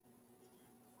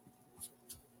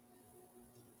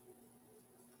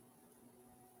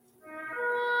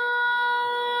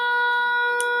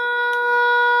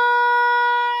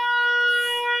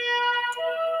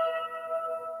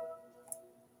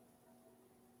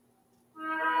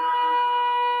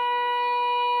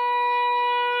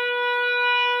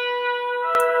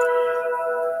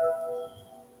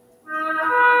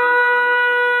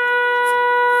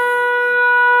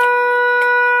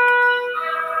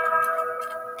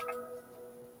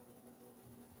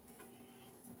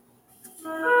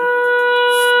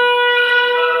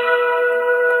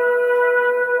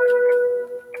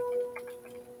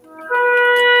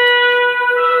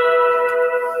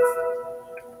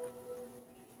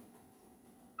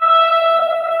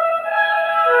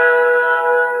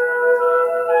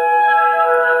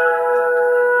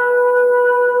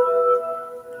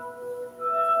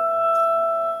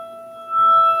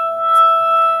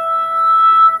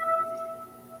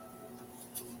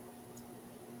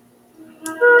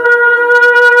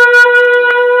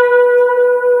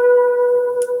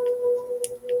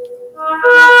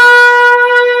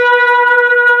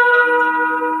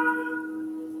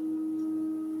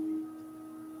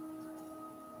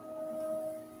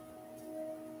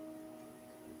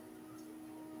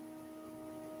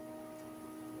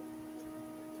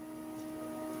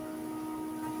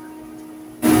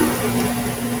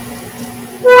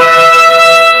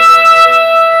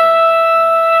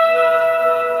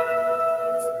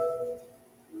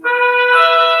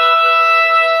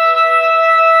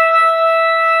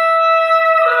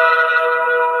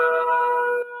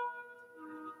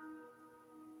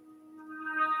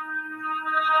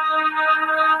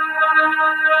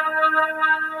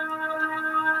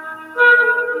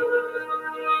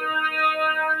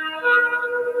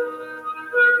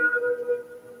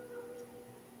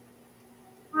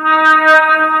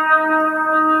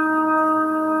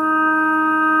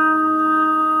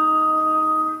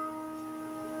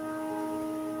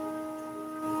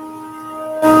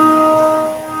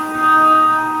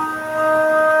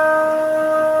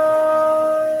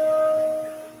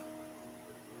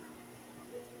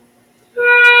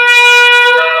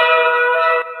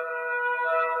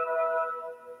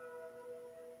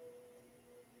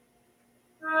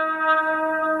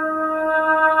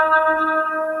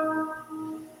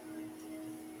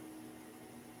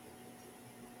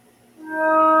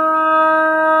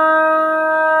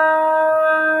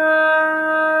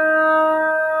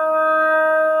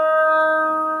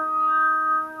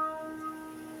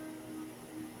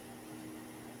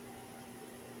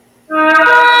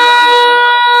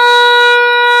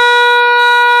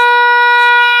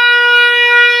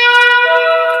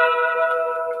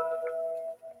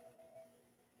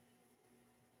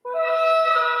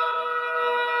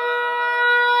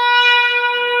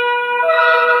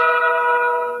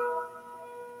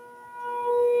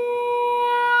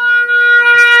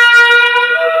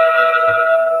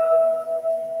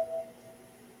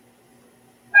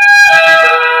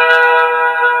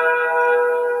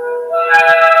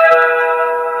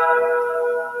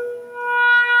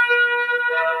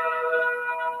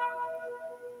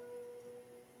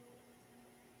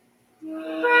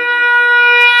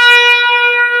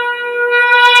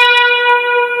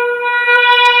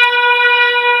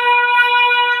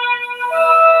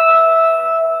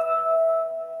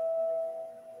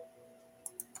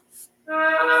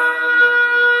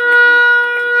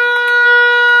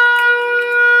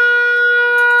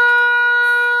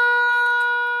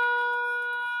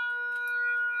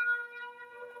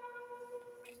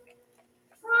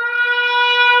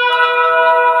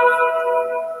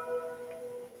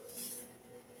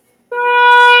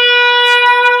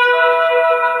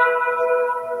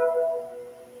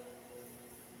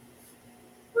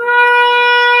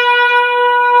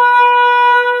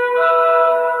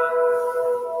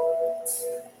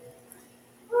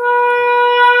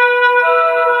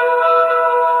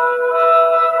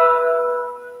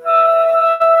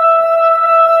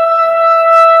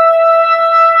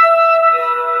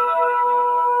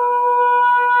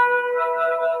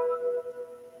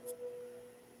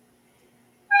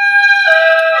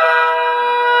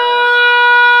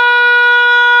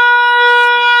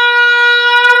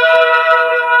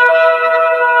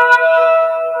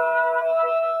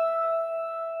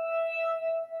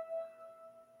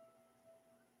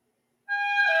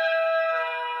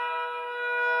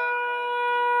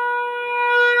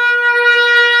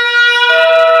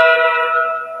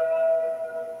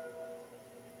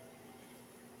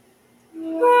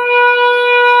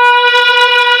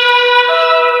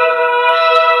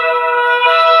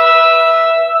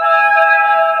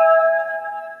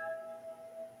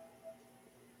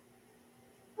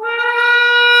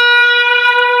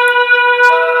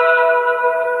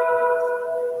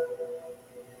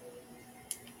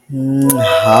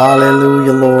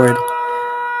Hallelujah, Lord.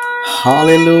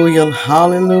 Hallelujah,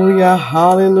 hallelujah,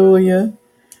 hallelujah.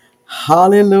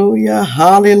 Hallelujah,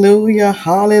 hallelujah,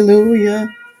 hallelujah.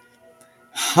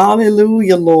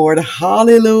 Hallelujah, Lord.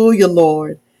 Hallelujah,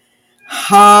 Lord.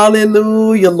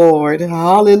 Hallelujah, Lord.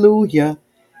 Hallelujah.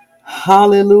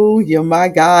 Hallelujah, my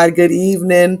God. Good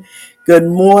evening, good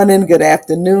morning, good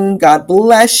afternoon. God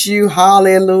bless you.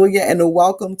 Hallelujah. And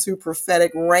welcome to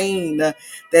Prophetic Reign.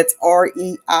 That's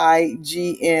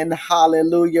REIGN.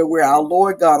 Hallelujah. Where our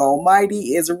Lord God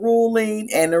Almighty is ruling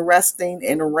and resting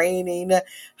and reigning.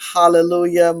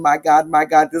 Hallelujah. My God, my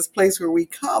God. This place where we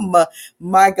come,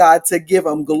 my God, to give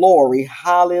him glory.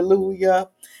 Hallelujah.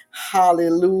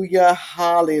 Hallelujah.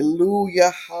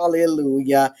 Hallelujah.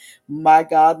 Hallelujah. My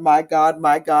God, my God,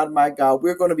 my God, my God.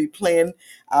 We're going to be playing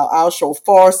our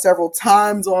shofar several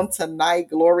times on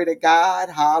tonight. Glory to God.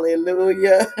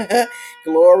 Hallelujah.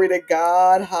 Glory to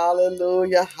God.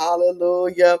 Hallelujah.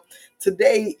 Hallelujah.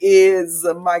 Today is,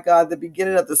 my God, the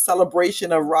beginning of the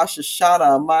celebration of Rosh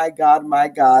Hashanah. My God, my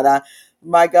God.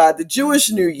 My God, the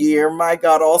Jewish New Year, my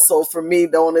God, also for me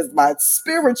known as my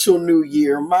spiritual New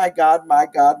Year. My God, my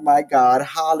God, my God.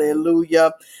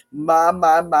 Hallelujah. My.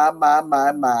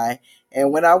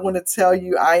 And when I want to tell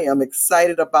you, I am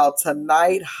excited about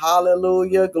tonight.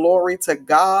 Hallelujah. Glory to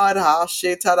God.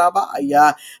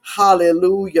 Hashetarabaya.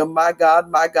 Hallelujah. My God,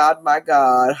 my God, my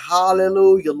God.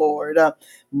 Hallelujah, Lord.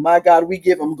 My God, we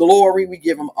give him glory. We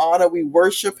give him honor. We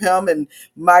worship him. And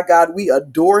my God, we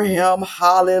adore him.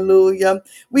 Hallelujah.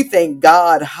 We thank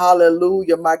God.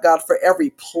 Hallelujah. My God, for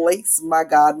every place, my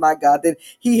God, that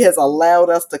he has allowed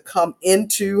us to come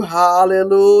into.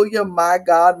 Hallelujah. My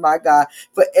God,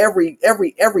 for every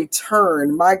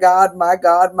turn, my God, my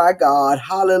God, my God.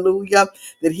 Hallelujah.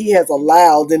 That he has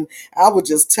allowed. And I would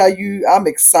just tell you, I'm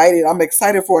excited. I'm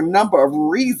excited for a number of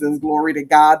reasons. Glory to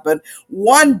God. But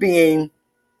one being,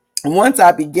 once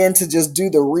I began to just do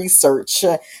the research,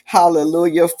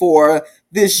 hallelujah, for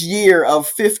this year of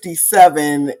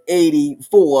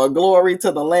 5784, glory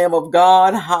to the Lamb of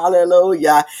God,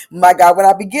 hallelujah. My God, when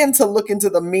I began to look into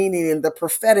the meaning and the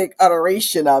prophetic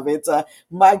utteration of it,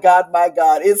 my God,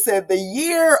 it said the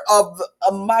year of,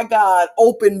 my God,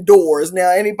 open doors. Now,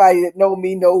 anybody that know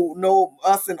me, know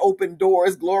us and open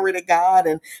doors, glory to God,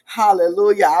 and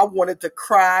hallelujah. I wanted to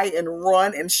cry and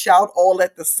run and shout all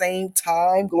at the same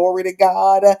time. Glory to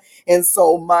God. And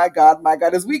so, my God,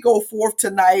 as we go forth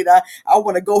tonight, I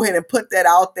want to go ahead and put that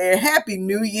out there. Happy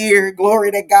New Year.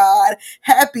 Glory to God.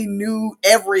 Happy New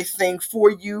everything for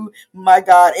you, my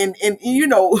God. And you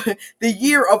know, the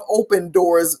year of open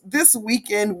doors. This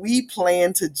weekend, we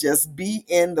plan to just be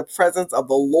in the presence of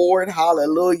the Lord.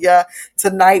 Hallelujah.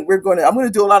 Tonight, I'm going to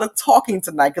do a lot of talking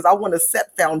tonight because I want to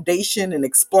set foundation and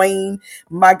explain,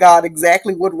 my God,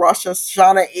 exactly what Rosh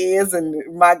Hashanah is.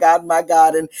 And my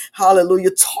God, and hallelujah.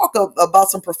 Talk about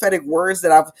some prophetic words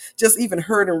that I've just even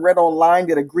heard and read online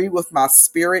that agree with my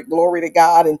spirit. Glory to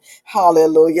God, and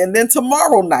hallelujah. And then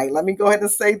tomorrow night, let me go ahead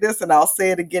and say this and I'll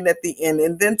say it again at the end.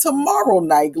 And then tomorrow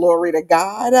night, glory to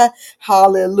God,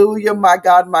 hallelujah, my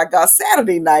God,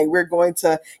 Saturday night, we're going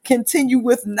to continue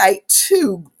with night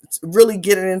 2, really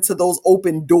getting into those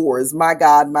open doors, my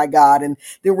God, my God. And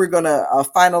then we're going to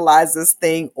finalize this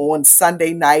thing on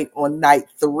Sunday night, on night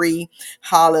 3,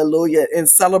 hallelujah, in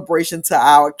celebration to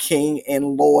our King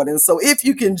and Lord. And so if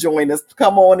you can join us,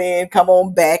 come on in, come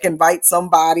on back, invite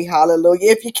somebody,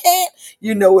 hallelujah. If you can't,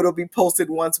 you know it'll be posted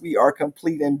once we are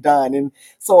complete and done. And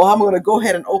so I'm going to go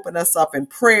ahead and open us up in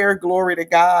prayer, glory to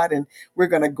God, and we're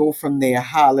going to go from there.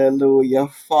 Hallelujah.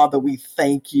 Father, we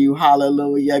thank you.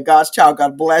 Hallelujah. God's child,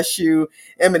 God bless you.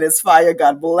 Eminence Fire,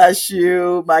 God bless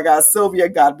you. My God, Sylvia,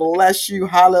 God bless you.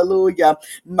 Hallelujah.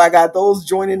 My God, those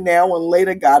joining now and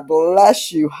later, God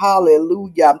bless you.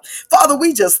 Hallelujah. Father,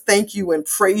 we just thank you and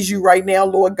praise you right now,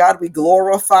 Lord God. We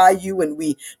glorify you and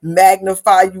we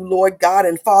magnify you, Lord God.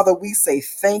 And Father, we say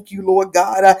thank you, Lord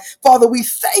God. Father, we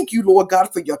thank you, Lord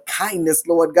God, for your kindness,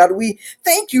 Lord God. We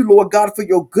thank you, Lord God, for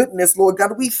your goodness, Lord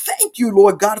God. We thank you,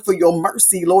 Lord God, for your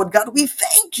mercy, Lord God. We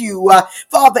thank you,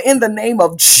 Father, in the name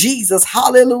of Jesus.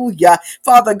 Hallelujah.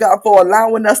 Father God, for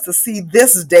allowing us to see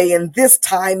this day and this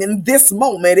time and this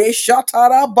moment.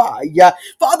 Shatarabaya.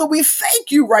 Father, we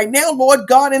thank you right now, Lord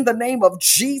God, in the name of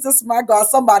Jesus, my God.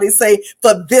 Somebody say,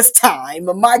 for this time,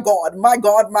 my God, my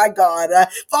God, my God.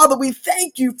 Father, we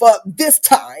thank you for this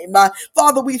time.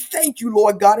 Father, we thank you,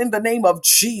 Lord God, in the name of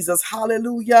Jesus.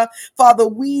 Hallelujah. Father,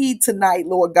 we tonight,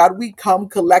 Lord God, we come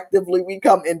collectively, we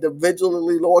come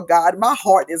individually, Lord God. My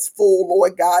heart is full,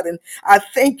 Lord God, and I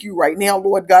thank you right now,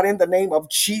 Lord God, in the name of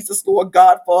Jesus, Lord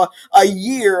God, for a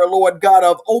year, Lord God,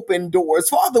 of open doors.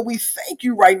 Father, we thank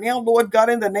you right now, Lord God,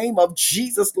 in the name of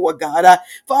Jesus, Lord God.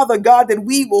 Father God, that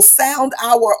we will sound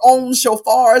our own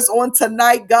shofars on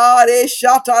tonight, God.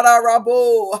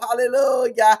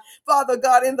 Hallelujah. Father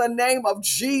God, in the name of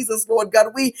Jesus, Lord God,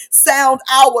 we sound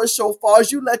our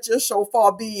shofars. You let your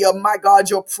shofar be, my God,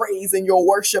 your praise and your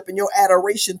worship and your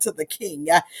adoration to the King.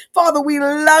 Father, we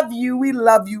love you. We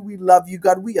love you. We love you,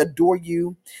 God. We adore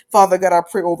you. Father God, I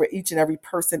pray over each and every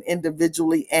person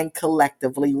individually and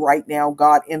collectively right now,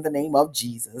 God, in the name of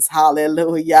Jesus.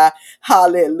 Hallelujah.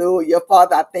 Hallelujah.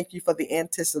 Father, I thank you for the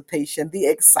anticipation, the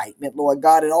excitement, Lord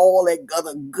God, and all that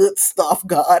other good stuff,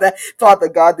 God. Father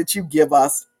God, that you give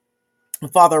us.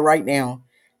 Father, right now,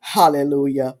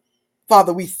 hallelujah.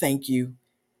 Father, we thank you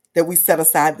that we set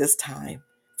aside this time,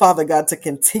 Father God, to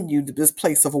continue this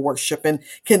place of worship and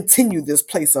continue this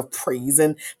place of praise.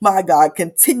 And my God,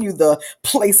 continue the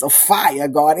place of fire,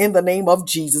 God, in the name of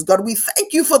Jesus. God, we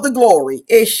thank you for the glory.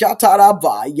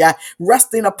 Eshatarabaya,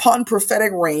 resting upon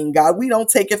prophetic rain, God. We don't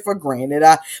take it for granted.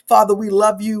 Father, we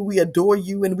love you, we adore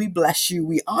you, and we bless you.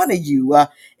 We honor you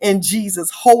in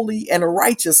Jesus' holy and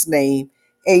righteous name.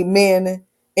 Amen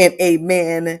and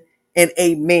amen and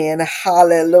amen.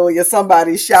 Hallelujah.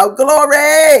 Somebody shout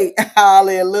glory.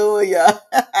 Hallelujah.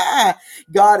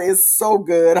 God is so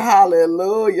good.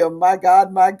 Hallelujah. My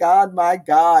God, my God, my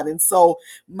God. And so,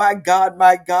 my God,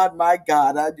 my God, my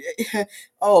God.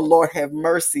 Oh, Lord, have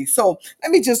mercy. So,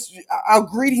 let me just, our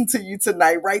greeting to you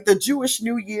tonight, right? The Jewish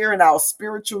New Year and our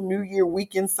spiritual New Year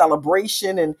weekend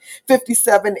celebration. And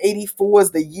 5784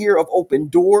 is the year of open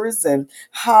doors. And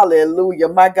hallelujah.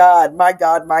 My God, my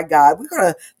God, my God. We're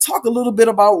going to talk a little bit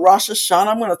about Rosh Hashanah.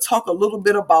 I'm going to talk a little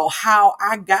bit about how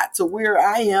I got to where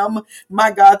I am, my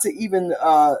God, to even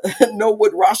know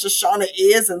what Rosh Hashanah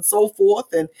is and so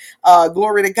forth. And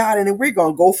glory to God. And then we're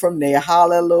going to go from there.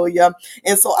 Hallelujah.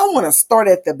 And so I want to start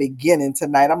at the beginning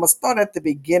tonight. I'm going to start at the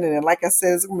beginning. And like I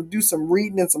said, I'm going to do some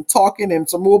reading and some talking and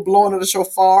some more blowing of the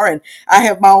shofar. And I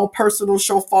have my own personal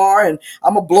shofar and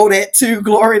I'm going to blow that too.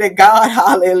 Glory to God.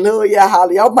 Hallelujah.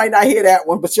 Hallelujah. Y'all might not hear that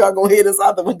one, but y'all going to hear this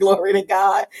other one. Glory to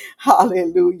God.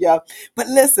 Hallelujah. But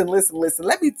listen, listen, listen.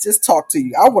 Let me just talk to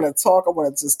you. I want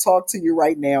to just talk to you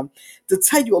right now to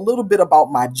tell you a little bit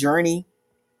about my journey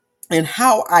and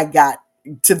how I got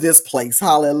to this place.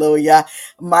 Hallelujah.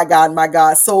 My God, my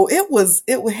God. So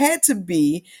it had to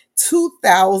be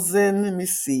 2000. Let me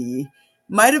see.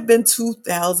 Might have been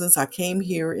 2000s. I came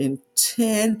here in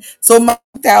 10. So my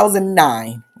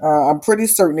 2009. I'm pretty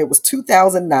certain it was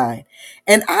 2009.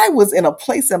 And I was in a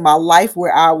place in my life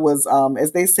where I was,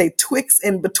 as they say, twixt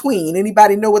in between.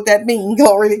 Anybody know what that means?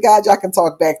 Glory to God. Y'all can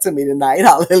talk back to me tonight.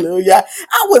 Hallelujah.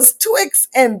 I was twixt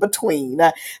in between.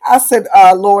 I said,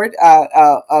 Lord,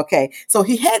 okay. So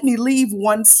he had me leave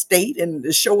one state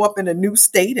and show up in a new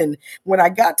state. And when I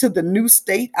got to the new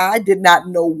state, I did not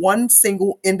know one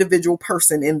single individual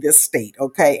person in this state.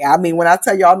 Okay. I mean, when I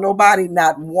tell y'all nobody,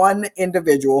 not one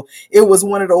individual, it was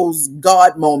one of those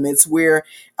God moments where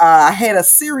I had a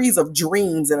series of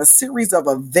dreams and a series of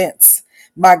events,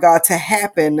 my God, to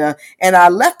happen. And I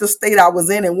left the state I was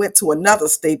in and went to another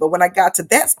state. But when I got to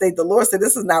that state, the Lord said,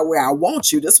 this is not where I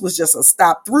want you. This was just a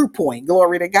stop through point.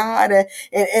 Glory to God. And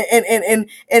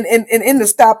in the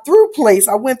stop through place,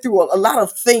 I went through a lot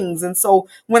of things. And so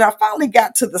when I finally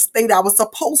got to the state I was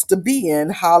supposed to be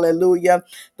in, hallelujah,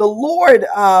 the Lord,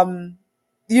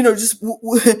 just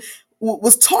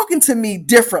was talking to me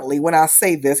differently when I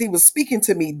say this. He was speaking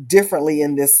to me differently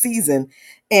in this season.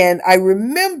 And I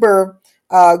remember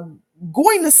uh,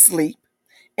 going to sleep.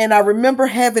 And I remember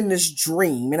having this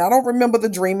dream, and I don't remember the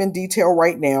dream in detail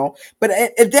right now, but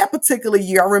at that particular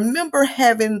year, I remember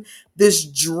having this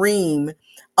dream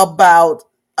about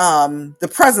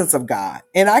the presence of God.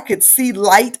 And I could see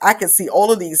light, I could see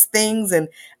all of these things. And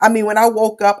I mean, when I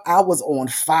woke up, I was on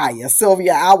fire.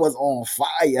 Sylvia, I was on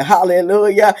fire.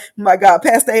 Hallelujah. My God,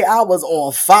 Pastor A, I was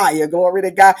on fire. Glory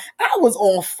to God. I was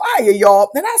on fire,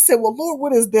 y'all. And I said, well, Lord,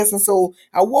 what is this? And so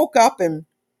I woke up and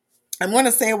I want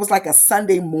to say it was like a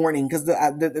Sunday morning because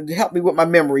help me with my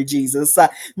memory, Jesus,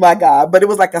 my God. But it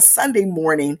was like a Sunday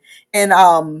morning, and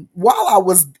while I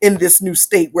was in this new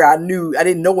state where I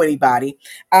didn't know anybody,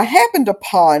 I happened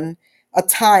upon a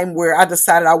time where I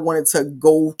decided I wanted to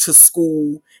go to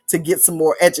school to get some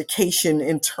more education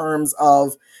in terms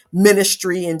of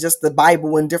ministry and just the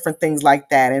Bible and different things like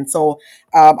that. And so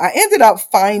I ended up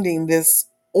finding this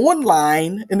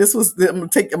online, and this was I'm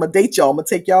gonna date y'all. I'm gonna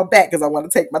take y'all back because I want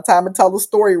to take my time and tell the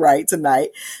story right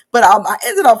tonight. But I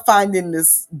ended up finding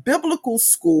this biblical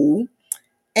school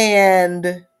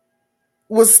and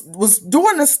was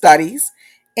doing the studies,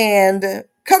 and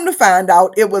come to find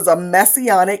out it was a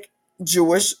Messianic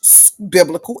Jewish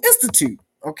Biblical Institute.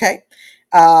 Okay,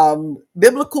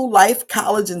 Biblical Life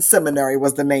College and Seminary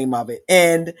was the name of it,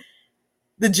 and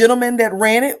the gentleman that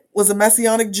ran it was a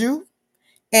Messianic Jew,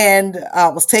 and I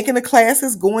was taking the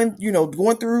classes, going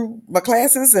through my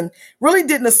classes, and really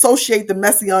didn't associate the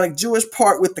Messianic Jewish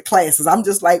part with the classes. I'm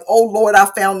just like, oh Lord, I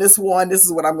found this one. This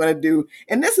is what I'm going to do.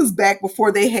 And this is back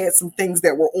before they had some things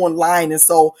that were online. And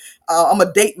so I'm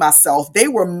going to date myself. They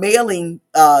were mailing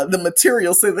the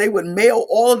material. So they would mail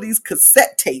all of these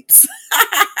cassette tapes.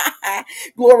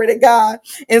 Glory to God.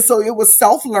 And so it was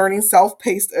self-learning,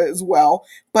 self-paced as well.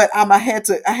 But I had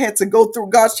to go through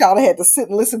God's child. I had to sit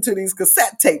and listen to these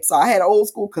cassette tapes. So I had an old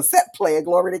school cassette player,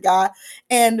 glory to God.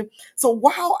 And so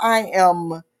while I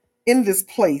am in this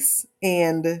place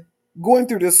and going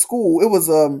through this school, it was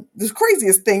this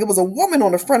craziest thing. It was a woman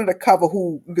on the front of the cover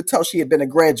who you could tell she had been a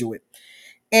graduate.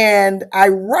 And I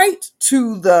write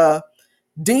to the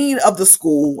dean of the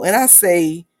school and I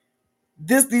say,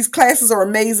 these classes are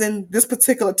amazing. This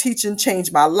particular teaching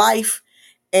changed my life.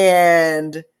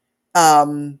 And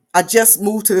I just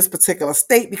moved to this particular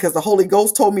state because the Holy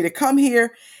Ghost told me to come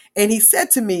here. And he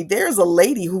said to me, there's a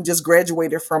lady who just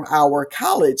graduated from our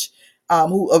college,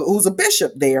 who's a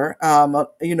bishop there.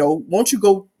 Won't you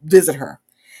go visit her?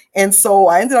 And so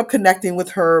I ended up connecting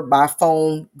with her by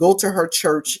phone, go to her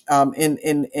church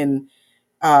in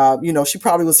she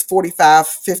probably was 45,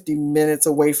 50 minutes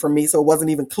away from me. So it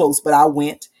wasn't even close, but I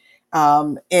went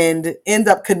and end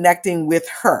up connecting with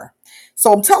her.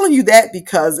 So I'm telling you that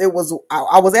because I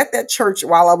was at that church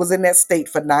while I was in that state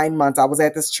for 9 months. I was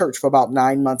at this church for about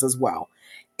 9 months as well.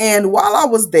 And while I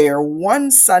was there one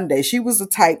Sunday, she was the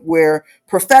type where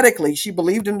prophetically, she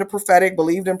believed in the prophetic,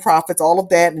 believed in prophets, all of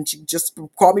that. And she just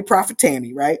called me Prophet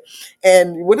Tammy, right?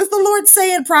 And what does the Lord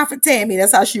say in Prophet Tammy?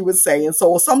 That's how she would say. And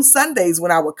so some Sundays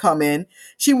when I would come in,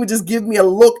 she would just give me a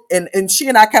look, and she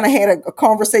and I kind of had a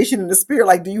conversation in the spirit,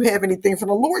 like, do you have anything from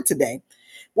the Lord today?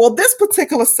 Well, this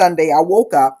particular Sunday, I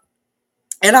woke up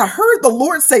and I heard the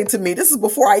Lord say to me, this is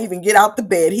before I even get out the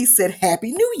bed. He said,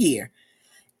 Happy New Year.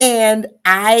 And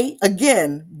I,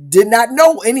 again, did not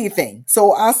know anything.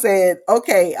 So I said,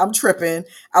 okay, I'm tripping.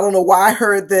 I don't know why I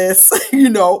heard this.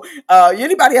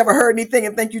 Anybody ever heard anything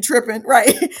and think you tripping,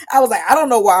 right? I was like, I don't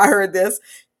know why I heard this.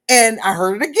 And I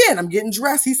heard it again. I'm getting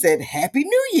dressed. He said, Happy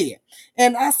New Year.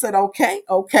 And I said, okay,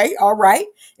 all right.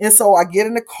 And so I get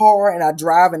in the car and I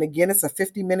drive. And again, it's a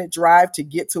 50-minute drive to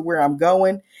get to where I'm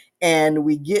going. And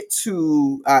we get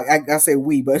to, I say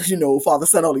we, but Father,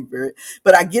 Son, Holy Spirit.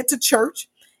 But I get to church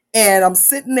and I'm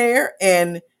sitting there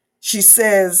and she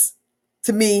says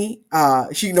to me,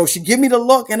 she give me the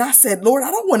look. And I said, Lord, I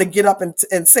don't want to get up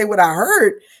and say what I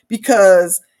heard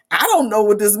because I don't know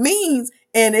what this means.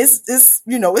 And it's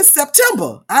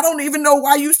September. I don't even know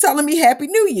why you telling me Happy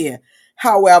New Year.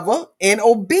 However, in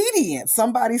obedience,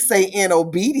 somebody say in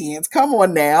obedience, come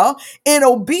on now. In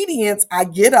obedience, I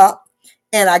get up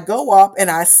and I go up and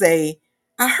I say,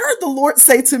 I heard the Lord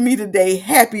say to me today,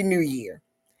 Happy New Year.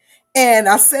 And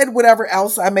I said whatever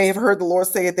else I may have heard the Lord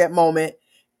say at that moment.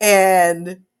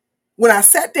 And when I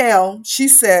sat down, she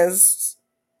said,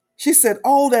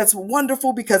 oh, that's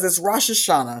wonderful because it's Rosh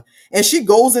Hashanah. And she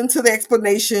goes into the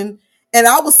explanation. And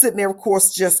I was sitting there, of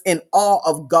course, just in awe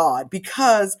of God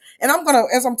because, and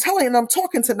as I'm telling you and I'm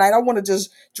talking tonight, I want to just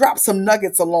drop some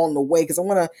nuggets along the way because I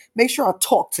want to make sure I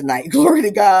talk tonight. Glory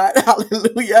to God.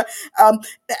 Hallelujah. Um,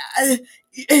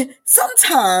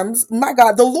 Sometimes, my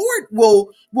God, the Lord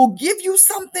will give you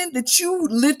something that you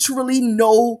literally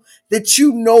know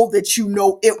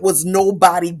it was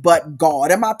nobody but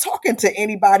God. Am I talking to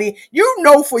anybody?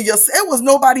 For yourself, it was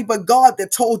nobody but God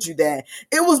that told you that.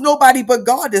 It was nobody but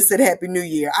God that said Happy New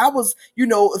Year. I was,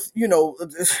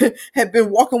 had been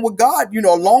walking with God,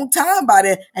 a long time by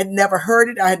then. I had never heard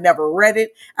it. I had never read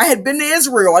it. I had been to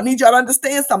Israel. I need y'all to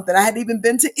understand something. I had even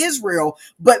been to Israel,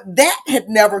 but that had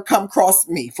never come across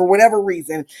me for whatever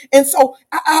reason. And so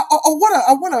I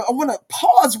wanna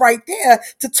pause right there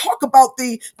to talk about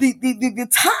the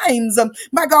times,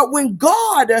 my God, when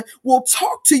God will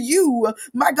talk to you,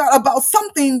 my God, about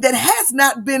something that has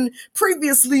not been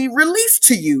previously released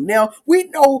to you. Now we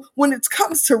know when it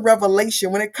comes to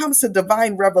revelation, when it comes to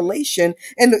divine revelation,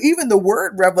 and even the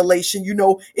word revelation,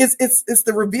 it's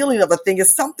the revealing of a thing.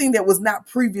 It's something that was not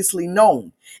previously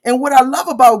known. And what I love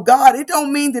about God, it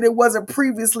don't mean that it wasn't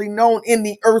previously known in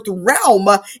the earth realm.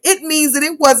 It means that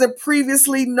it wasn't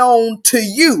previously known to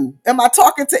you. Am I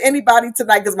talking to anybody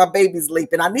tonight? Because my baby's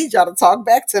leaping. I need y'all to talk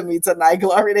back to me tonight.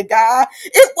 Glory to God.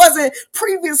 It wasn't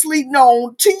previously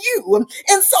known to you.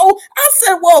 And so I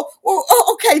said,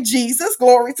 okay, Jesus,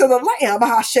 glory to the Lamb.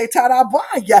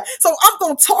 So I'm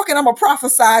going to talk and I'm going to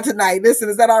prophesy tonight. Listen,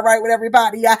 is that all right with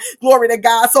everybody? Glory to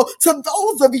God. So to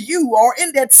those of you who are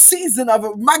in that season of,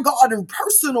 my God,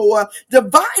 personal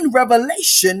divine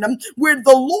revelation, where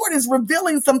the Lord is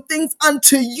revealing some things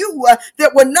unto you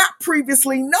that were not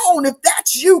previously known. If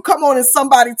that's you, come on and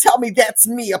somebody tell me that's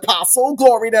me, Apostle.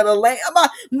 Glory to the Lamb.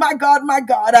 My God, my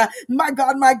God, my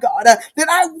God, my God, that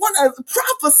I want to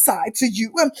prophesy to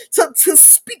you, to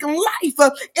speak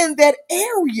life in that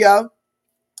area.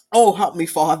 Oh, help me,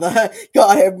 Father.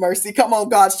 God have mercy. Come on,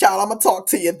 God's child. I'm going to talk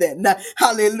to you then.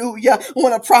 Hallelujah. I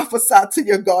want to prophesy to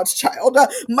you, God's child.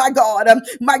 My God,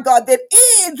 that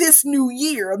in this new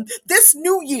year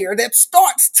that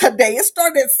starts today, it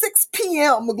started at 6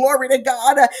 p.m. Glory to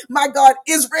God. My God,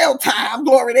 Israel time.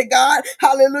 Glory to God.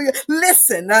 Hallelujah.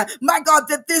 Listen, my God,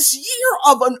 that this year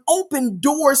of an open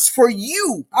doors for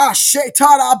you, my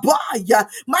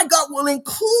God, will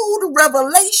include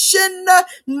revelation.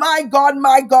 My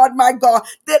God, God,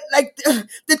 that like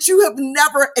that you have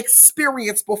never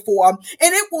experienced before. And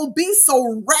it will be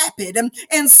so rapid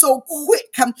and so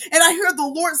quick. And I hear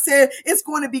the Lord say it's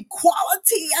going to be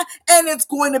quality and it's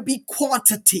going to be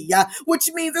quantity, which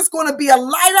means it's going to be a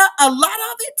lot of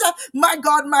it. My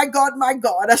God.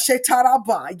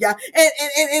 Yeah.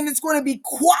 And it's going to be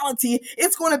quality.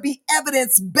 It's going to be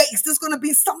evidence based. It's going to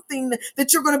be something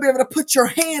that you're going to be able to put your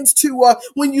hands to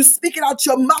when you speak it out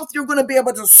your mouth. You're going to be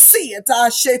able to see it.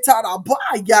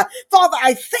 Yeah. Father,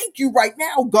 I thank you right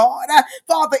now, God.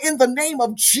 Father, in the name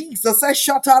of Jesus,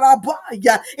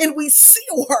 yeah, and we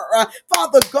seal her,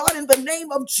 Father God, in the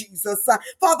name of Jesus.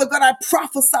 Father God, I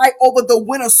prophesy over the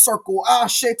winner circle.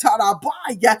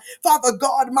 Yeah. Father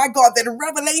God, my God, that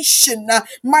revelation,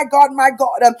 my God,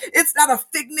 it's not a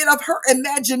figment of her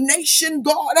imagination,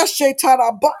 God,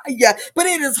 yeah, but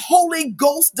it is Holy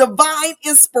Ghost divine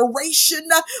inspiration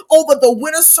over the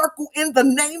winner circle in the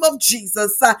name of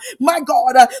Jesus. My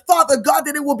God, Father God,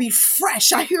 that it will be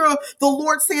fresh. I hear the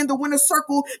Lord saying the winner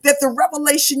circle that the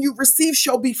revelation you receive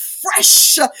shall be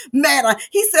fresh manna.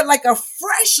 He said, like a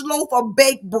fresh loaf of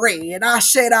baked bread.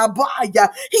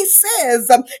 He says,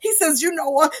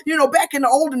 back in the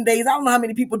olden days, I don't know how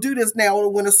many people do this now in the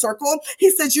winter circle. He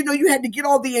says, you had to get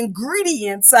all the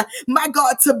ingredients, my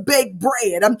God, to bake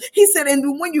bread. He said,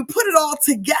 and when you put it all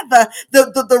together,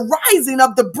 the rising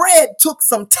of the bread took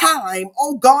some time.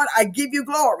 Oh God, I give you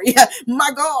glory,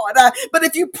 my God. But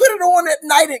if you put it on at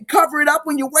night and cover it up,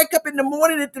 when you wake up in the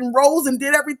morning, it then rose and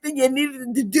did everything you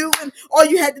needed to do, and all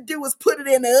you had to do was put it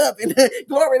in the oven.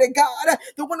 Glory to God.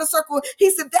 The winter circle,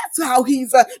 he said, that's how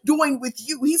he's doing with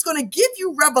you. He's going to give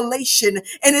you revelation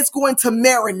and it's going to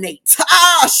marinate.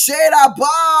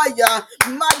 Shedabaya.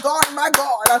 My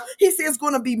God. He says it's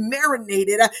going to be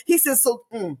marinated. He says, so,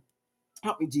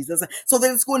 help me, Jesus. So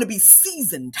that it's going to be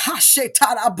seasoned.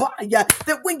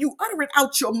 That when you utter it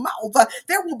out your mouth,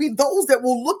 there will be those that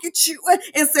will look at you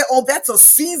and say, oh, that's a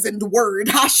seasoned word.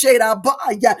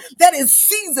 That is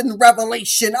seasoned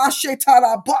revelation.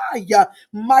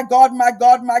 My God, my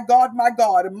God, my God, my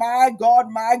God, my God,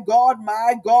 my God, my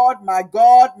God, my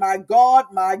God, my God,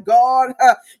 my God,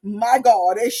 my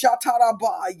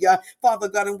God. Father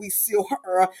God, and we seal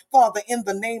her, Father, in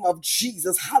the name of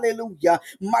Jesus. Hallelujah.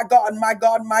 My God, my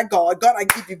God, my God. God, I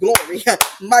give you glory.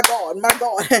 My God, my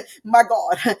God, my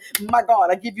God, my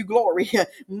God, I give you glory.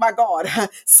 My God.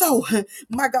 So,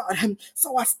 my God,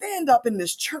 so I stand up in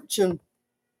this church and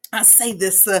I say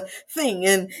this thing,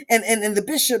 and the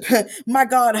bishop, my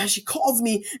God, she calls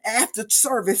me after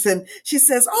service and she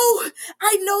says, "Oh,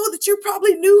 I know that you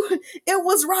probably knew it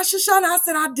was Rosh Hashanah." I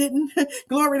said, "I didn't."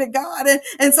 Glory to God,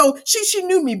 and so she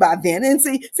knew me by then. And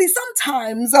see,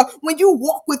 sometimes when you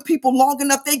walk with people long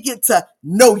enough, they get to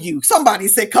know you. Somebody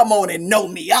say, "Come on and know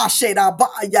me." They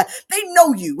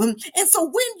know you, and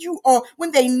so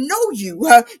when they know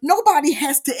you, nobody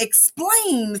has to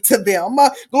explain to them.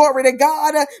 Glory to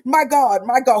God, my God,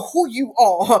 who you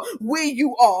are, where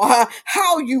you are,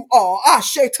 how you are.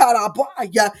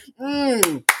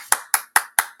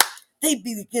 They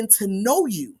begin to know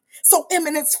you. So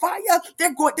eminence fire,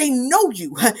 they know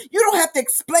you. You don't have to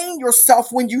explain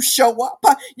yourself when you show up.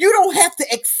 You don't have to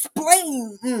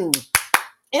explain,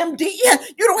 MD.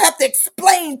 You don't have to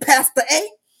explain, Pastor A,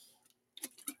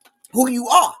 who you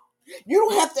are. You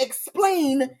don't have to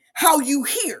explain how you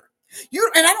hear.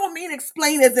 And I don't mean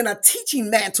explain as in a teaching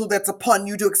mantle that's upon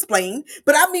you to explain,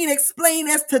 but I mean explain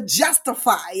as to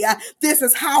justify. This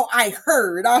is how I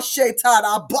heard.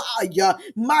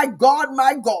 My God,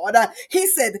 my God. He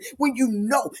said, when you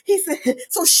know, he said,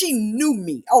 so she knew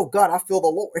me. Oh God, I feel the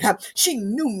Lord. She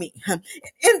knew me.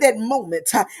 In that moment,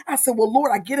 I said, well,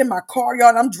 Lord, I get in my car, y'all,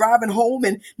 and I'm driving home,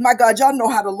 and my God, y'all know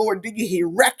how the Lord do you. He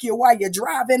wreck you while you're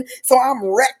driving. So I'm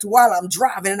wrecked while I'm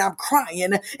driving and I'm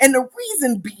crying. And the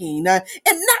reason being, and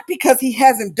not because he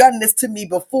hasn't done this to me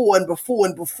before and before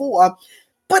and before,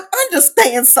 but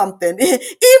understand something.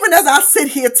 Even as I sit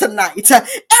here tonight,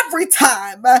 every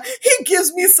time he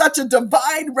gives me such a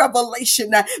divine revelation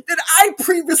that I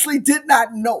previously did not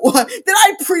know, that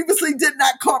I previously did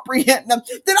not comprehend, that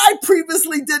I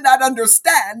previously did not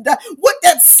understand. What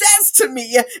that says to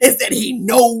me is that he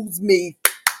knows me.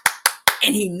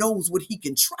 And he knows what he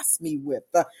can trust me with.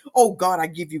 Oh God, I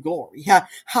give you glory.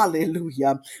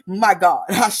 Hallelujah. My God.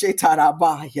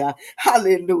 Hashetarabaya.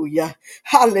 Hallelujah.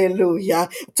 Hallelujah.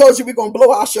 I told you we're going to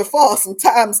blow our shofar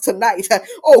sometimes tonight.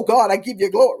 Oh God, I give you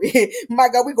glory. My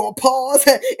God, we're going to pause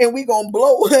and we're going to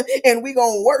blow and we're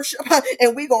going to worship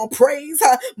and we're going to praise.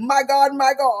 My God,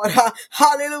 my God.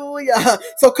 Hallelujah.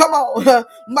 So come on.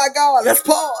 My God, let's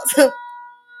pause.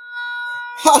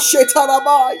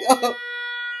 Hashetarabaya.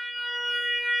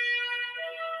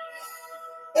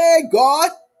 Hey,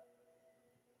 God.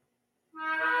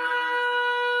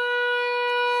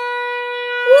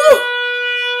 Woo.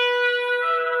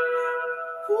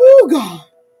 Woo, God.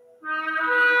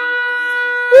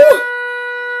 Woo.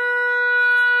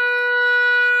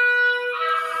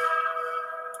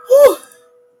 Woo.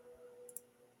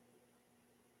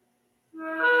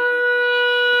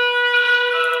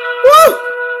 Woo.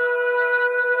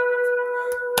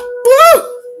 Woo.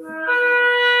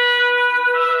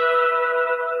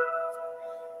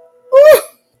 Woo.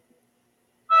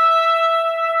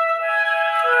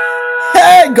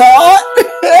 Hey, God.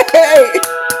 Hey.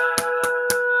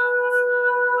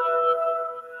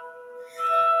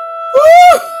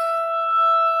 Woo.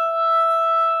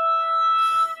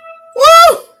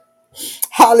 Woo.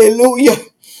 Hallelujah.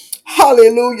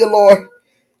 Hallelujah, Lord.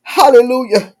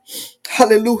 Hallelujah.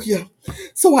 Hallelujah.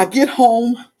 So I get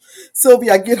home,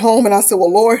 Sylvia, I get home and I said,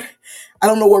 well, Lord, I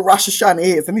don't know what Rosh Hashanah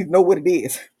is. I need to know what it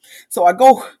is. So I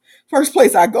go, first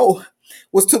place I go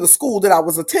was to the school that I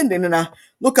was attending, and I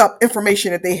look up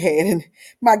information that they had. And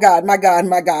my God, my God,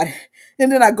 my God.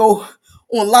 And then I go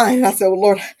online and I said, well,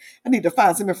 Lord, I need to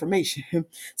find some information.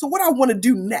 So what I want to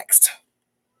do next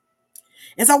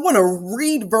is I want to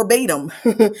read verbatim.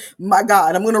 My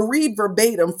God, I'm going to read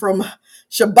verbatim from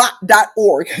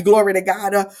Shabbat.org. Glory to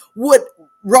God. What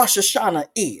Rosh Hashanah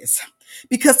is.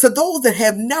 Because to those that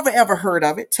have never ever heard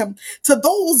of it, to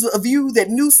those of you that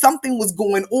knew something was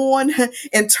going on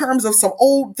in terms of some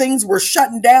old things were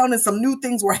shutting down and some new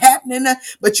things were happening,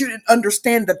 but you didn't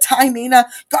understand the timing,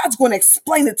 God's going to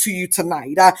explain it to you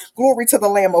tonight. Glory to the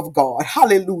Lamb of God.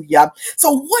 Hallelujah.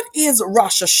 So what is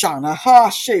Rosh Hashanah?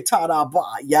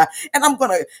 And I'm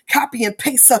going to copy and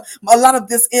paste a lot of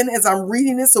this in as I'm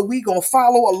reading it, so we're going to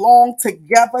follow along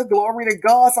together. Glory to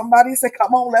God. Somebody say,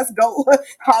 come on, let's go.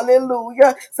 Hallelujah.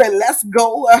 Say, let's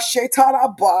go.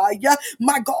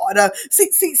 My God.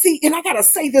 See, and I got to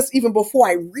say this even before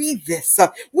I read this.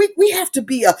 We have to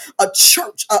be a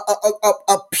church,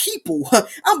 a people.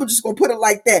 I'm just going to put it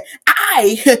like that.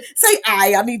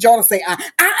 I need y'all to say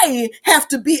I have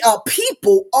to be a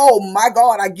people. Oh my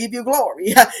God, I give you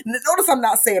glory. Notice I'm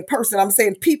not saying person, I'm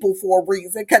saying people for a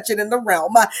reason. Catch it in the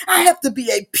realm. I have to be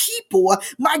a people,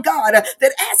 my God,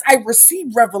 that as I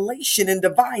receive revelation and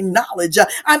divine knowledge,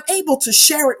 I'm able to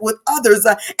share it with others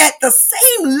at the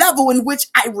same level in which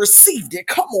I received it.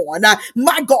 Come on,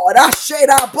 my God, I share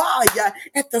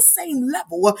at the same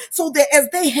level, so that as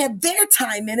they have their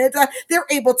time in it, they're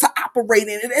able to operate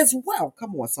in it as well.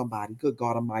 Come on, somebody. Good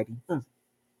God Almighty.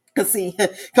 See,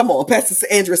 come on, Pastor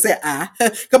Andrew said,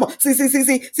 come on, see,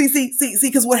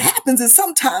 because what happens is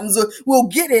sometimes we'll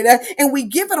get it and we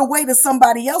give it away to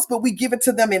somebody else, but we give it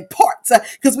to them in parts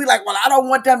because we like, well, I don't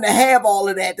want them to have all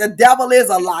of that. The devil is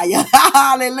a liar.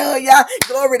 Hallelujah.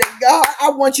 Glory to God.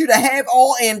 I want you to have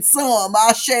all and some.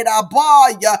 I said, I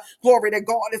buy you. Glory to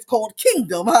God. It's called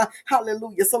kingdom.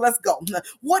 Hallelujah. So let's go.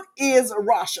 What is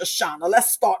Rosh Hashanah?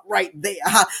 Let's start right there.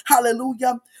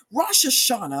 Hallelujah. Rosh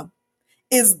Hashanah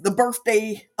is the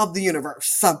birthday of the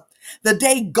universe. The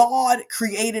day God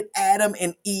created Adam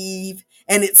and Eve,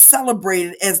 and it's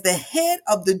celebrated as the head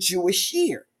of the Jewish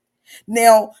year.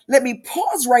 Now, let me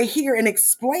pause right here and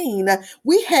explain.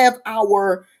 We have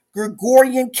our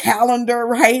Gregorian calendar,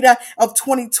 right, of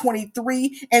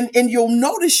 2023. And you'll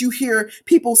notice you hear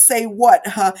people say what,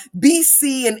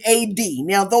 BC and AD.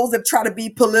 Now, those that try to be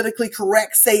politically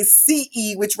correct say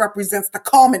CE, which represents the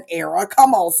common era.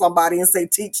 Come on, somebody, and say,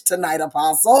 teach tonight,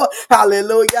 apostle.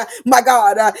 Hallelujah. My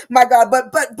God.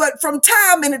 But from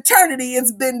time and eternity,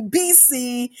 it's been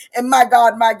BC and my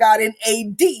God, in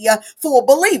AD for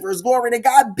believers. Glory to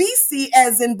God. BC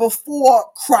as in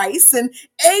before Christ, and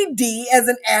AD as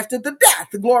in after the death.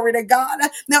 Glory to God.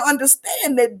 Now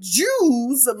understand that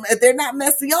Jews, they're not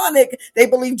messianic. They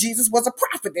believe Jesus was a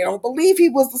prophet. They don't believe he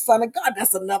was the Son of God.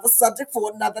 That's another subject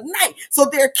for another night. So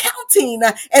their counting,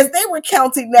 as they were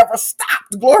counting, never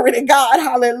stopped. Glory to God.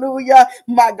 Hallelujah.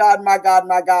 My God.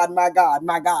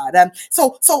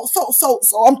 So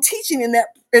I'm teaching in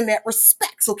that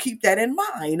respect. So keep that in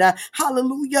mind.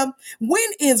 Hallelujah. When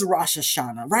is Rosh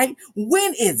Hashanah, right?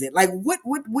 When is it? Like,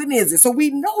 when is it? So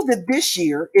we know that this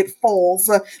year it falls,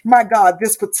 my God,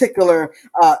 this particular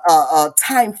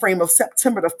time frame of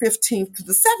September the 15th to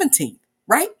the 17th,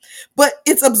 right? But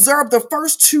it's observed the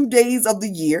first 2 days of the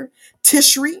year,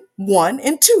 Tishri 1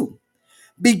 and 2,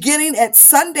 beginning at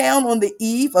sundown on the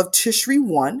eve of Tishri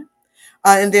 1.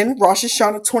 And then Rosh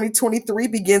Hashanah 2023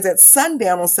 begins at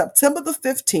sundown on September the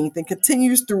 15th and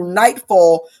continues through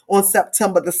nightfall on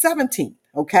September the 17th.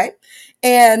 Okay.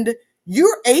 And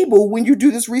you're able, when you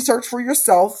do this research for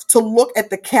yourself, to look at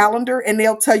the calendar and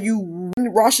they'll tell you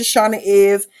when Rosh Hashanah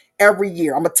is every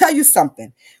year. I'm gonna tell you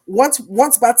something. Once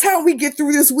by the time we get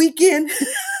through this weekend,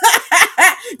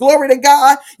 glory to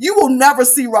God, you will never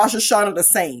see Rosh Hashanah the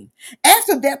same.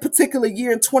 After that particular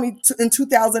year in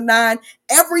 2009,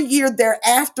 every year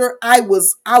thereafter, I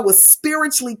was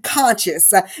spiritually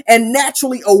conscious and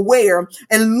naturally aware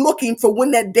and looking for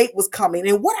when that date was coming.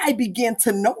 And what I began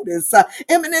to notice,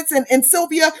 Eminence and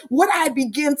Sylvia, what I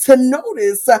began to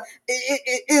notice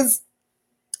is,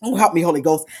 oh, help me, Holy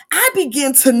Ghost. I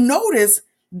began to notice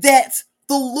that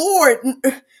the Lord,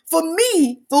 for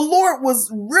me, the Lord was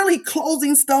really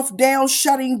closing stuff down,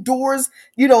 shutting doors.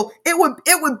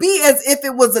 It would be as if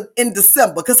it was in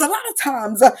December, because a lot of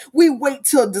times we wait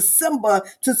till December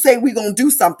to say we're gonna do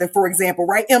something. For example,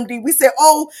 right, MD, we said,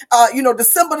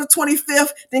 December the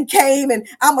 25th then came, and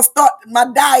I'm gonna start my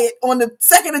diet on the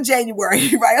 2nd of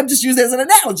January, right? I'm just using it as an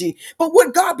analogy. But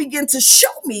what God began to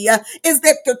show me is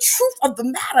that the truth of the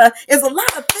matter is a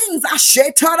lot of things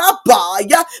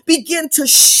begin to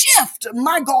shift,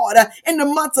 my God, in the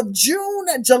months of June,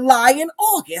 July, and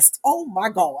August. Oh my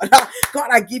God. God,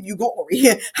 I give you glory.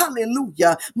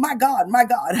 Hallelujah. My God, my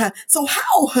God. So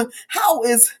how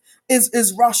is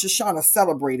Rosh Hashanah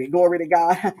celebrated? Glory to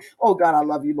God. Oh God, I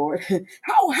love you, Lord.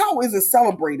 How is it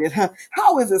celebrated?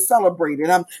 How is it celebrated?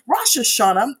 Rosh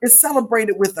Hashanah is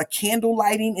celebrated with a candle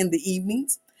lighting in the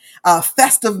evenings,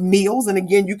 festive meals. And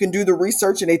again, you can do the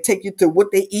research and they take you to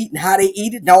what they eat and how they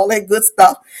eat it and all that good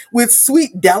stuff, with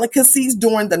sweet delicacies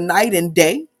during the night and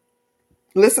day.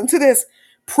 Listen to this: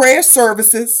 prayer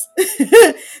services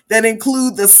that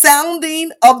include the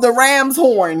sounding of the ram's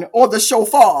horn or the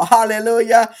shofar,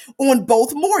 hallelujah, on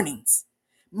both mornings.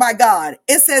 My God,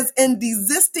 it says, in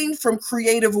desisting from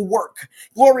creative work.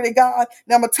 Glory to God.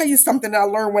 Now, I'm going to tell you something that I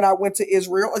learned when I went to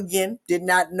Israel. Again, did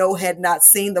not know, had not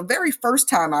seen. The very first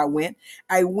time I went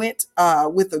I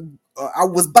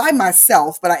was by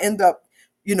myself, but I ended up,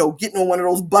 getting on one of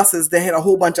those buses that had a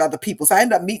whole bunch of other people. So I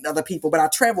ended up meeting other people, but I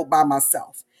traveled by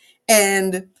myself.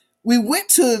 And we went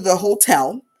to the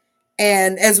hotel.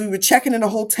 And as we were checking in the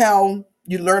hotel,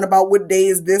 you learn about what day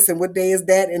is this and what day is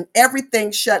that, and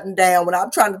everything's shutting down. When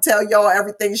I'm trying to tell y'all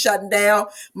everything's shutting down,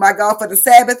 my God, for the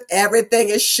Sabbath, everything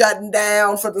is shutting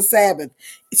down for the Sabbath.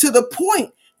 To the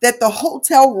point that the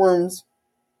hotel rooms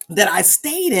that I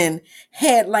stayed in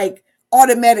had like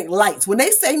automatic lights. When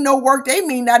they say no work, they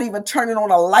mean not even turning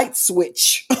on a light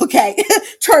switch. Okay.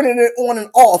 Turning it on and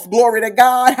off. Glory to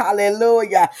God.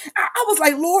 Hallelujah. I was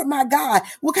like, Lord, my God,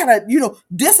 what kind of,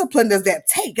 discipline does that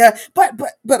take? But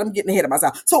I'm getting ahead of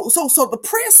myself. So the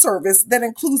prayer service that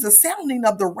includes the sounding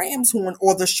of the ram's horn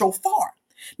or the shofar.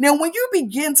 Now, when you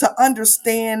begin to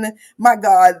understand, my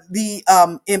God, the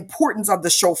importance of the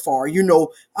shofar,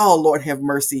 oh Lord, have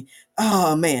mercy.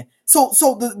 Oh man. So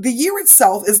the year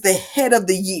itself is the head of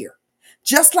the year.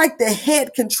 Just like the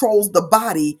head controls the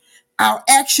body, our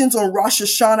actions on Rosh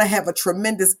Hashanah have a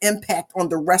tremendous impact on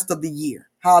the rest of the year.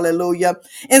 Hallelujah.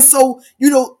 And so,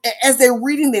 as they're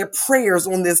reading their prayers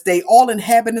on this day, all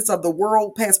inhabitants of the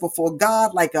world pass before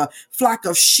God like a flock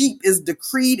of sheep is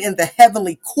decreed in the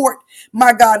heavenly court.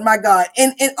 My God, my God.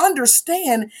 And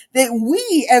understand that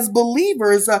we as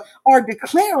believers are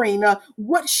declaring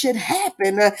what should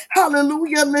happen.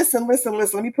 Hallelujah. Listen.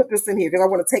 Let me put this in here because I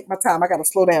want to take my time. I got to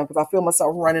slow down because I feel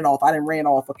myself running off. I didn't ran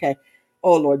off. Okay.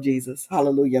 Oh, Lord Jesus.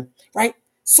 Hallelujah. Right?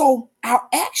 So our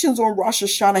actions on Rosh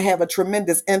Hashanah have a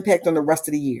tremendous impact on the rest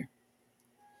of the year.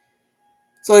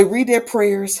 So they read their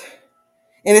prayers,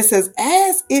 and it says,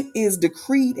 as it is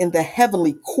decreed in the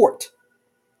heavenly court.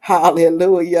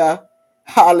 Hallelujah.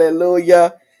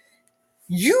 Hallelujah.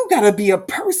 You got to be a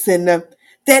person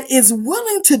that is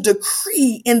willing to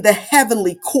decree in the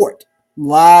heavenly court.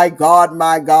 My God,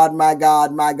 my God, my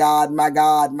God, my God, my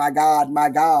God, my God, my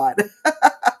God.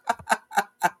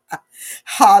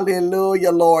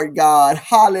 Hallelujah, Lord God.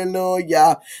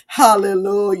 Hallelujah.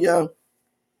 Hallelujah.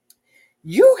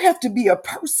 You have to be a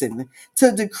person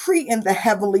to decree in the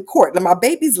heavenly court. Now, my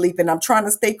baby's leaping. I'm trying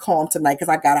to stay calm tonight because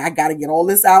I gotta get all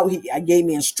this out. I gave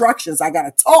me instructions. I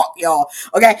gotta talk, y'all.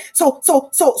 Okay. So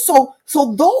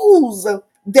those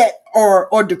that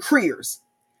are decreers,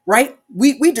 right?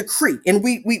 We decree, and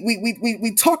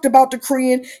we talked about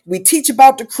decreeing. We teach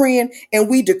about decreeing, and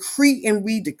we decree and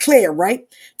we declare, right?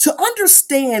 To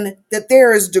understand that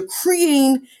there is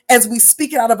decreeing as we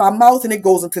speak it out of our mouth and it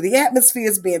goes into the atmosphere,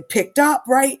 it's being picked up,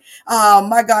 right?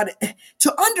 My God,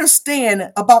 to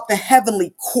understand about the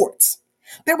heavenly courts.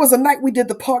 There was a night we did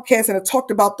the podcast and it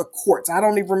talked about the courts. I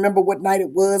don't even remember what night it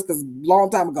was because a long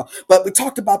time ago, but we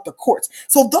talked about the courts.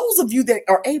 So those of you that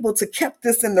are able to keep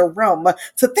this in the realm,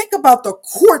 to think about the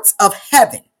courts of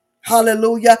heaven.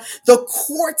 Hallelujah. The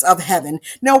courts of heaven.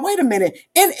 Now, wait a minute.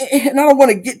 And I don't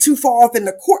want to get too far off in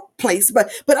the court place,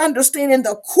 but understanding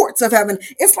the courts of heaven,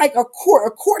 it's like a court.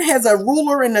 A court has a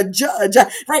ruler and a judge,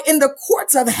 right? In the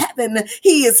courts of heaven,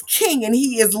 he is king and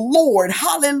he is Lord.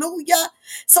 Hallelujah.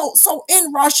 So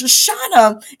in Rosh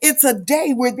Hashanah, it's a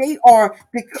day where they are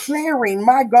declaring,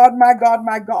 my God, my God,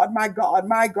 my God, my God,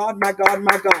 my God, my God,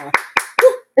 my God.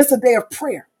 It's a day of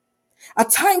prayer, a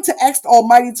time to ask the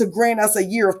Almighty to grant us a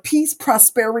year of peace,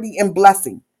 prosperity, and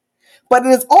blessing. But it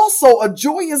is also a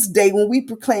joyous day when we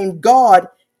proclaim God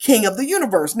King of the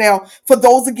universe. Now, for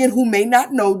those again who may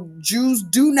not know, Jews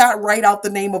do not write out the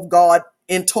name of God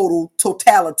in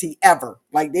totality ever.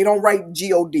 Like they don't write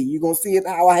God. You're gonna see it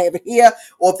how I have it here,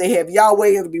 or if they have Yahweh,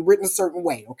 it'll be written a certain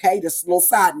way. Okay, just a little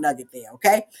side nugget there.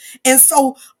 Okay, and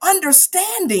so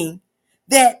understanding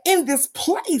that in this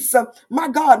place, my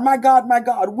God, my God, my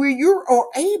God, where you are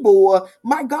able,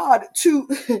 my God, to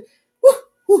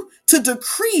to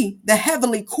decree the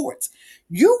heavenly courts.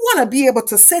 You want to be able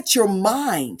to set your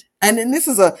mind. And then this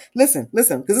is a listen,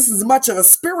 because this is as much of a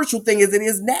spiritual thing as it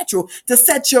is natural to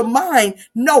set your mind.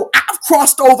 No, I've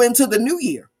crossed over into the new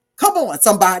year. Come on,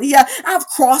 somebody. Yeah, I've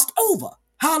crossed over.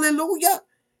 Hallelujah.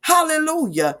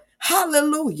 Hallelujah.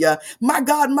 Hallelujah. My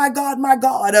God, my God, my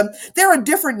God. There are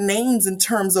different names in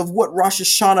terms of what Rosh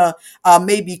Hashanah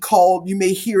may be called. You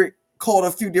may hear it called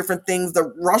a few different things.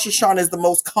 The Rosh Hashanah is the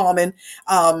most common.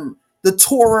 The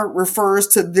Torah refers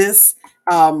to this.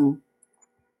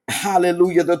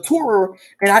 Hallelujah. The Torah,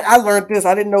 and I learned this,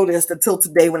 I didn't know this until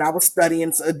today when I was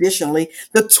studying additionally.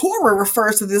 The Torah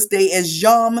refers to this day as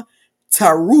Yom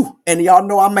Taru. And y'all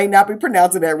know I may not be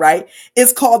pronouncing that right.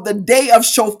 It's called the day of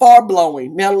shofar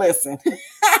blowing. Now listen.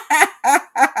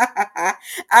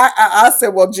 I said,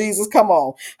 well, Jesus, come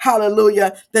on.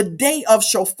 Hallelujah. The day of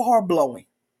shofar blowing.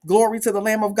 Glory to the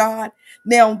Lamb of God.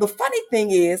 Now, the funny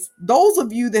thing is, those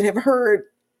of you that have heard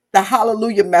the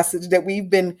hallelujah message that we've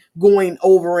been going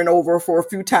over and over for a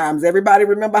few times. Everybody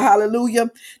remember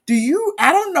hallelujah?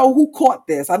 I don't know who caught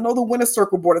this. I know the winner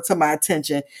circle brought it to my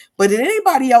attention, but did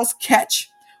anybody else catch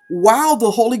while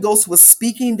the Holy Ghost was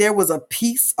speaking, there was a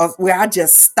piece of where I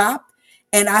just stopped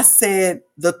and I said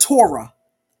the Torah,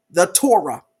 the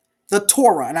Torah, the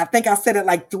Torah. And I think I said it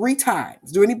like 3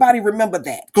 times. Do anybody remember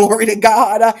that? Glory to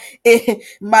God.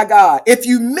 My God. If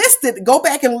you missed it, go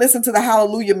back and listen to the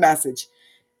hallelujah message.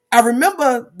 I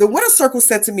remember the winner circle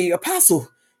said to me, Apostle,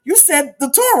 you said the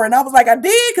Torah. And I was like, I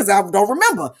did because I don't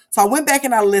remember. So I went back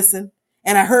and I listened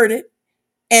and I heard it.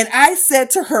 And I said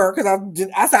to her, because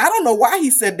I said, I don't know why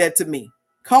he said that to me.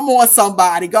 Come on,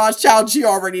 somebody. God's child, she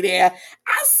already there.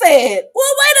 I said,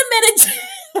 well, wait a minute.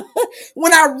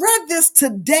 When I read this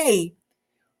today,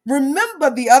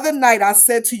 remember the other night I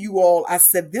said to you all, I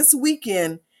said this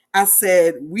weekend, I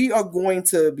said we are going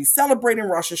to be celebrating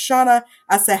Rosh Hashanah.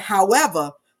 I said,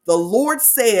 however, the Lord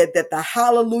said that the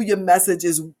hallelujah message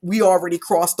is we already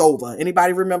crossed over.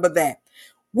 Anybody remember that?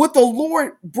 What the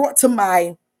Lord brought to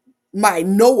my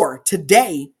knower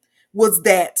today was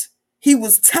that he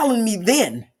was telling me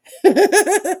then.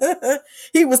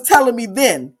 He was telling me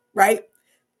then, right?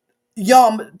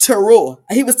 Yom Teruah.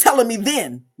 He was telling me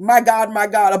then, my God,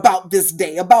 about this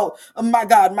day, about my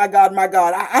God, my God, my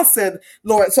God. I said,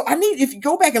 Lord, so I need, if you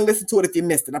go back and listen to it, if you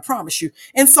missed it, I promise you.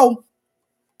 And so,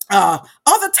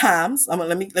 other times,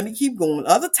 let me keep going.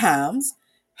 Other times,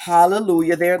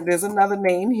 hallelujah. There's another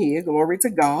name here. Glory to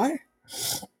God.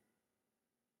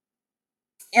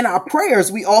 In our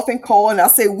prayers, we often call, and I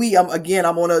say we, I'm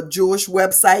on a Jewish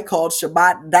website called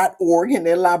Shabbat.org in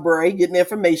their library, getting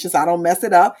information so I don't mess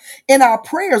it up. In our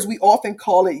prayers, we often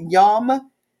call it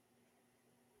Yom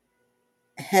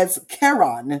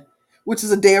Hezkaron, which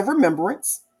is a day of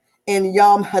remembrance, and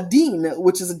Yom Hadin,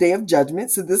 which is a day of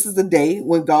judgment. So this is the day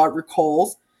when God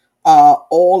recalls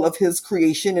all of his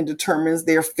creation and determines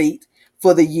their fate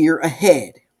for the year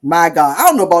ahead. My God, I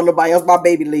don't know about nobody else. My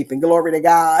baby leaping. Glory to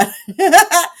God.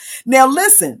 Now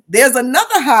listen, there's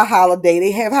another high holiday.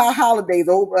 They have high holidays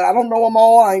over. I don't know them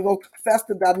all. I ain't gonna confess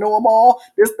that I know them all.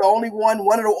 This is the only one of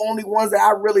the only ones that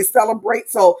I really celebrate.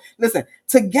 So listen,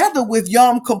 together with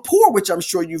Yom Kippur, which I'm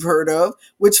sure you've heard of,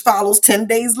 which follows 10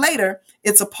 days later,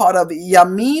 it's a part of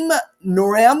Yamim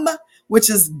Norem, which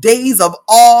is days of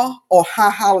awe or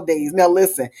high holidays. Now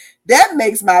listen, that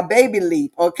makes my baby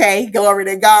leap. Okay, glory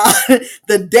to God.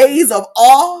 The days of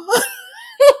awe.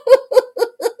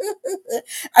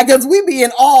 Because we be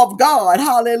in awe of God.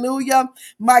 Hallelujah.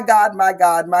 My God, my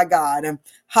God, my God.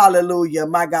 Hallelujah,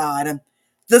 my God.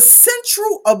 The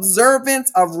central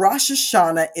observance of Rosh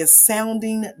Hashanah is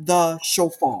sounding the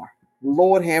shofar.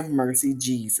 Lord have mercy,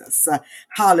 Jesus.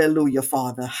 Hallelujah,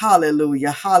 Father.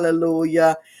 Hallelujah,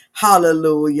 hallelujah,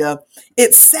 hallelujah.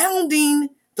 It's sounding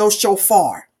the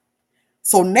shofar.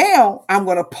 So now I'm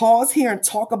going to pause here and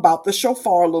talk about the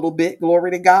shofar a little bit.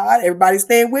 Glory to God. Everybody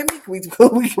staying with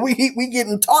me? We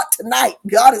getting taught tonight.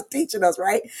 God is teaching us,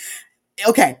 right?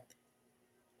 Okay.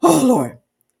 Oh, Lord.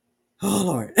 Oh,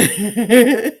 Lord.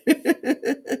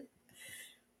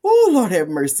 Oh, Lord have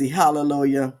mercy.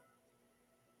 Hallelujah.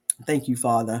 Thank you,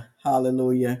 Father.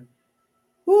 Hallelujah.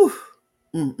 Whew.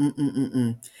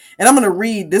 And I'm going to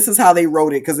read. This is how they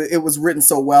wrote it because it was written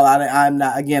so well. I'm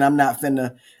not. Again, I'm not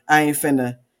finna. I ain't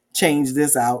finna change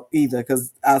this out either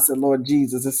because I said, Lord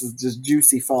Jesus, this is just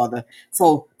juicy, Father.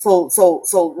 So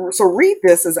read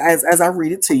this as I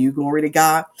read it to you. Glory to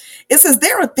God. It says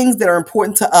there are things that are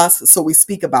important to us, so we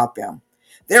speak about them.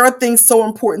 There are things so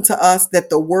important to us that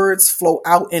the words flow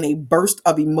out in a burst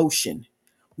of emotion.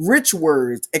 Rich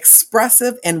words,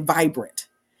 expressive and vibrant.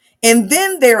 And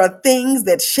then there are things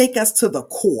that shake us to the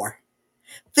core,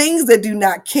 things that do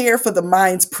not care for the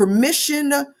mind's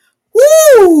permission,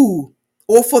 woo,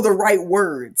 or for the right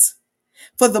words.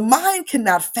 For the mind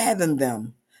cannot fathom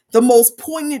them. The most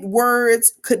poignant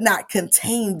words could not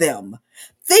contain them.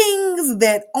 Things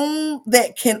that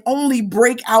can only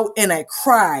break out in a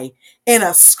cry, in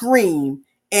a scream,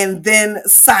 and then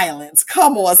silence.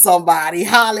 Come on, somebody.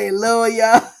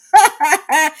 Hallelujah.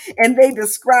 And they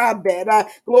describe that,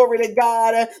 glory to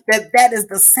God, that is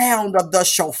the sound of the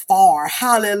shofar.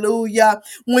 Hallelujah.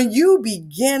 When you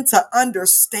begin to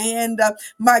understand,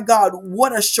 my God,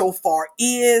 what a shofar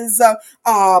is,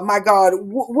 my God,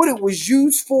 what it was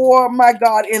used for, my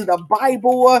God, in the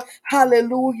Bible,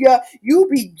 hallelujah, you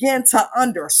begin to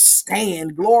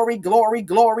understand. Glory, glory,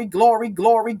 glory, glory,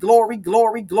 glory, glory,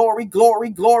 glory, glory, glory,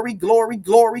 glory, glory,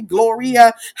 glory, glory,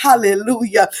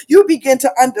 hallelujah. You begin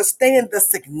to understand the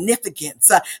significance,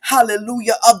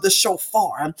 hallelujah, of the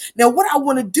shofar. Now, what I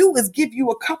want to do is give you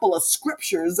a couple of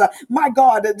scriptures, my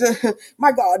God,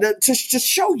 my God, to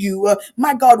show you,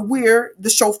 my God, where the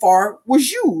shofar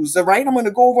was used. All right, I'm going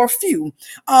to go over a few.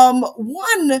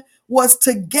 One was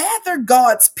to gather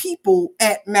God's people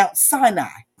at Mount Sinai.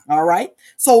 All right.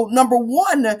 So number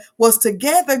one was to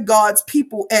gather God's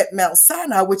people at Mount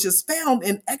Sinai, which is found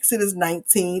in Exodus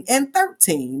 19 and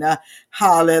 13.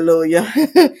 Hallelujah.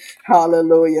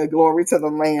 Hallelujah. Glory to the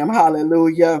Lamb.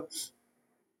 Hallelujah.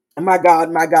 My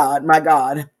God, my God, my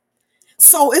God.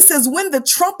 So it says, when the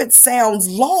trumpet sounds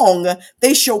long,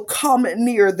 they shall come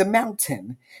near the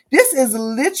mountain. This is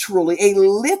literally a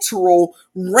literal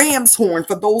ram's horn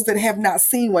for those that have not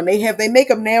seen one. They make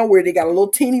them now where they got a little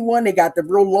teeny one. They got the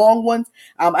real long ones.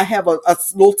 I have a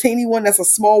little teeny one that's a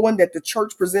small one that the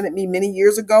church presented me many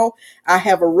years ago. I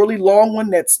have a really long one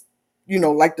that's,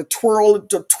 like the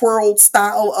twirl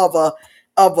style of a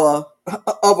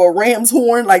of a ram's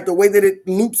horn, like the way that it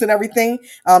loops and everything,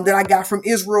 that I got from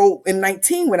Israel in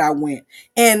 19 when I went.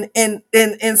 And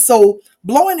so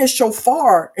blowing a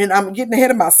shofar, and I'm getting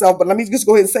ahead of myself, but let me just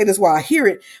go ahead and say this while I hear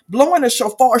it. Blowing a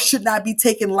shofar should not be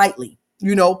taken lightly.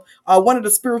 One of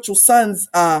the spiritual sons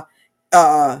uh,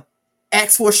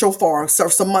 asked for a shofar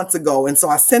some months ago, and so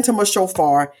I sent him a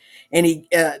shofar. And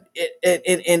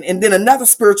and then another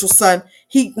spiritual son,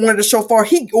 he wanted a shofar.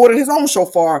 He ordered his own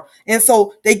shofar, and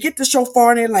so they get the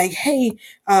shofar, and they're like, "Hey,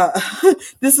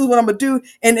 this is what I'm gonna do."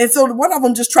 And so one of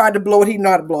them just tried to blow it. He knew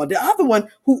how to blow it. The other one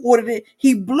who ordered it,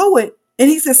 he blew it. And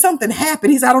he said, something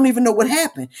happened. He said, I don't even know what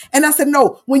happened. And I said,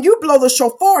 no, when you blow the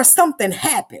shofar, something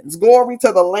happens. Glory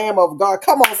to the Lamb of God.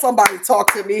 Come on, somebody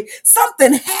talk to me.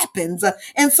 Something happens.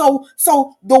 And so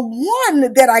the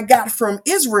one that I got from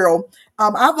Israel,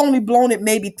 I've only blown it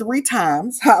maybe 3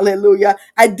 times. Hallelujah.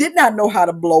 I did not know how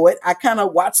to blow it. I kind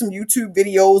of watched some YouTube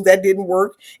videos that didn't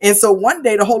work. And so one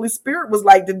day the Holy Spirit was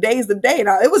like, today's the day.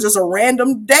 Now it was just a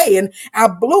random day. And I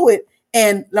blew it.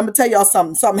 And let me tell y'all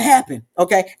something. Something happened.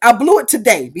 Okay. I blew it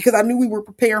today because I knew we were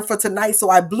preparing for tonight. So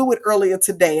I blew it earlier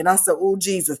today. And I said, oh,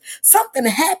 Jesus, something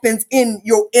happens in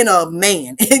your inner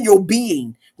man, in your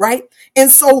being, right? And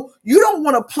so you don't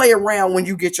want to play around when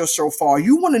you get your shofar.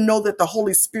 You want to know that the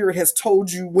Holy Spirit has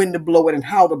told you when to blow it and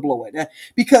how to blow it,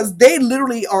 because they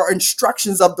literally are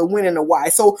instructions of the when and the why.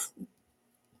 So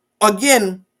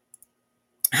again,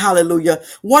 hallelujah.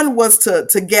 One was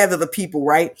to gather the people,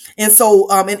 right? And so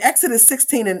in Exodus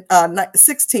 16 and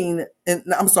 16, and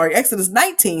I'm sorry, Exodus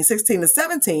 19, 16 and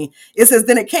 17, it says,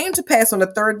 then it came to pass on the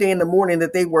third day in the morning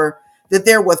that there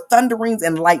were thunderings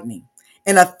and lightning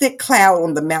and a thick cloud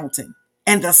on the mountain.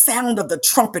 And the sound of the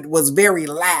trumpet was very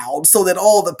loud, so that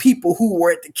all the people who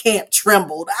were at the camp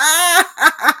trembled.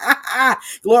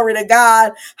 Glory to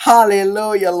God.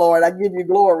 Hallelujah, Lord. I give you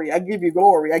glory. I give you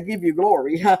glory. I give you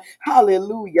glory.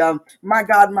 Hallelujah. My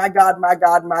God, my God, my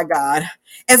God, my God.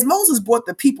 As Moses brought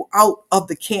the people out of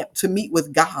the camp to meet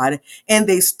with God, and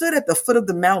they stood at the foot of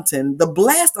the mountain, the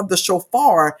blast of the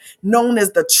shofar, known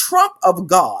as the trump of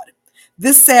God,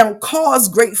 this sound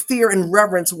caused great fear and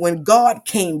reverence when God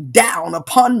came down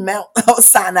upon Mount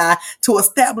Sinai to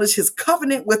establish his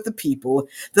covenant with the people.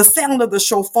 The sound of the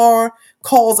shofar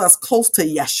calls us close to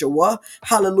Yeshua,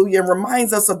 hallelujah, and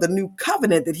reminds us of the new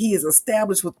covenant that he has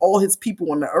established with all his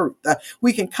people on the earth.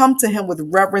 We can come to him with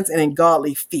reverence and in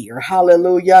godly fear,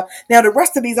 hallelujah. Now, the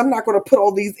rest of these, I'm not going to put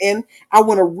all these in. I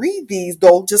want to read these,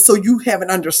 though, just so you have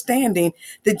an understanding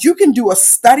that you can do a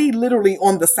study literally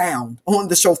on the sound, on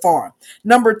the shofar.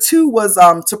 Number two was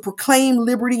to proclaim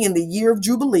liberty in the year of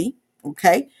Jubilee.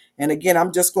 Okay. And again,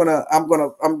 I'm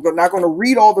not gonna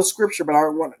read all the scripture, but I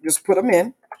want to just put them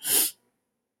in.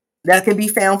 That can be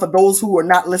found for those who are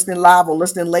not listening live or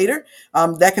listening later.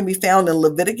 That can be found in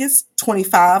Leviticus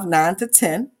 25, 9 to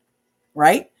 10,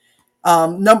 right?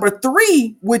 Number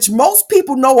three, which most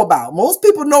people know about. Most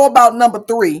people know about number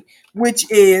three, which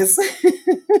is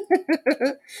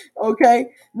okay.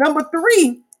 Number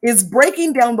three is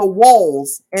breaking down the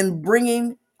walls and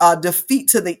bringing defeat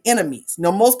to the enemies.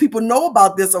 Now, most people know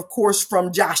about this, of course,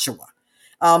 from Joshua.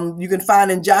 You can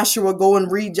find in Joshua, go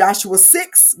and read Joshua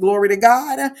 6, glory to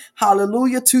God,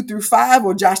 hallelujah, 2 through 5,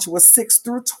 or Joshua 6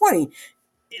 through 20.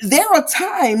 There are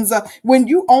times when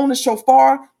you own a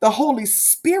shofar, the Holy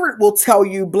Spirit will tell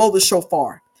you, blow the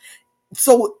shofar.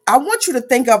 So I want you to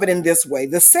think of it in this way.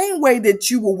 The same way that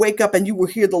you will wake up and you will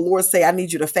hear the Lord say, I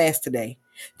need you to fast today.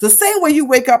 The same way you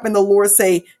wake up and the Lord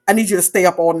say, I need you to stay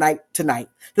up all night tonight.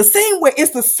 The same way,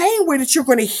 it's the same way that you're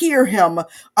going to hear him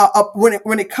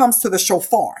when it comes to the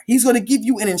shofar. He's going to give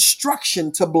you an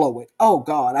instruction to blow it. Oh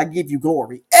God, I give you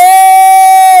glory.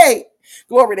 Hey!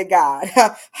 Glory to God.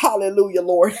 Hallelujah,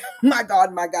 Lord. My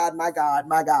God, my God, my God,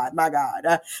 my God, my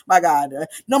God, my God.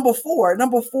 Number four.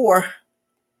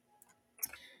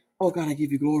 Oh God, I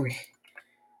give you glory.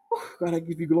 God, I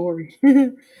give you glory.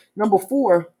 Number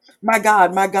four, my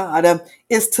God,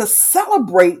 is to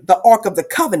celebrate the Ark of the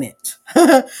Covenant,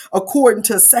 according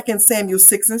to 2 Samuel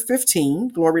 6 and 15.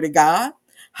 Glory to God.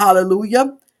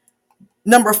 Hallelujah.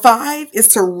 Number five is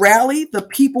to rally the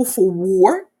people for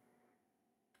war.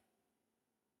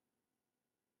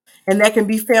 And that can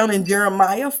be found in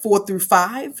Jeremiah 4 through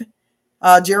 5,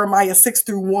 Jeremiah 6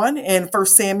 through 1, and 1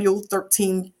 Samuel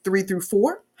 13, 3 through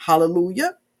 4.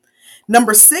 Hallelujah.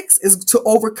 Number six is to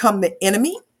overcome the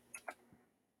enemy.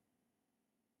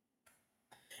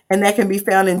 And that can be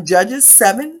found in Judges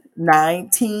 7,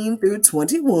 19 through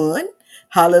 21.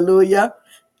 Hallelujah.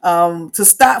 To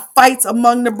stop fights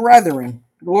among the brethren.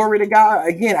 Glory to God.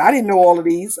 Again, I didn't know all of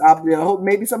these. I hope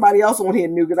maybe somebody else on here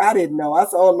knew because I didn't know. I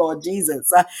said, oh, Lord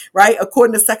Jesus. Right?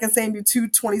 According to 2 Samuel 2,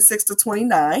 26 to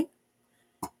 29.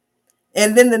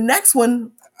 And then the next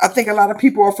one, I think a lot of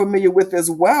people are familiar with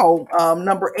as well.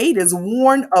 Number 8 is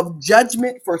warn of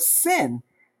judgment for sin,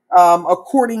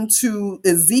 according to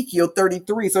Ezekiel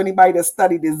 33. So anybody that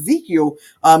studied Ezekiel,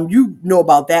 you know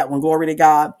about that one. Glory to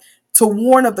God. To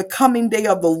warn of the coming day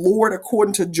of the Lord,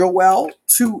 according to Joel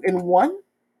 2 and 1.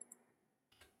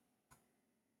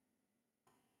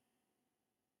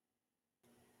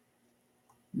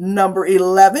 Number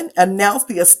 11, announce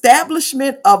the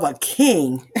establishment of a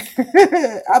king.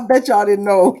 I bet y'all didn't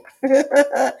know.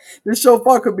 The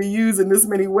shofar could be used in this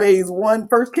many ways.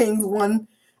 First Kings 1,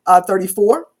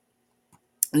 34.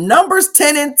 Numbers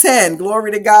 10 and 10.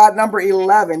 Glory to God. Number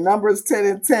 11. Numbers 10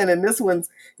 and 10. And this one's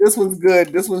good.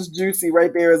 This one's juicy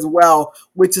right there as well,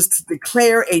 which is to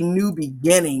declare a new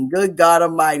beginning. Good God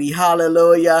Almighty.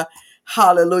 Hallelujah.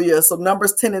 Hallelujah. So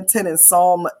Numbers 10 and 10 in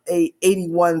Psalm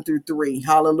 81 through 3.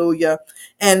 Hallelujah.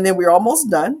 And then we're almost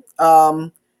done.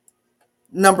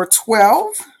 Number 12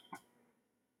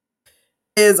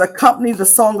 is accompany the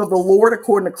song of the Lord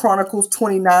according to Chronicles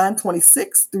 29,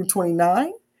 26 through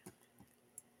 29.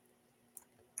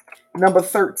 Number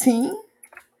 13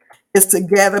 is to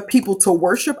gather people to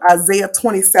worship, Isaiah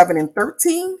 27 and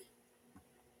 13.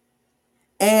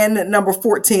 And number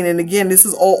 14, and again, this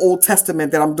is all Old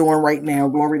Testament that I'm doing right now.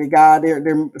 Glory to God. There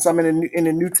some in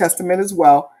the New Testament as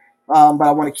well, but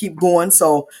I want to keep going.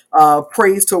 So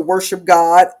praise to worship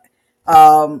God.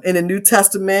 In the New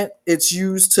Testament, it's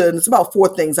used to, and it's about four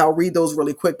things. I'll read those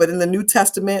really quick. But in the New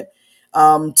Testament,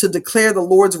 to declare the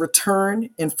Lord's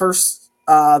return in First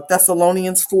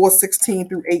Thessalonians 4:16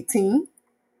 through 18.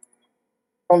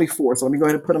 Only four, so let me go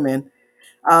ahead and put them in.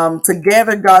 To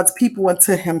gather God's people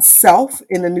into himself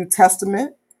in the New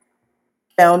Testament,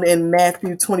 found in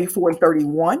Matthew 24 and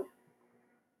 31.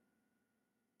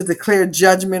 declare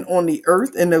judgment on the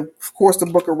earth, and of course the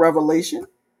book of Revelation.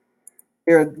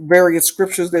 There are various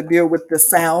scriptures that deal with the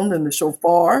sound and the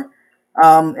shofar,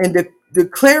 and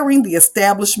declaring the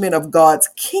establishment of God's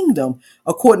kingdom,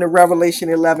 according to Revelation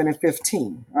 11 and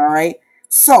 15. All right.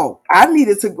 So I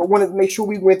wanted to make sure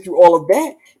we went through all of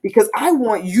that because I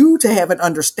want you to have an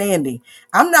understanding.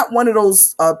 I'm not one of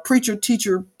those preacher,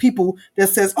 teacher people that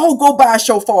says, oh, go buy a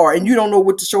shofar and you don't know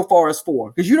what the shofar is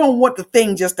for because you don't want the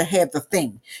thing just to have the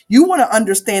thing. You want to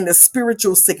understand the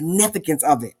spiritual significance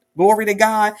of it. Glory to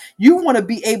God. You want to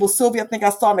be able, Sylvia, I think I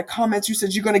saw in the comments, you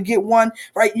said you're going to get one,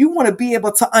 right? You want to be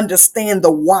able to understand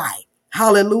the why.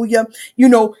 Hallelujah. You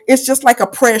know, it's just like a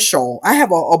prayer shawl. I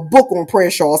have a book on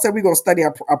prayer shawl. I said we're going to study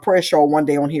a prayer shawl one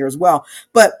day on here as well.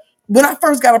 But when I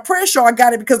first got a prayer shawl, I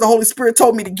got it because the Holy Spirit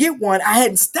told me to get one. I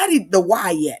hadn't studied the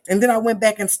why yet. And then I went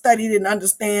back and studied it and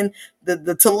understand the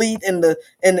tallit and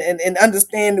and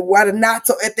understand why the knots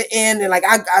are at the end. And like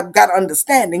I've got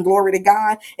understanding, glory to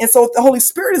God. And so if the Holy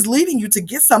Spirit is leading you to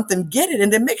get something, get it.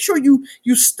 And then make sure you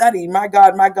study, my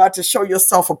God, to show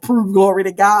yourself approved, glory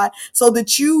to God, so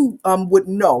that you would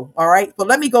know. All right. But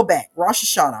let me go back. Rosh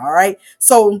Hashanah. All right.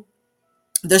 So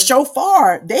the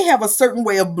shofar, they have a certain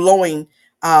way of blowing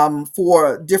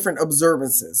for different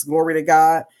observances. Glory to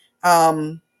God.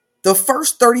 Um, the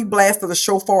first 30 blasts of the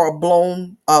shofar are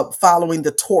blown following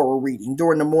the Torah reading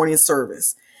during the morning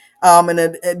service. And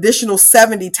an additional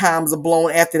 70 times are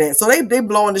blown after that. So they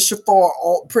blowing the shofar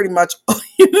pretty much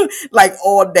like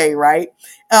all day, right?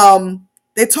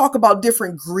 They talk about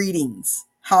different greetings,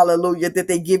 hallelujah, that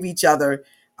they give each other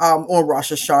on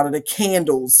Rosh Hashanah, the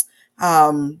candles.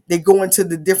 They go into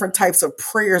the different types of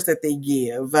prayers that they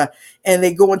give, and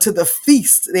they go into the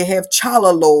feast. They have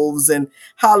challah loaves and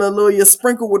hallelujah,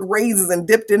 sprinkled with raisins and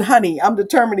dipped in honey. I'm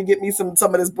determined to get me some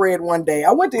of this bread one day.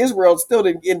 I went to Israel, still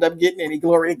didn't end up getting any.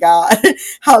 Glory to God,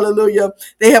 hallelujah.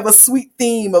 They have a sweet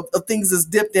theme of things that's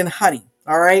dipped in honey.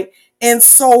 All right, and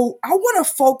so I want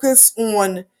to focus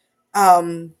on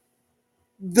um,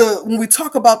 when we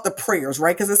talk about the prayers,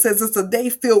 right? Because it says it's a day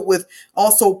filled with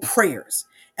also prayers,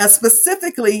 and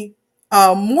specifically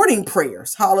morning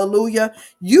prayers. Hallelujah!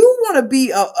 You want to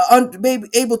be maybe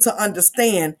able to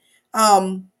understand.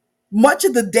 Um, Much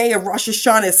of the day of Rosh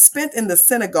Hashanah is spent in the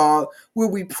synagogue where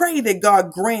we pray that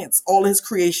God grants all his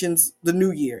creations the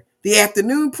new year. The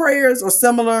afternoon prayers are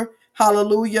similar,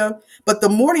 hallelujah, but the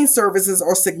morning services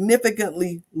are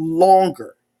significantly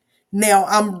longer. Now,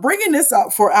 I'm bringing this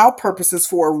up for our purposes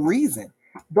for a reason.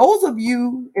 Those of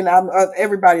you, and I'm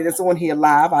everybody that's on here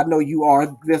live, I know you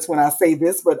are this when I say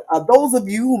this, but those of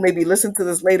you who maybe listen to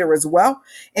this later as well,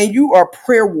 and you are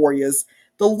prayer warriors,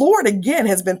 the Lord again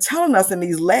has been telling us in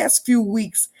these last few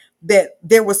weeks that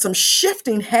there was some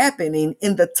shifting happening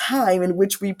in the time in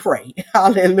which we pray.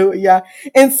 Hallelujah.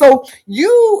 And so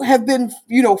you have been,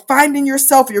 finding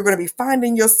yourself, you're going to be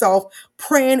finding yourself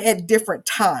praying at different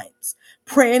times,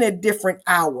 praying at different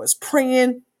hours,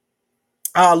 praying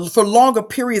for longer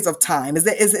periods of time. Is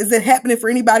it happening for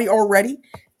anybody already?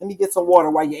 Let me get some water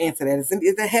while you answer that. Is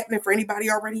that happening for anybody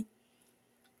already?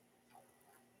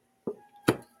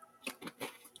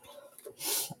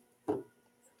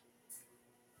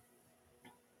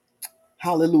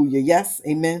 Hallelujah. Yes.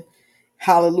 Amen.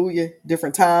 Hallelujah.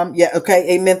 Different time. Yeah.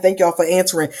 Okay. Amen. Thank y'all for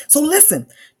answering. So listen,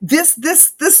 this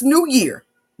new year,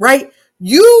 right?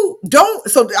 You don't.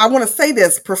 So I want to say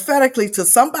this prophetically to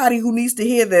somebody who needs to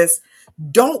hear this.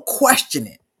 Don't question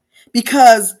it,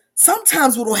 because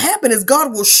sometimes what will happen is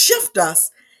God will shift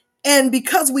us, and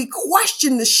because we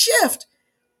question the shift,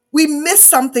 we miss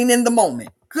something in the moment.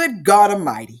 Good God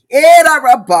Almighty. God,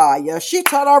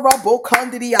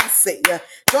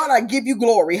 I give you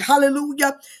glory.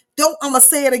 Hallelujah. I'm going to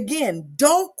say it again.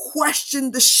 Don't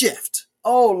question the shift.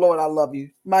 Oh, Lord, I love you.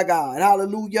 My God.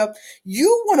 Hallelujah.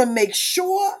 You want to make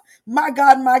sure, my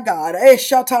God,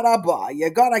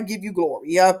 God, I give you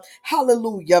glory.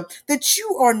 Hallelujah. That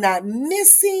you are not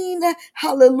missing,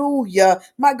 hallelujah,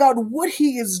 my God, what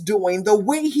he is doing, the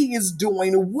way he is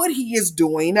doing, what he is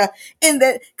doing. And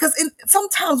that, because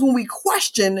sometimes when we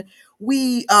question,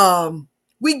 we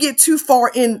get too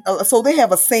far in. So they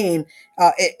have a saying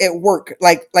at work,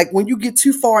 like when you get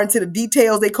too far into the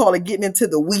details, they call it getting into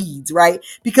the weeds, right?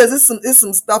 Because it's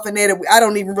some stuff in there that I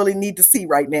don't even really need to see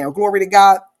right now. Glory to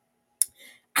God.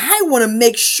 I want to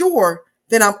make sure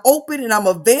that I'm open and I'm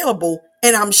available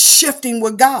and I'm shifting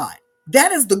with God.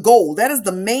 That is the goal. That is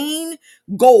the main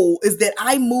goal, is that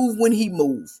I move when he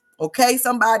moves. Okay,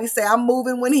 somebody say I'm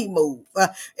moving when he move.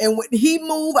 And when he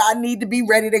move, I need to be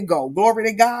ready to go. Glory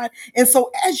to God. And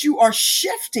so as you are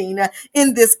shifting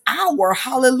in this hour,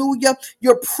 hallelujah,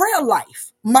 your prayer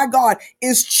life, my God,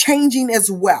 is changing as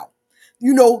well.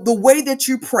 the way that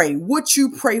you pray, what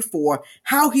you pray for,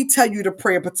 how he tell you to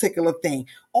pray a particular thing.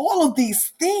 All of these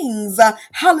things,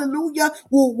 hallelujah,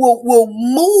 will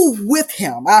move with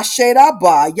him.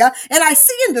 Ashedabaya. And I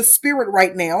see in the spirit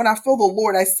right now, and I feel the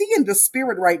Lord, I see in the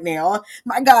spirit right now,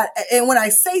 my God. And when I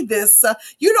say this,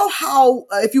 you know how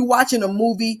if you're watching a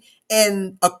movie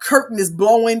and a curtain is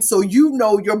blowing, so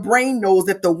your brain knows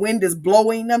that the wind is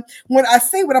blowing. When I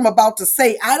say what I'm about to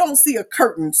say, I don't see a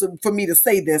curtain for me to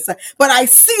say this, but I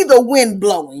see the wind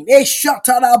blowing.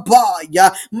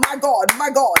 My God, my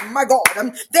God, my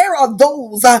God. There are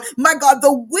those, my God,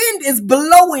 the wind is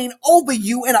blowing over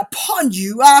you and upon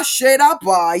you. My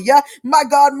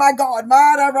God, my God,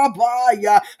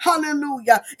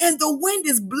 hallelujah. And the wind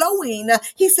is blowing,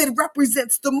 he said,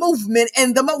 represents the movement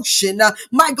and the motion,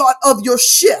 my God, of your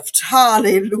shift.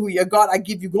 Hallelujah. God, I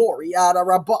give you glory.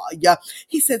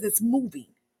 He says it's moving.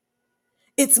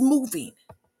 It's moving.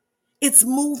 It's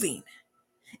moving.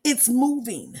 It's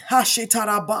moving.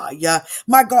 Hashetarabaya.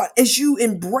 My God, as you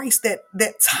embrace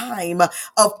that time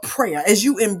of prayer, as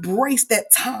you embrace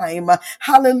that time,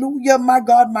 hallelujah, my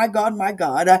God, my God, my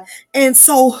God. And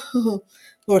so,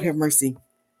 Lord have mercy,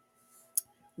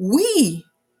 we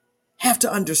have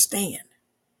to understand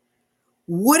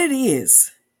what it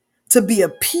is to be a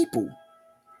people.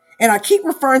 And I keep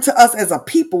referring to us as a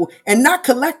people and not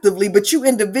collectively, but you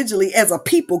individually as a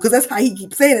people, because that's how he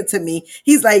keeps saying it to me.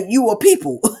 He's like, you are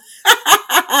people.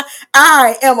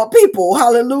 I am a people.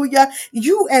 Hallelujah.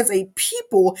 You as a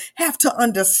people have to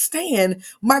understand,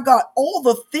 my God, all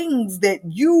the things that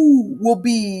you will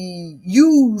be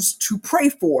used to pray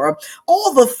for,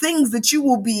 all the things that you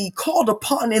will be called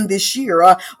upon in this year,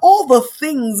 all the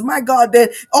things, my God,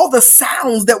 that all the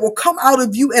sounds that will come out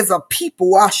of you as a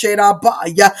people,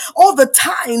 all the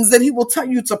times that he will tell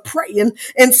you to pray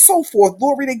and so forth.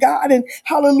 Glory to God. And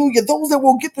hallelujah. Those that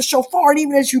will get the shofar, and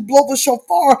even as you blow the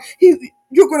shofar,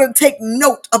 you're going to take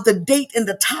note of the date and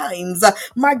the times.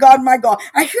 My God, my God.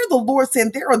 I hear the Lord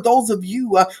saying there are those of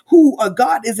you who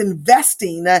God is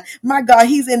investing. My God,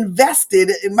 he's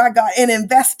invested, my God, and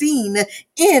investing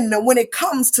in when it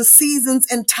comes to seasons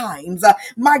and times.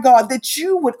 My God, that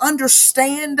you would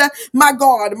understand, my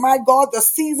God, the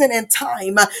season and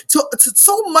time to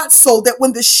so much so that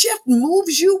when the shift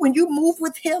moves you, when you move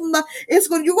with him, you're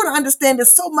going to understand it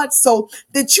so much so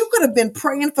that you could have been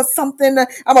praying for something.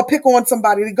 I'm going to pick on somebody.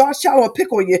 God's child, I'm going to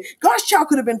pick on you. God's child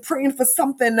could have been praying for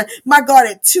something, my God,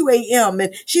 at 2 a.m.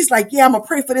 And she's like, yeah, I'm going to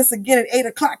pray for this again at 8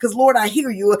 o'clock because, Lord, I hear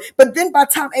you. But then by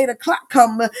the time 8 o'clock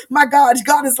come, my God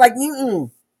is like,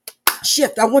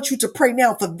 shift. I want you to pray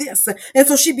now for this. And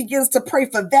so she begins to pray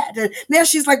for that. And now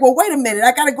she's like, well, wait a minute.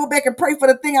 I got to go back and pray for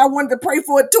the thing I wanted to pray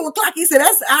for at 2 o'clock. He said,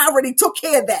 I already took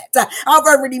care of that. I've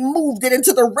already moved it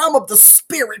into the realm of the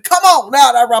spirit. Come on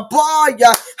now.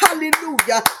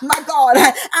 Hallelujah. My God.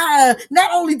 Not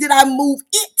only did I move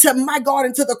it to my God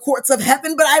into the courts of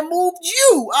heaven, but I moved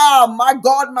you. My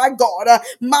God, my God,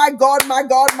 my God, my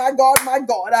God, my God, my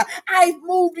God. I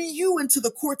moved you into the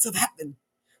courts of heaven.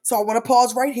 So I want to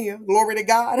pause right here. Glory to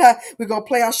God. We're going to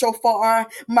play our shofar.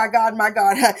 My God, my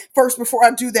God. First, before I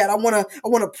do that, I want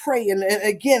to pray. And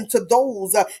again, to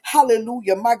those,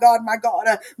 hallelujah, my God,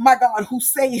 who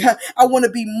say, I want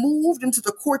to be moved into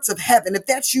the courts of heaven. If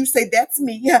that's you, say, that's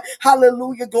me.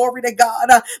 Hallelujah. Glory to God.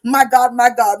 My God,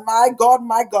 my God, my God,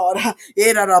 my God.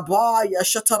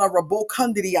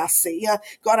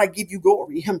 God, I give you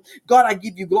glory. God, I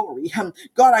give you glory.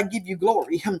 God, I give you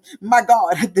glory. My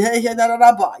God.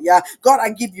 God, I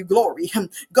give you glory.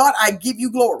 God, I give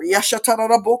you glory. God,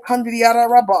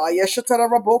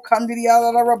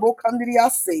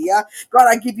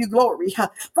 I give you glory.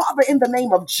 Father, in the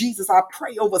name of Jesus, I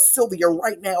pray over Sylvia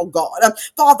right now, God.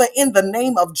 Father, in the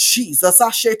name of Jesus,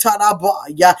 Father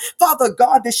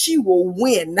God, that she will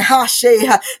win.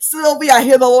 Sylvia, I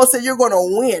hear the Lord say you're going to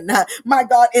win. My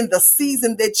God, in the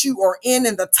season that you are in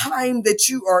the time that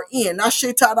you are in.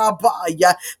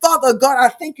 Father God, I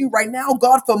thank you right now,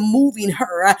 God, for moving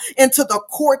her into the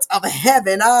courts of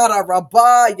heaven. Father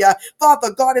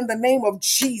God, in the name of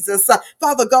Jesus,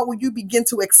 Father God, will you begin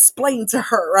to explain to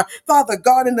her, Father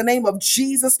God, in the name of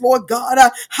Jesus, Lord God,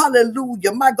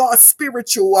 hallelujah, my God,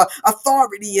 spiritual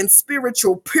authority and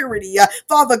spiritual purity,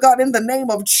 Father God, in the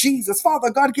name of Jesus, Father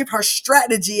God, give her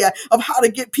strategy of how to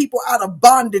get people out of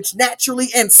bondage naturally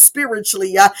and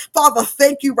spiritually. Father,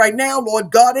 thank you right now,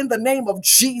 Lord God, in the name of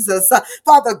Jesus,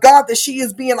 Father God, that she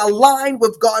is being aligned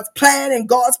with God's plan and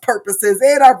God's purposes.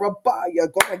 God,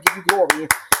 I give you glory.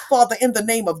 Father, in the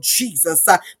name of Jesus.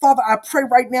 Father, I pray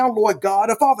right now, Lord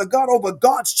God, Father God, over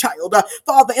God's child.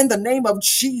 Father, in the name of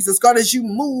Jesus, God, as you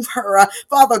move her,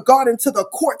 Father God, into the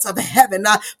courts of heaven.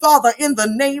 Father, in the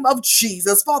name of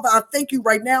Jesus. Father, I thank you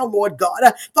right now, Lord God.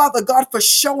 Father God, for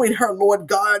showing her, Lord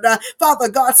God. Father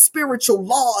God, spiritual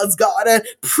laws, God.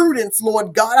 Prudence,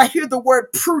 Lord God. I hear the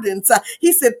word prudence.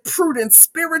 He said prudence,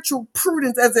 spiritual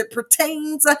prudence as it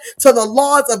pertains to the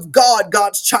laws of God,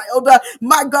 God's child.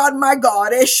 My God, my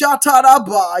God.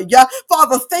 Eshatarabaya.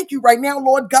 Father, thank you right now,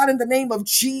 Lord God, in the name of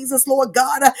Jesus, Lord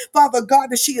God. Father God,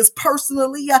 that she is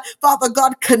personally, Father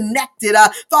God, connected,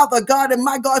 Father God, and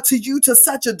my God, to you to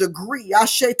such a degree.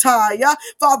 Ashetaya.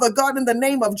 Father God, in the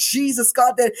name of Jesus,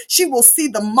 God, that she will see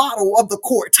the model of the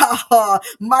court.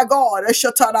 My God,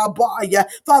 Eshatarabaya.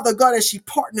 Father God, as she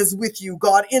partners with you,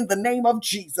 God, in the name of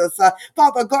Jesus.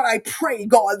 Father God, I pray,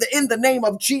 God, that in the name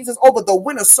of Jesus over the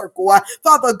winner circle.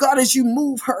 Father God, as you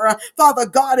move her, Father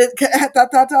God,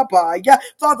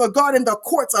 Father God, in the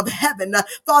courts of heaven.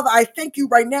 Father, I thank you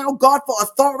right now, God, for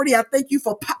authority. I thank you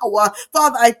for power.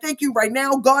 Father, I thank you right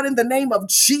now, God, in the name of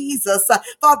Jesus.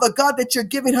 Father God, that you're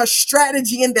giving her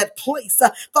strategy in that place.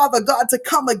 Father God, to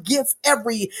come against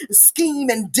every scheme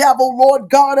and devil, Lord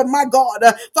God, and my God,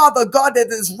 Father God, that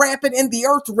is rampant in the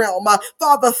earth realm.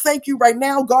 Father, thank you right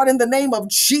now, God, in the name of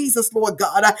Jesus, Lord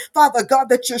God. Father God,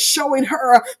 that you're showing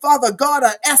her, Father God,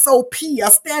 a SOP,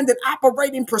 a standard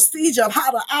operating procedure of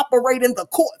how to operate in the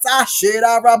courts.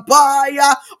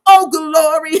 Oh,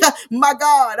 glory, my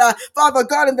God. Father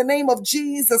God, in the name of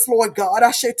Jesus, Lord God,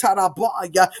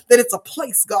 that it's a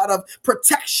place, God, of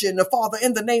protection, Father,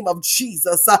 in the name of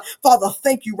Jesus. Father,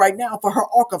 thank you right now for her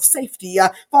ark of safety.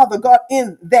 Father God,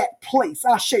 in that place.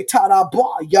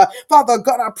 Father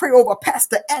God, I pray over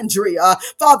Pastor Andrea.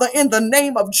 Father, in the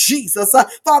name of Jesus.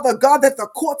 Father God, that the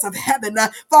courts of heaven,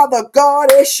 Father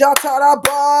God, is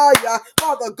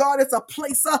Father God, it's a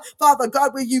place, Father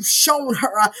God, where you've shown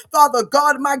her, Father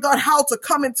God, my God, how to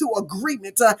come into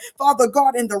agreement, Father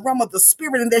God, in the realm of the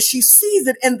spirit, and that she sees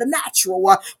it in the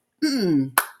natural.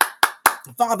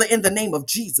 Father, in the name of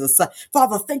Jesus,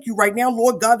 Father, thank you right now,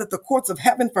 Lord God, that the courts of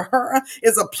heaven for her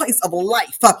is a place of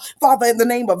life. Father, in the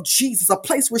name of Jesus, a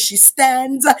place where she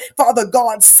stands, Father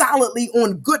God, solidly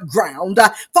on good ground.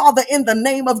 Father, in the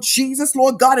name of Jesus,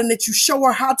 Lord God, and that you show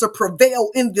her how to prevail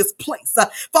in this place.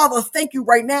 Father, thank you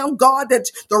right now, God, that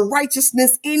the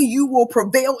righteousness in you will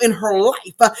prevail in her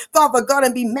life. Father God,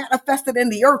 and be manifested in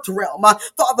the earth realm.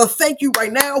 Father, thank you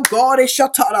right now, God,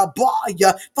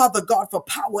 Father God, for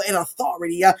power and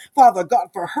authority. Father God,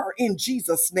 for her in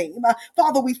Jesus' name.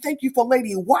 Father, we thank you for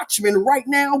Lady Watchman right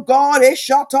now, God.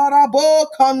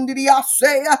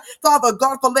 Father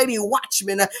God, for Lady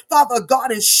Watchman. Father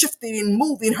God, is shifting and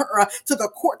moving her to the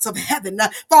courts of heaven.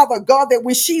 Father God, that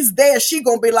when she's there, she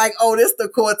gonna be like, oh, this the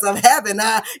courts of heaven.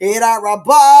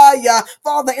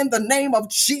 Father, in the name of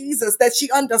Jesus, that she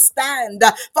understand,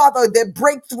 Father, that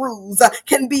breakthroughs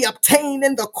can be obtained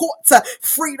in the courts.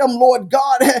 Freedom, Lord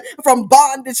God, from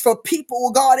bondage for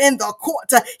people, God, in the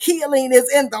court. Healing is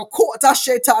in the court.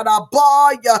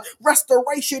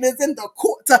 Restoration is in the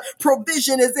court.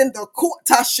 Provision is in the court.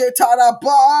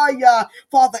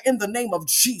 Father, in the name of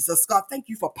Jesus, God, thank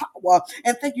you for power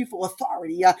and thank you for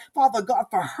authority. Father God,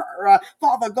 for her.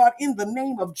 Father God, in the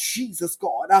name of Jesus,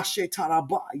 God.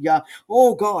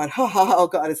 Oh God, oh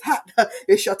God, it's hot.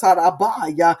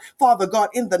 Father God,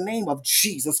 in the name of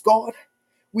Jesus, God,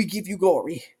 we give you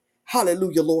glory.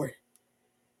 Hallelujah, Lord.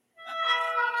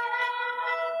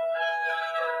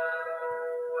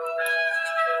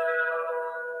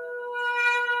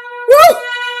 Woo!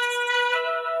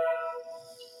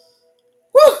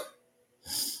 Woo!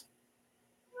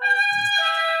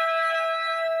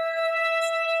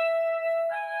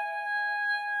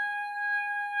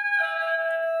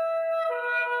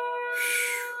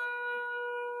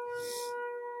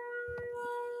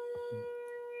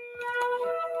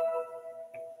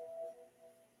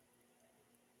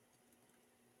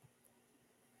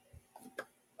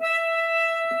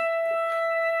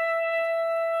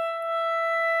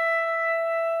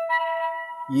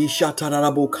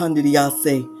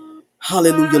 Yeshatarabokandidiyase.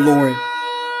 Hallelujah, Lord.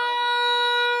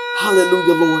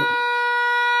 Hallelujah, Lord.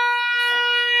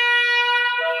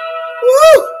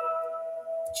 Woo!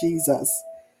 Jesus.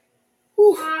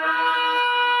 Woo.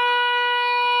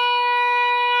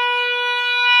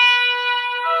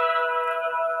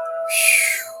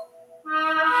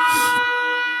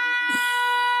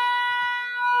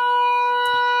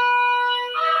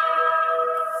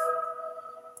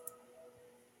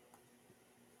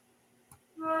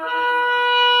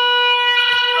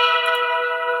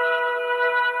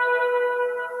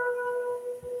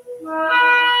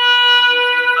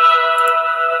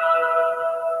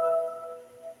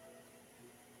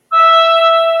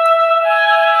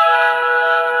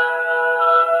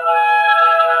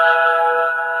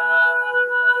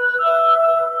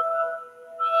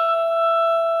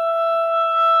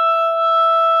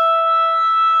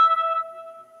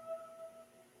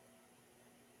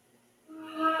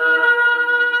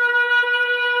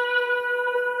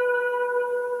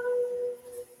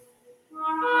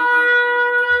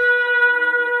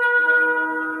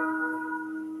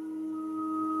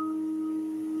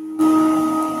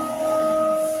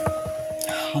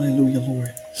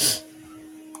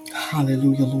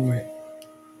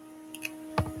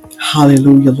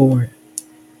 Hallelujah, Lord.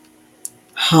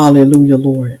 Hallelujah,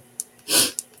 Lord.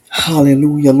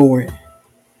 Hallelujah, Lord.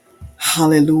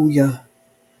 Hallelujah.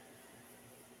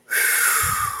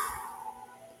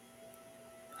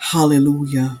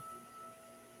 Hallelujah.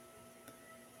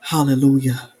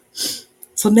 Hallelujah.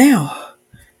 So now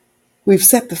we've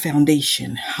set the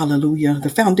foundation. Hallelujah. The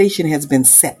foundation has been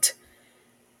set,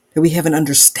 that we have an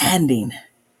understanding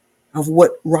of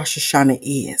what Rosh Hashanah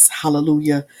is.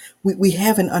 Hallelujah. We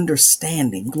have an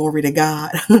understanding. Glory to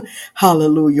God.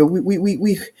 Hallelujah.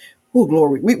 Oh,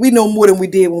 glory. We know more than we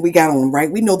did when we got on,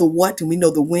 right? We know the what and we know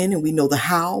the when and we know the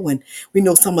how and we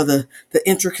know some of the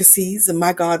intricacies and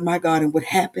my God, and what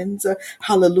happens.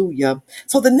 Hallelujah.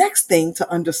 So the next thing to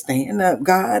understand,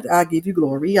 God, I give you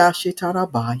glory.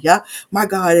 Ashitarabaya. My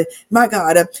God,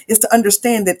 is to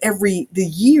understand that the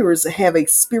years have a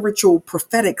spiritual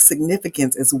prophetic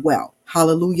significance as well.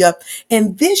 Hallelujah.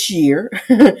 And this year,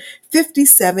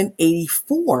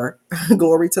 5784,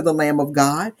 glory to the Lamb of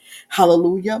God.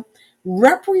 Hallelujah,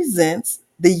 represents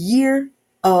the year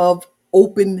of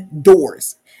open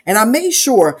doors. And I made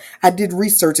sure I did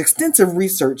research, extensive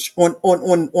research on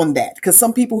that, because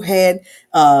some people had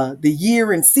the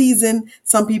year and season,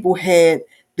 some people had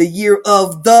the year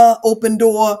of the open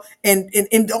door, and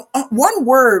one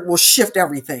word will shift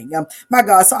everything. My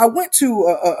God. So I went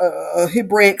to a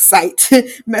Hebraic site,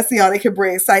 Messianic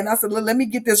Hebraic site, and I said, let me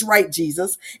get this right,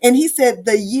 Jesus. And he said,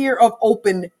 the year of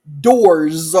open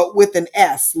doors with an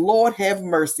S. Lord have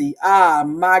mercy. Ah,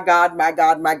 my God, my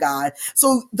God, my God.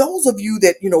 So those of you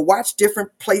that, watch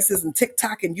different places and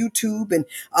TikTok and YouTube and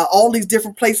all these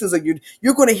different places,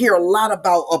 you're going to hear a lot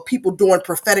about people doing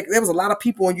prophetic. There was a lot of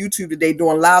people on YouTube today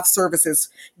doing live services.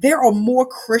 There are more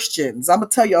Christians. I'm going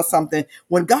to tell y'all something.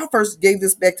 When God first gave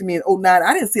this back to me in '09,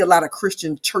 I didn't see a lot of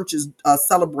Christian churches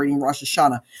celebrating Rosh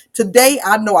Hashanah. Today,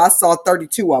 I know I saw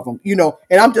 32 of them,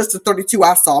 and I'm just the 32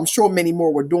 I saw. I'm sure many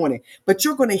more were doing it. But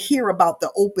you're going to hear about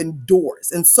the open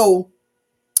doors. And so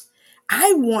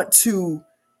I want to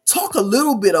talk a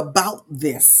little bit about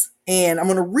this. And I'm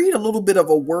going to read a little bit of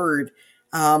a word.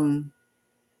 And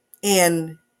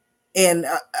I'm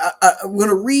going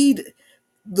to read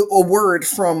a word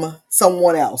from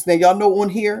someone else. Now, y'all know on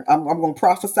here, I'm going to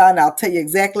prophesy and I'll tell you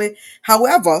exactly.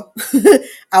 However,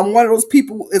 I'm one of those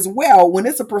people as well. When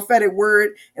it's a prophetic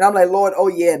word and I'm like, Lord, oh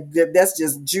yeah, that's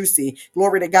just juicy.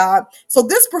 Glory to God. So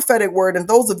this prophetic word, and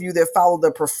those of you that follow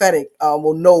the prophetic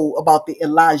will know about the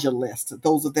Elijah list.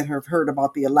 Those that have heard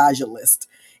about the Elijah list.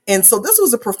 And so this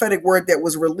was a prophetic word that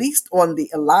was released on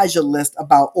the Elijah list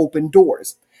about open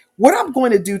doors. What I'm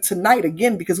going to do tonight,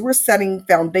 again, because we're setting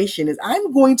foundation, is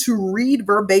I'm going to read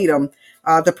verbatim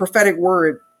the prophetic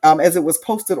word as it was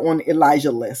posted on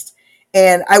Elijah list.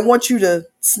 And I want you to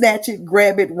snatch it,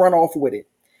 grab it, run off with it.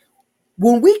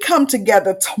 When we come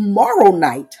together tomorrow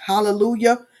night,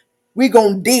 hallelujah, we're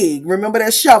going to dig. Remember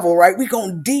that shovel, right? We're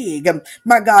going to dig,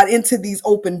 my God, into these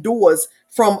open doors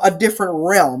from a different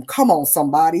realm. Come on,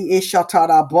 somebody.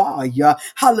 Ishatarabaya.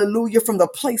 Hallelujah. From the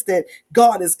place that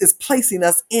God is placing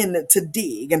us in to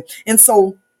dig. And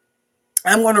so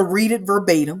I'm going to read it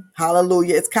verbatim.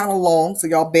 Hallelujah. It's kind of long, so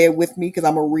y'all bear with me because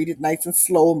I'm going to read it nice and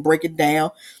slow and break it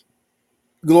down.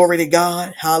 Glory to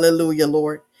God. Hallelujah,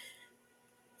 Lord.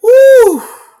 Woo!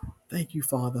 Thank you,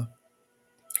 Father.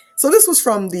 So this was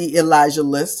from the Elijah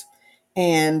list,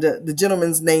 and the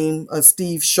gentleman's name,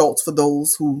 Steve Schultz, for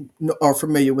those who are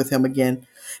familiar with him again.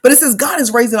 But it says, God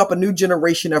is raising up a new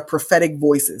generation of prophetic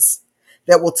voices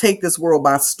that will take this world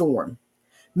by storm,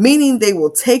 meaning they will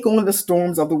take on the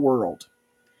storms of the world.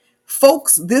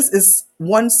 Folks, this is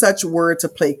one such word to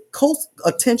pay close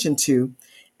attention to,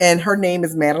 and her name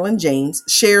is Madeline James,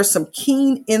 shares some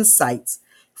keen insights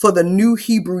for the new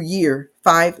Hebrew year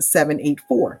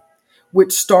 5784,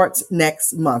 which starts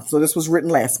next month. So this was written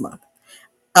last month.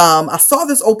 I saw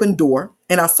this open door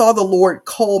and I saw the Lord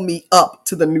call me up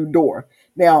to the new door.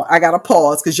 Now I got to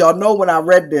pause because y'all know when I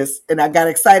read this and I got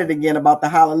excited again about the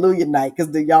Hallelujah night,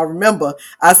 because y'all remember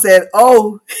I said,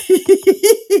 oh,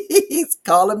 he's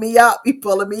calling me up. He's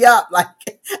pulling me up. Like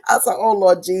I said, oh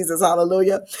Lord Jesus,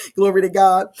 hallelujah. Glory to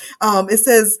God. It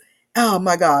says, oh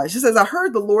my gosh. It says, I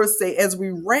heard the Lord say, as we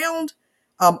round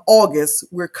August,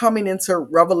 we're coming into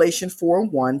Revelation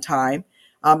 4:1 time.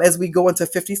 As we go into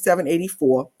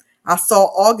 5784, I saw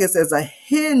August as a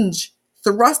hinge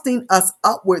thrusting us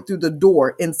upward through the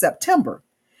door in September.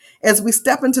 As we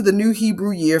step into the new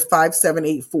Hebrew year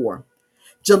 5784,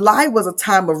 July was a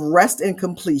time of rest and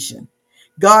completion.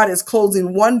 God is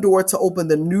closing one door to open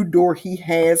the new door he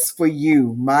has for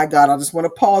you. My God, I just want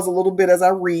to pause a little bit as I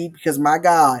read because my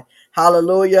God,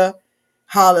 hallelujah,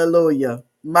 hallelujah.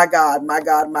 My God, my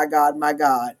God, my God, my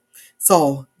God.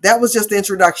 So that was just the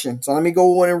introduction. So let me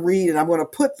go on and read, and I'm going to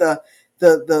put the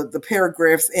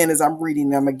paragraphs in as I'm reading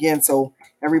them again, so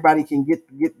everybody can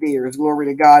get theirs. Glory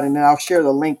to God, and then I'll share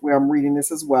the link where I'm reading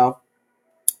this as well.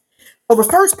 So the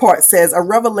first part says a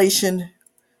revelation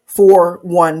for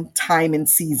one time and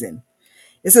season.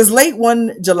 It says, late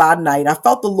one July night, I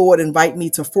felt the Lord invite me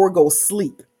to forego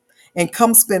sleep and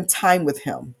come spend time with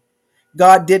him.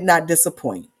 God did not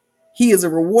disappoint. He is a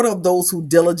rewarder of those who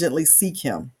diligently seek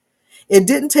him. It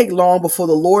didn't take long before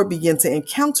the Lord began to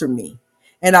encounter me,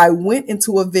 and I went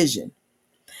into a vision.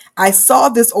 I saw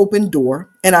this open door,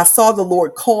 and I saw the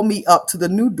Lord call me up to the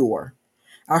new door.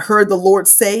 I heard the Lord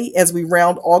say, as we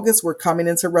round August, we're coming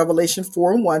into Revelation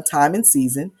 4 and 1 time and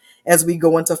season, as we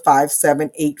go into 5,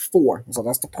 7, 8, 4. So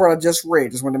that's the part I just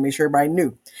read. Just wanted to make sure everybody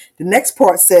knew. The next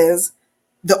part says,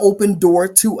 the open door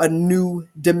to a new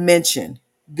dimension.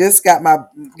 This got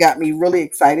me really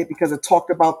excited because it talked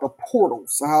about the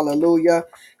portals. So hallelujah.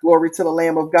 Glory to the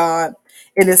Lamb of God.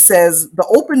 And it says, the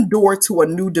open door to a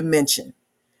new dimension.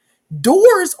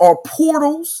 Doors are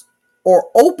portals or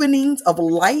openings of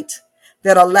light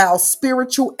that allow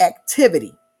spiritual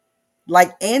activity,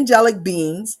 like angelic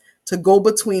beings, to go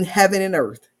between heaven and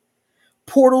earth.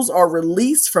 Portals are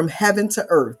released from heaven to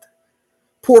earth.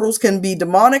 Portals can be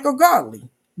demonic or godly.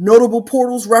 Notable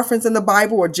portals referenced in the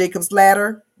Bible are Jacob's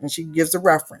ladder, and she gives a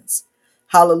reference.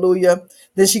 Hallelujah.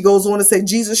 Then she goes on to say,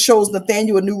 Jesus shows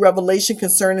Nathanael a new revelation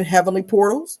concerning heavenly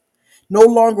portals. No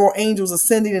longer are angels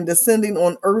ascending and descending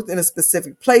on earth in a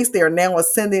specific place. They are now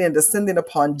ascending and descending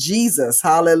upon Jesus.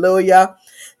 Hallelujah.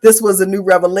 This was a new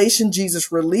revelation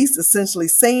Jesus released, essentially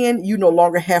saying, you no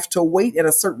longer have to wait at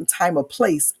a certain time or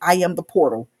place. I am the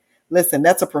portal. Listen,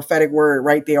 that's a prophetic word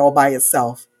right there all by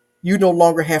itself. You no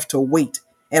longer have to wait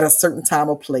at a certain time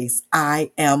or place.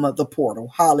 I am the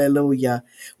portal. Hallelujah.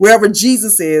 Wherever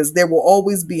Jesus is, there will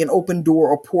always be an open door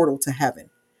or portal to heaven.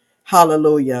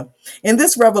 Hallelujah. In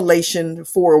this Revelation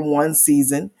 4 and 1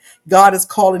 season, God is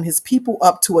calling his people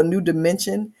up to a new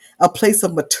dimension, a place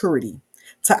of maturity.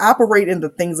 To operate in the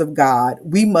things of God,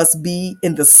 we must be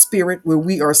in the spirit where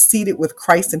we are seated with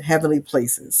Christ in heavenly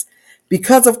places.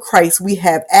 Because of Christ, we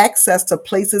have access to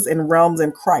places and realms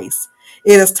in Christ.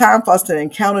 It is time for us to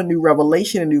encounter new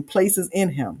revelation and new places in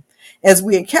him. As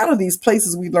we encounter these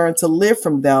places, we learn to live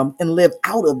from them and live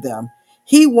out of them.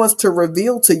 He wants to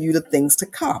reveal to you the things to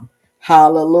come.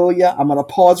 Hallelujah. I'm going to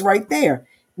pause right there.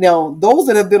 Now, those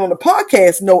that have been on the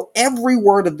podcast know every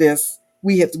word of this.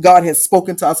 God has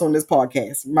spoken to us on this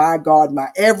podcast. My God, my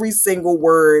every single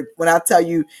word. When I tell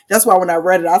you, that's why when I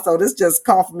read it, I thought this just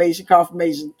confirmation,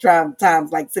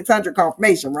 times like 600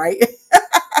 confirmation, right?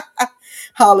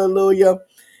 Hallelujah.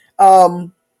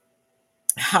 Um,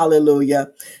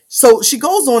 Hallelujah. So she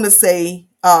goes on to say,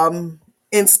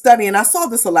 in studying, I saw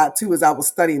this a lot too as I was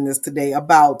studying this today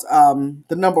about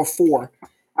the number four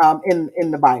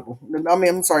in the Bible.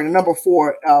 I'm sorry, the number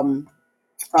four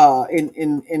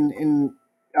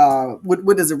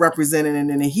what is it represented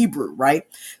in the Hebrew, right?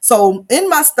 So in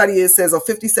my study, it says of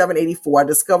 5784, I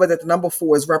discovered that the number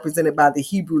four is represented by the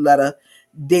Hebrew letter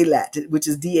Dalet, which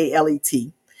is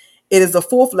Dalet. It is the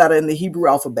fourth letter in the Hebrew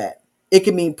alphabet. It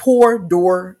can mean pour,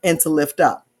 door, and to lift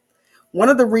up. One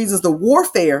of the reasons the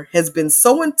warfare has been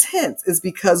so intense is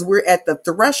because we're at the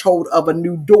threshold of a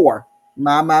new door.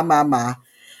 My.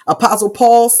 Apostle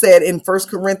Paul said in 1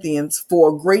 Corinthians, for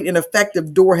a great and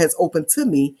effective door has opened to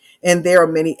me, and there are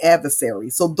many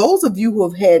adversaries. So those of you who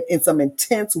have had in some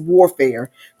intense warfare,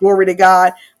 glory to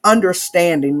God,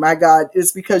 understanding, my God,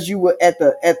 it's because you were at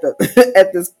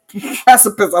at this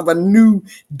precipice of a new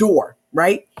door,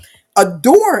 right? A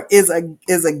door is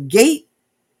a gate.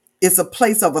 It's a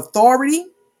place of authority.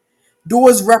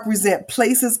 Doors represent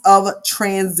places of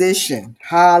transition.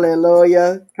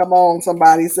 Hallelujah. Come on,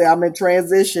 somebody say, I'm in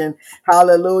transition.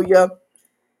 Hallelujah.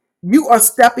 You are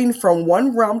stepping from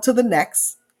one realm to the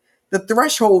next. The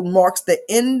threshold marks the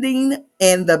ending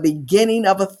and the beginning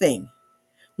of a thing.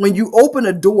 When you open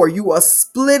a door, you are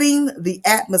splitting the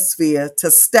atmosphere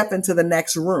to step into the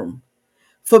next room.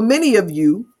 For many of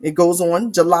you, it goes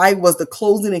on, July was the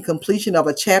closing and completion of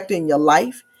a chapter in your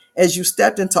life. As you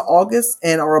stepped into August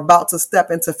and are about to step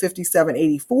into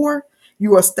 5784,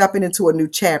 you are stepping into a new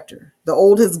chapter. The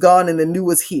old has gone and the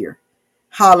new is here.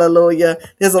 Hallelujah.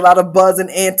 There's a lot of buzz and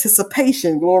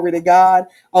anticipation, glory to God,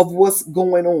 of what's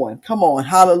going on. Come on.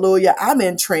 Hallelujah. I'm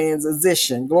in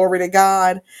transition. Glory to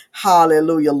God.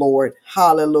 Hallelujah, Lord.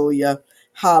 Hallelujah.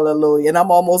 Hallelujah. And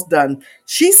I'm almost done.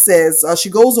 She says, she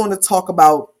goes on to talk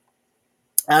about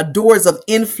doors of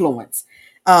influence.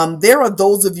 There are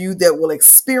those of you that will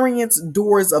experience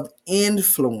doors of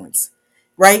influence.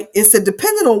 right? It said,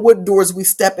 depending on what doors we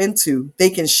step into, they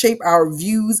can shape our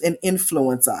views and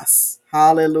influence us.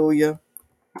 Hallelujah.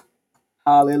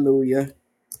 Hallelujah.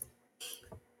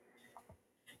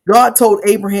 God told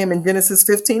Abraham in Genesis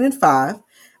 15 and 5,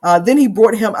 then he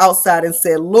brought him outside and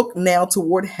said, look now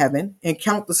toward heaven and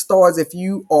count the stars if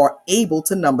you are able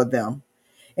to number them.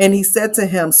 And he said to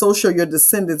him, so shall your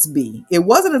descendants be. It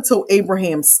wasn't until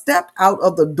Abraham stepped out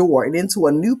of the door and into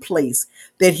a new place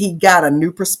that he got a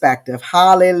new perspective.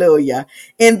 Hallelujah.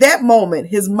 In that moment,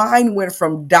 his mind went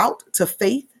from doubt to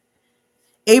faith.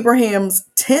 Abraham's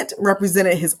tent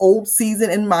represented his old season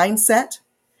and mindset.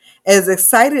 As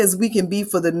excited as we can be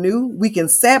for the new, we can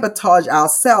sabotage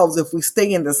ourselves if we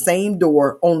stay in the same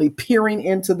door, only peering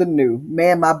into the new.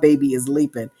 Man, my baby is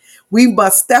leaping. We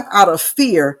must step out of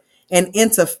fear and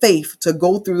into faith to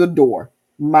go through the door.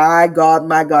 My God,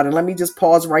 my God. And let me just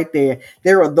pause right there.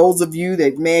 There are those of you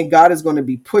that, man, God is going to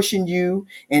be pushing you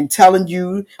and telling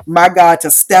you, my God,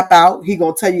 to step out. He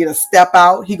going to tell you to step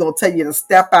out. He going to tell you to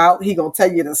step out. He going to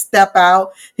tell you to step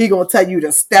out. He going to tell you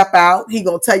to step out. He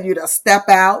going to tell you to step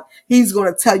out. He's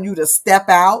going to tell you to step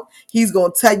out. He's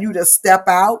going to tell you to step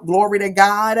out. Glory to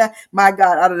God. My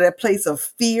God, out of that place of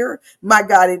fear. My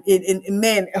God,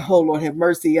 man, oh Lord, have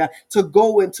mercy. To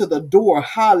go into the door.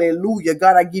 Hallelujah.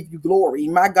 God, I give you glory.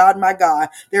 My God, my God.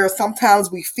 There are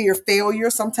sometimes we fear failure.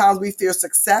 Sometimes we fear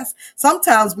success.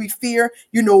 Sometimes we fear,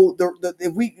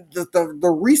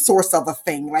 the resource of a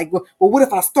thing. Like, well, what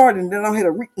if I start and then I don't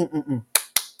have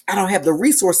I don't have the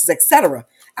resources, etc.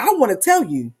 I want to tell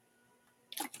you,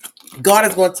 God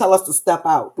is going to tell us to step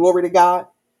out. Glory to God.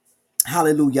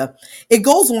 Hallelujah. It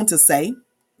goes on to say,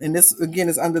 and this again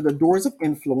is under the doors of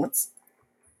influence.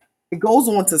 It goes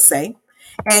on to say,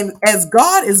 and as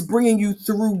God is bringing you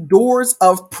through doors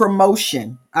of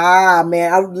promotion,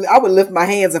 man, I would lift my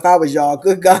hands if I was y'all.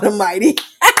 Good God Almighty.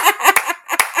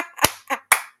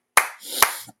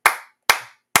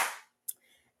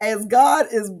 As God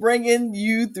is bringing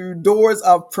you through doors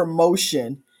of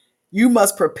promotion, you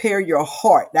must prepare your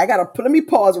heart. Now, let me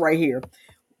pause right here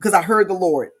because I heard the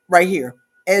Lord right here.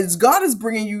 As God is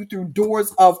bringing you through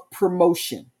doors of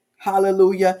promotion,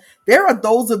 hallelujah, there are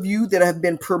those of you that have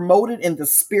been promoted in the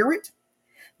spirit.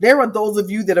 There are those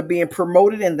of you that are being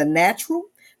promoted in the natural.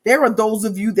 There are those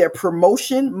of you that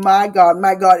promotion, my God,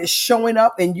 is showing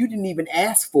up and you didn't even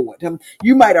ask for it.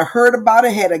 You might have heard about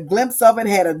it, had a glimpse of it,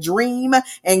 had a dream,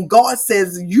 and God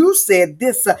says, you said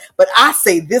this, but I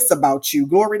say this about you.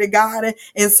 Glory to God.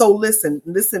 And so listen.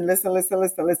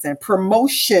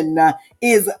 Promotion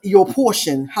is your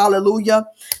portion. Hallelujah.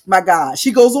 My God.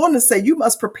 She goes on to say, you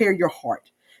must prepare your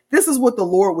heart. This is what the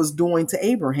Lord was doing to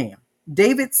Abraham.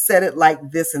 David said it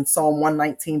like this in Psalm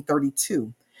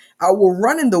 119:32. I will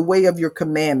run in the way of your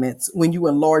commandments when you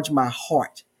enlarge my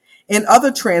heart. In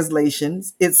other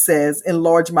translations, it says,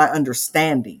 enlarge my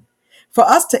understanding. For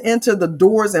us to enter the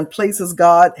doors and places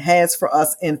God has for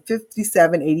us in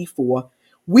 5784,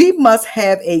 we must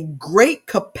have a great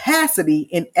capacity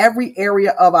in every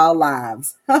area of our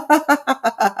lives.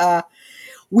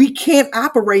 We can't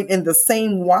operate in the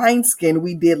same wineskin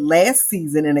we did last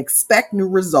season and expect new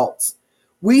results.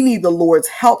 We need the Lord's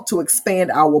help to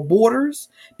expand our borders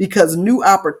because new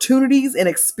opportunities and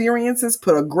experiences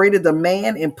put a greater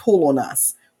demand and pull on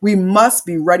us. We must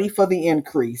be ready for the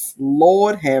increase.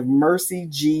 Lord have mercy,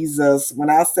 Jesus. When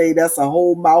I say that's a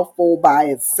whole mouthful by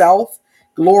itself,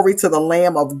 glory to the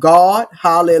Lamb of God.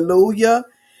 Hallelujah.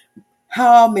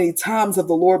 How many times have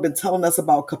the Lord been telling us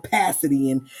about capacity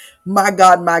and my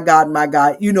God, my God, my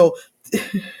God, and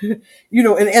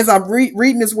as I'm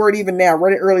reading this word even now, I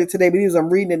read it earlier today, but as I'm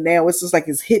reading it now, it's just like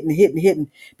it's hitting,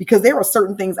 because there are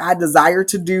certain things I desire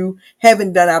to do,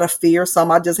 haven't done out of fear. Some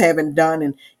I just haven't done.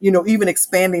 And, even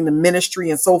expanding the ministry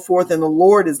and so forth. And the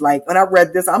Lord is like, when I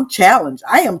read this, I'm challenged.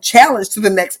 I am challenged to the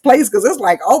next place because it's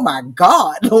like, oh my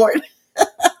God, Lord.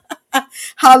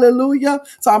 Hallelujah.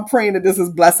 So I'm praying that this is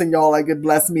blessing y'all like it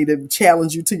blessed me to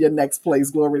challenge you to your next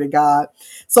place. Glory to God.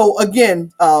 So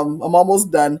again, I'm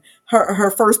almost done.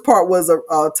 Her first part was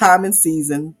a time and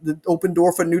season, the open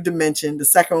door for new dimension. The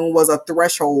second one was a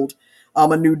threshold,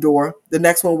 a new door. The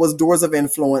next one was doors of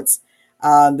influence.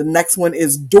 The next one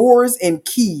is doors and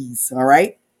keys. All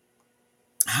right.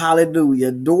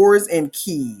 Hallelujah. Doors and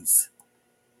keys.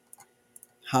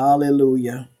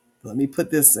 Hallelujah. Let me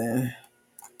put this in.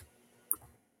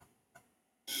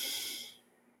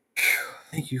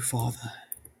 Thank you, Father.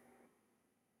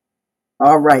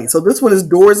 All right. So this one is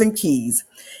doors and keys.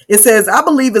 It says, I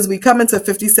believe as we come into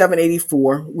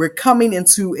 5784, we're coming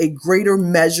into a greater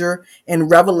measure and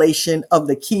revelation of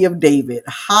the key of David.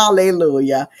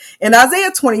 Hallelujah. In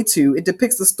Isaiah 22, it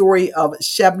depicts the story of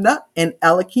Shebna and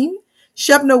Elikim.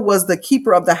 Shebna was the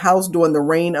keeper of the house during the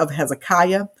reign of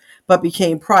Hezekiah, but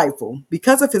became prideful.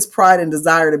 Because of his pride and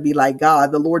desire to be like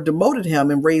God, the Lord demoted him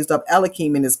and raised up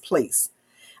Eliakim in his place.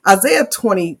 Isaiah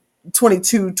 20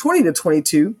 to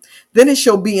 22. Then it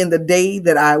shall be in the day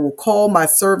that I will call my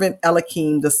servant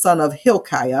Eliakim, the son of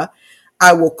Hilkiah.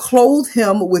 I will clothe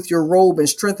him with your robe and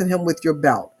strengthen him with your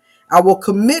belt. I will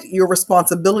commit your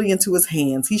responsibility into his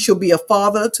hands. He shall be a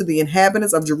father to the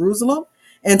inhabitants of Jerusalem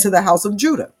and to the house of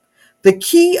Judah. The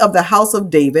key of the house of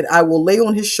David I will lay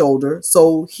on his shoulder,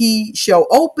 so he shall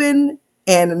open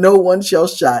and no one shall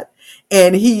shut,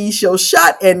 and he shall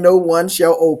shut and no one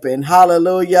shall open.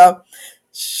 Hallelujah.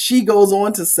 She goes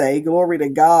on to say, glory to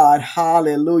God.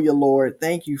 Hallelujah, Lord.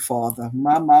 Thank you, Father.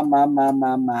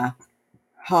 My.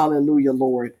 Hallelujah,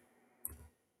 Lord.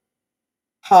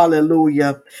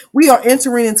 Hallelujah. We are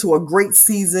entering into a great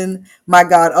season, my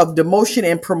God, of demotion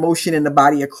and promotion in the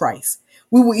body of Christ.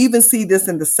 We will even see this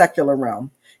in the secular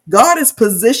realm. God is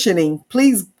positioning,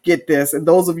 please get this, and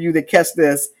those of you that catch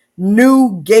this,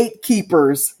 new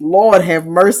gatekeepers. Lord have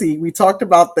mercy. We talked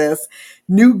about this.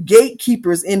 New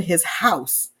gatekeepers in his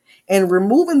house and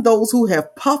removing those who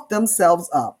have puffed themselves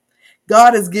up.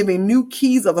 God is giving new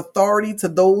keys of authority to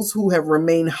those who have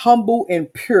remained humble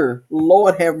and pure.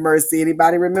 Lord have mercy.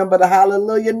 Anybody remember the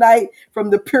hallelujah night from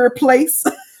the pure place?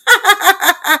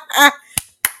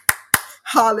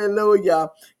 Hallelujah.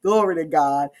 Glory to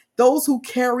God. Those who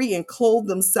carry and clothe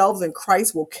themselves in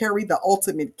Christ will carry the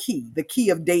ultimate key, the key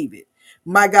of David.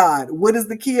 My God, what is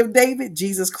the key of David?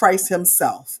 Jesus Christ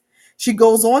himself. She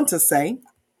goes on to say,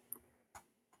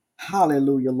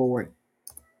 hallelujah, Lord.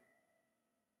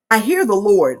 I hear the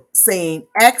Lord saying,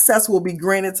 access will be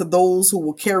granted to those who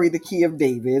will carry the key of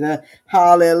David.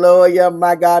 Hallelujah.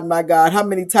 My God, my God. How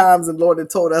many times the Lord had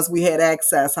told us we had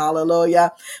access?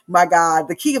 Hallelujah. My God.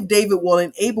 The key of David will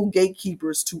enable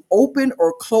gatekeepers to open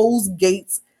or close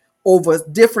gates over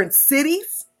different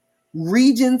cities,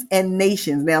 regions, and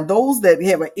nations. Now, those that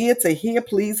have an ear to hear,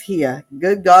 please hear.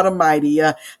 Good God Almighty.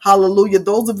 Hallelujah.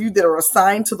 Those of you that are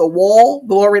assigned to the wall,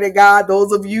 glory to God.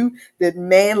 Those of you that,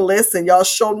 man, listen, y'all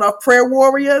show enough prayer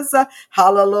warriors.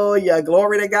 Hallelujah.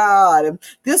 Glory to God. And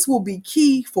this will be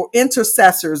key for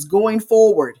intercessors going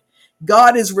forward.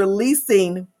 God is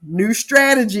releasing new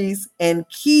strategies and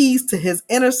keys to his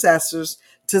intercessors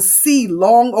to see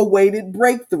long awaited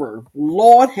breakthrough.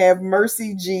 Lord have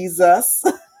mercy, Jesus.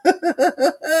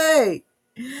 Hey.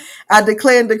 I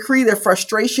declare and decree that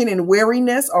frustration and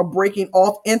weariness are breaking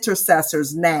off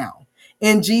intercessors now.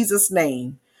 In Jesus'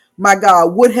 name. My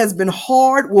God, what has been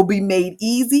hard will be made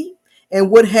easy,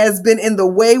 and what has been in the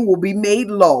way will be made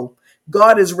low.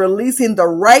 God is releasing the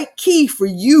right key for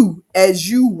you as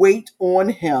you wait on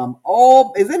him.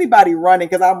 Oh, is anybody running?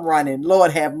 Because I'm running.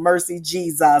 Lord have mercy,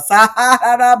 Jesus. Woo!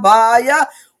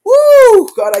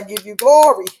 God, I give you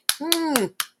glory.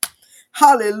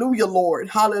 Hallelujah, Lord.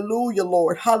 Hallelujah,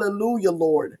 Lord. Hallelujah,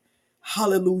 Lord.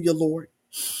 Hallelujah, Lord.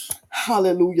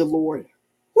 Hallelujah, Lord.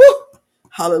 Woo!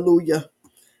 Hallelujah.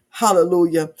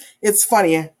 Hallelujah. It's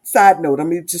funny. Side note. Let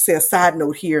me just say a side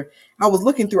note here. I was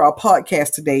looking through our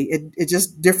podcast today. It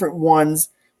just different ones,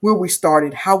 where we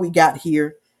started, how we got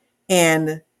here.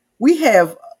 And we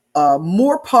have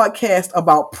more podcasts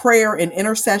about prayer and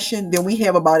intercession than we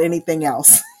have about anything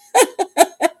else.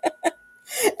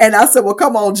 And I said, well,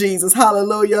 come on, Jesus.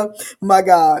 Hallelujah. My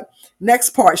God.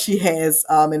 Next part she has,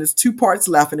 and it's two parts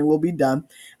left and it will be done.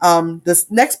 This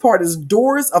next part is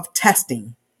doors of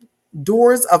testing.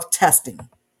 Doors of testing.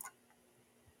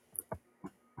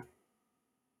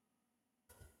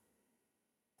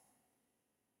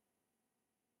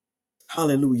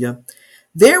 Hallelujah.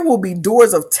 There will be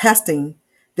doors of testing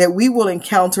that we will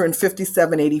encounter in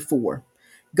 5784.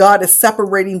 God is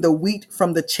separating the wheat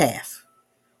from the chaff.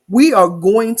 We are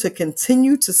going to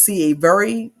continue to see a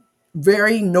very,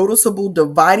 very noticeable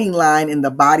dividing line in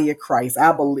the body of Christ.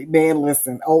 I believe, man,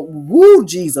 listen. Oh, woo,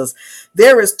 Jesus.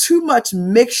 There is too much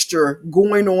mixture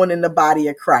going on in the body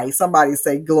of Christ. Somebody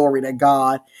say, glory to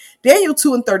God. Daniel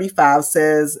 2 and 35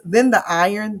 says, then the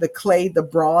iron, the clay, the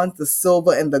bronze, the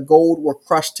silver, and the gold were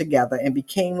crushed together and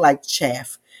became like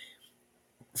chaff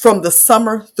from the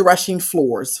summer threshing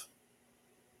floors.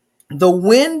 The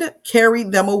wind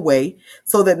carried them away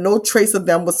so that no trace of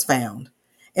them was found.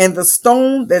 And the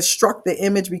stone that struck the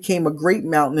image became a great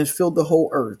mountain and filled the whole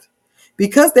earth.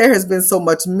 Because there has been so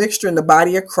much mixture in the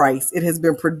body of Christ, it has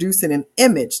been producing an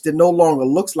image that no longer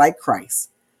looks like Christ.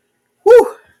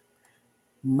 Whew.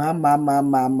 My.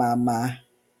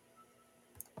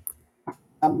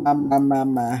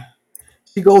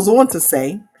 She goes on to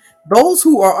say, those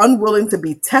who are unwilling to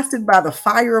be tested by the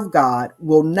fire of God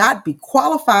will not be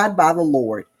qualified by the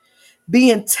Lord.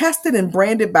 Being tested and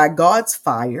branded by God's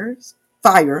fire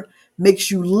makes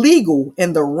you legal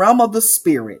in the realm of the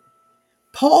spirit.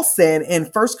 Paul said in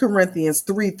 1 Corinthians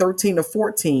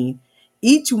 3:13-14,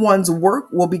 each one's work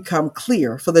will become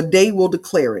clear, for the day will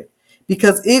declare it,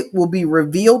 because it will be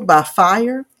revealed by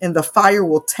fire, and the fire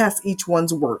will test each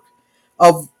one's work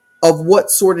of, of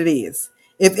what sort it is.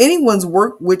 If anyone's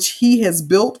work which he has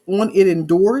built on it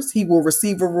endures, he will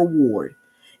receive a reward.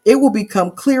 It will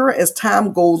become clearer as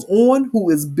time goes on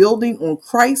who is building on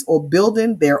Christ or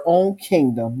building their own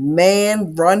kingdom.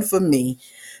 Man, run for me.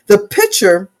 The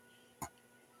picture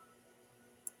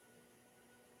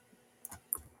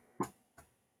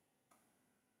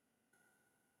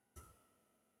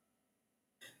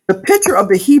The picture of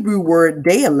the Hebrew word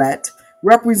dalet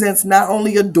represents not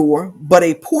only a door, but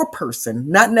a poor person,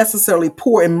 not necessarily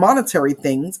poor in monetary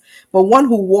things, but one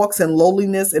who walks in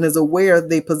lowliness and is aware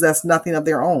they possess nothing of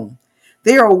their own.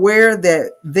 They are aware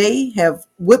that they have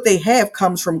what they have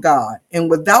comes from God, and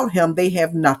without him they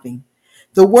have nothing.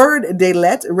 The word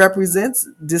dalet represents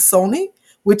disoni,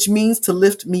 which means to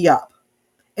lift me up.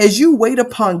 As you wait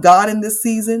upon God in this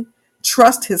season,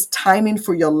 trust his timing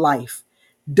for your life.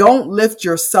 Don't lift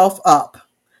yourself up.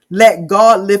 Let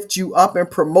God lift you up and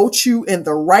promote you in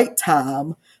the right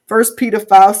time. 1 Peter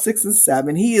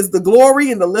 5:6-7. He is the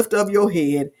glory and the lift of your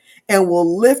head and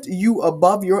will lift you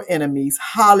above your enemies.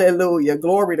 Hallelujah.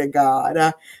 Glory to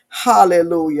God.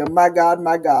 Hallelujah. My God,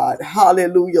 my God.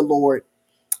 Hallelujah, Lord.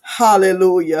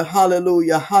 Hallelujah.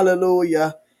 Hallelujah.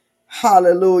 Hallelujah.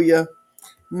 Hallelujah.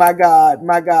 My God,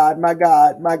 my God, my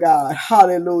God, my God.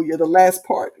 Hallelujah. The last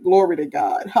part. Glory to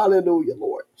God. Hallelujah,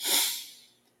 Lord.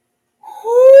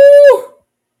 Whew.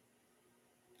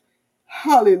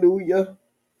 Hallelujah.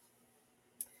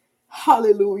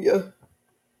 Hallelujah.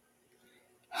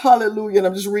 Hallelujah. And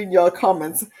I'm just reading y'all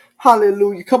comments.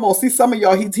 Hallelujah. Come on. See some of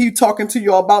y'all, he talking to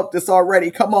you about this already.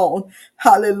 Come on.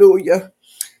 Hallelujah.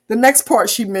 The next part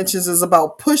she mentions is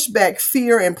about pushback,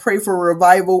 fear, and pray for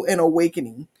revival and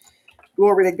awakening.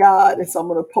 Glory to God. And so I'm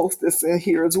going to post this in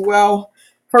here as well.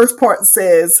 First part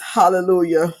says,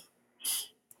 hallelujah.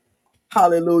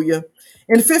 Hallelujah.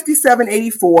 In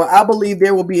 5784, I believe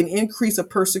there will be an increase of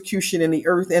persecution in the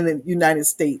earth and the United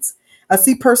States. I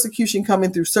see persecution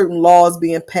coming through certain laws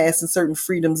being passed and certain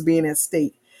freedoms being at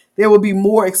stake. There will be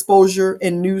more exposure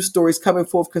and news stories coming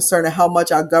forth concerning how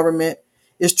much our government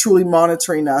is truly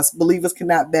monitoring us. Believers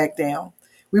cannot back down.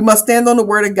 We must stand on the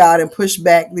word of God and push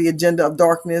back the agenda of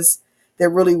darkness that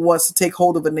really wants to take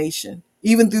hold of a nation.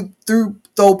 Even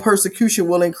though persecution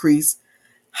will increase,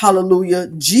 hallelujah.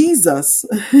 Jesus,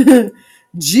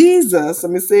 Jesus,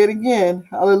 let me say it again.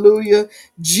 Hallelujah.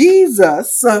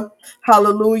 Jesus,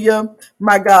 hallelujah,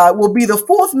 my God, will be the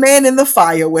fourth man in the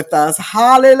fire with us.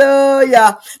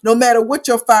 Hallelujah. No matter what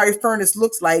your fiery furnace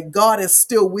looks like, God is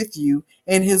still with you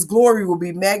and his glory will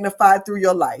be magnified through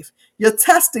your life. Your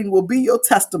testing will be your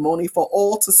testimony for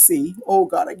all to see. Oh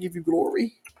God, I give you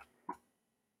glory.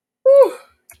 Whew.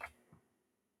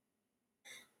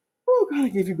 Oh God, I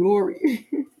give you glory.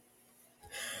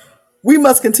 We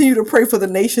must continue to pray for the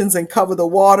nations and cover the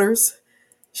waters.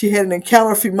 She had an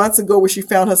encounter a few months ago where she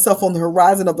found herself on the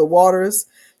horizon of the waters.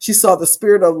 She saw the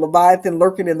spirit of Leviathan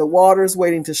lurking in the waters,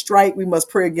 waiting to strike. We must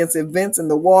pray against events in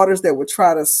the waters that would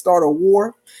try to start a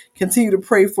war. Continue to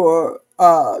pray for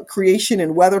creation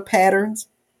and weather patterns.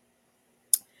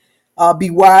 Be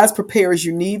wise, prepare as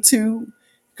you need to.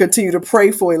 Continue to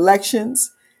pray for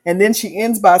elections. And then she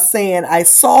ends by saying, I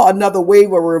saw another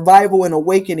wave of revival and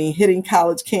awakening hitting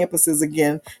college campuses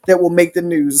again that will make the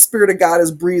news. The Spirit of God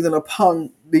is breathing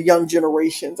upon the young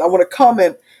generations. I want to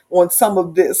comment on some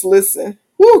of this. Listen.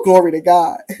 Woo, glory to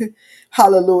God.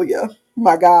 Hallelujah.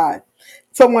 My God.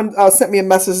 Someone sent me a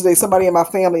message today, somebody in my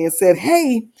family, and said,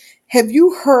 hey, have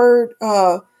you heard,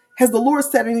 has the Lord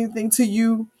said anything to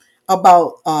you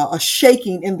about a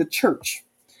shaking in the church?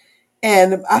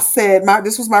 And I said,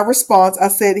 this was my response. I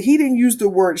said, he didn't use the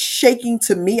word shaking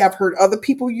to me. I've heard other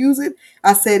people use it.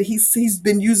 I said, he's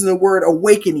been using the word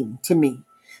awakening to me.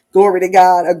 Glory to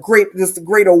God, just a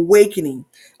great awakening,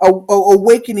 a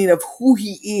awakening of who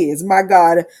he is. My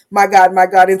God, my God, my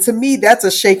God. And to me, that's a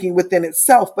shaking within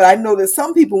itself. But I know that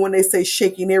some people, when they say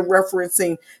shaking, they're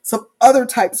referencing some other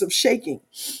types of shaking.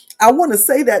 I want to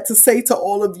say that to say to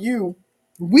all of you,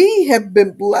 we have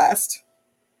been blessed.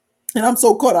 And I'm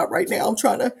so caught up right now. I'm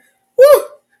trying to, whew,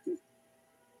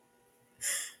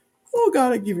 oh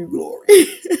God, I give you glory.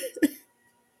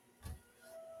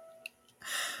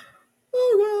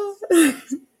 Oh God.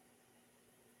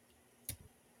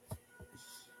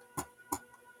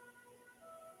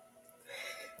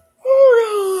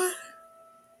 Oh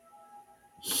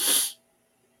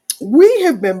God. We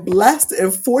have been blessed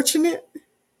and fortunate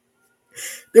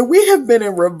that we have been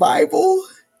in revival.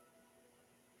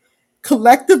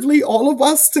 Collectively, all of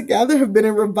us together have been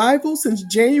in revival since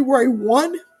January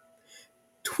 1,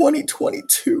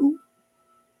 2022.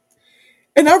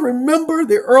 And I remember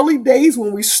the early days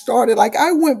when we started. Like,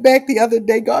 I went back the other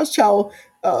day, God's child,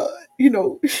 uh, you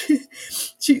know,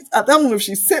 I don't know if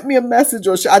she sent me a message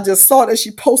or I just saw that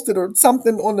she posted or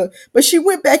something but she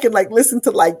went back and like listened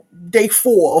to like day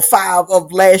 4 or 5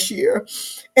 of last year.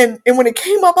 And when it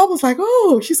came up, I was like,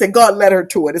 oh, she said, God led her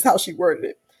to it, is how she worded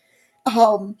it.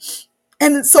 Um,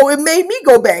 and so it made me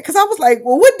go back because I was like,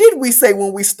 well, what did we say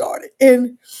when we started?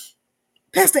 And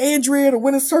Pastor Andrea, the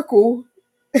Winner Circle,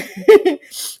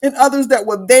 and others that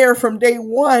were there from day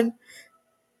one,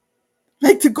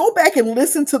 like to go back and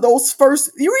listen to those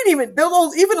first, you ain't even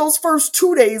those, even those first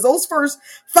 2 days, those first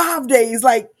 5 days,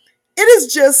 like it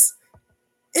is just,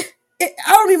 I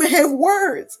don't even have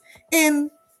words.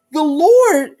 And the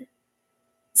Lord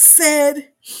said,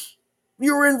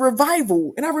 you're in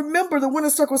revival. And I remember the Winner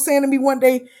Circle saying to me one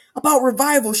day about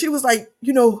revival. She was like,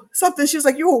 something. She was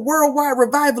like, you're a worldwide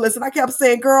revivalist. And I kept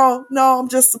saying, girl, no, I'm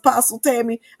just Apostle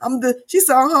Tammy. She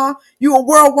said, you a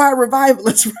worldwide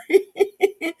revivalist, right?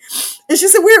 And she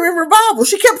said, we're in revival.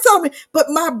 She kept telling me, but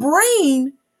my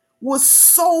brain was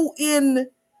so in,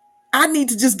 I need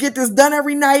to just get this done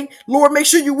every night. Lord, make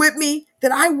sure you with me.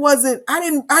 That I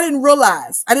didn't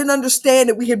realize, I didn't understand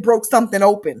that we had broke something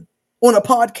open on a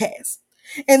podcast.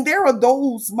 And there are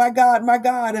those, my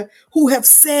God, who have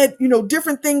said,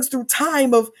 different things through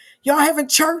time of y'all having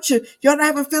church, y'all not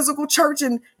having physical church.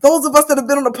 And those of us that have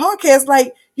been on the podcast,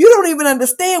 like, you don't even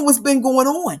understand what's been going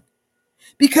on.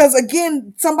 Because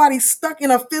again, somebody stuck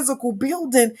in a physical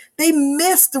building, they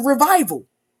missed the revival.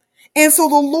 And so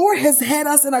the Lord has had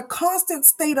us in a constant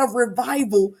state of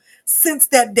revival since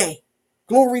that day.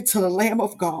 Glory to the Lamb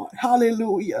of God.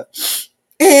 Hallelujah.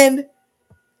 And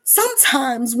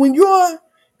sometimes when you're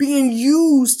being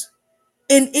used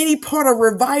in any part of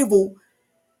revival,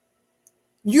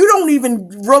 you don't even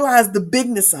realize the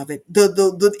bigness of it,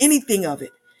 the anything of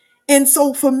it. And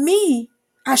so for me,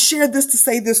 I share this to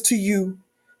say this to you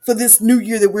for this new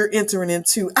year that we're entering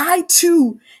into. I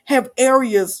too have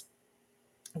areas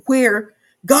where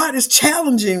God is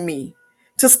challenging me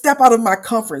to step out of my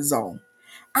comfort zone.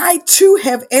 I too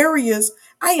have areas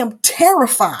I am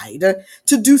terrified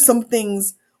to do some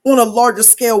things on a larger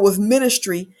scale with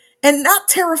ministry, and not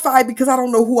terrified because I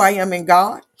don't know who I am in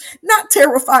God, not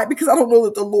terrified because I don't know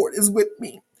that the Lord is with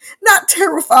me, not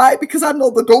terrified because I know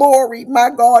the glory,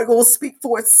 my God, will speak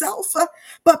for itself,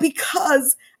 but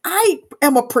because I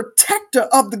am a protector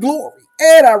of the glory.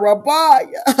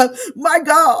 My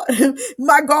God,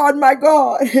 my God, my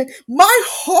God. My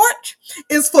heart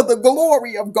is for the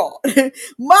glory of God.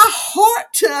 My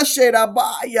heart,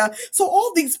 so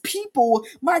all these people,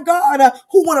 my God,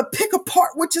 who want to pick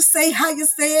apart what you say, how you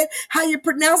say it, how you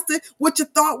pronounced it, what you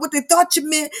thought, what they thought you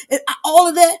meant, and all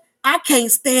of that. I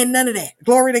can't stand none of that.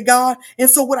 Glory to God. And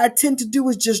so what I tend to do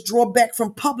is just draw back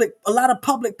from a lot of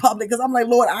public, because I'm like,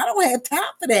 Lord, I don't have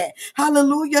time for that.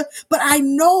 Hallelujah. But I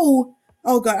know,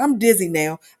 oh God, I'm dizzy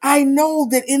now. I know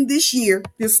that in this year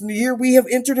we have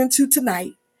entered into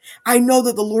tonight, I know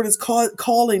that the Lord is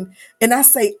calling, and I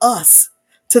say us,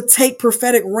 to take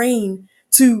prophetic reign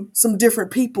to some different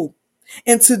people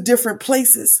and to different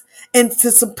places and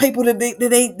to some people that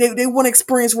they want to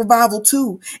experience revival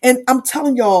too. And I'm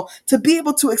telling y'all, to be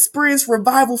able to experience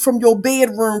revival from your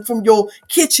bedroom, from your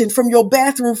kitchen, from your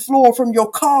bathroom floor, from your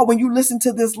car when you listen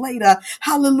to this later,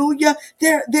 hallelujah,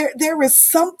 there is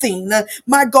something,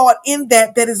 my God, in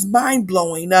that is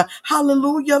mind-blowing.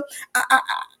 Hallelujah.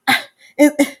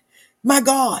 And my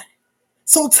God.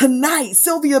 So tonight,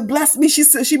 Sylvia blessed me. She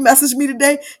said, she messaged me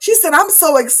today. She said, I'm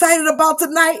so excited about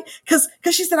tonight because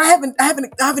she said, I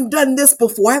haven't done this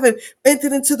before. I haven't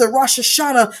entered into the Rosh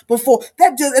Hashanah before.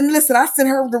 And listen, I sent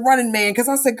her the running man because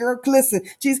I said, girl, listen,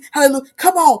 geez, hallelujah,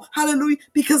 come on, hallelujah.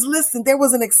 Because listen, there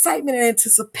was an excitement and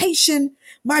anticipation,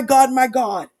 my God,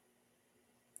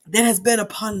 that has been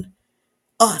upon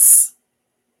us.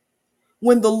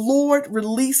 When the Lord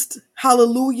released,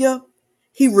 hallelujah,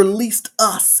 he released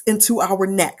us into our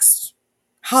next.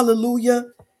 Hallelujah.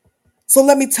 So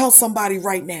let me tell somebody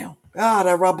right now. God,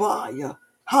 Rabbiah.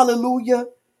 Hallelujah.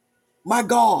 My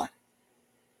God,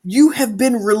 you have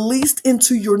been released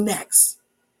into your next.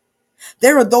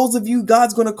 There are those of you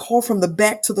God's going to call from the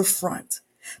back to the front.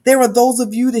 There are those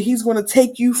of you that he's going to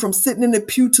take you from sitting in the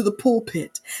pew to the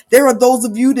pulpit. There are those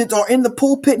of you that are in the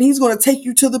pulpit and he's going to take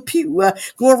you to the pew.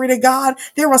 Glory to God.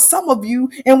 There are some of you,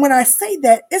 and when I say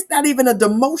that, it's not even a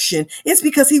demotion. It's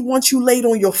because he wants you laid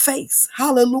on your face.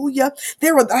 Hallelujah.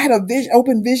 I had a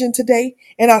open vision today,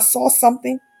 and I saw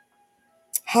something.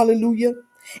 Hallelujah.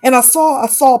 And I saw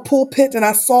a pulpit, and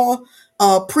I saw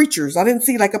preachers. I didn't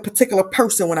see like a particular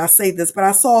person when I say this, but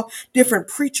I saw different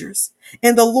preachers.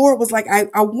 And the Lord was like,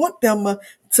 I want them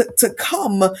to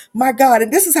come, my God.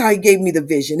 And this is how he gave me the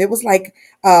vision. It was like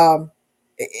I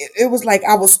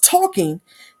was talking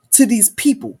to these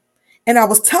people, and I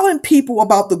was telling people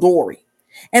about the glory.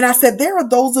 And I said, there are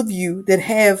those of you that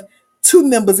have 2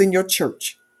 members in your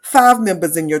church, 5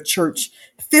 members in your church,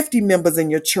 50 members in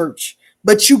your church,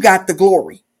 but you got the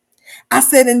glory. I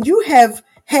said, and you have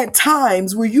had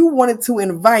times where you wanted to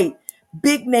invite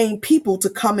big name people to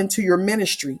come into your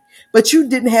ministry, but you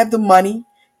didn't have the money,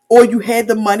 or you had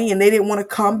the money and they didn't want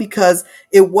to come because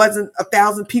it wasn't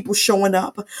 1,000 people showing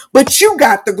up, but you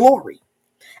got the glory.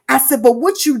 I said, but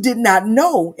what you did not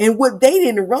know and what they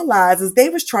didn't realize is they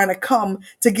was trying to come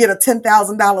to get a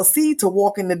 $10,000 seed to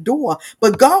walk in the door.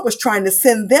 But God was trying to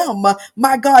send them,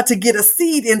 my God, to get a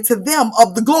seed into them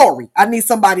of the glory. I need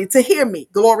somebody to hear me.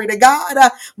 Glory to God,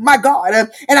 my God. And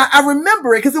I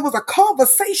remember it because it was a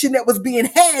conversation that was being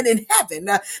had in heaven.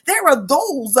 There are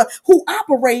those who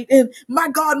operate in, my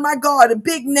God, a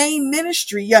big name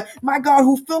ministry, my God,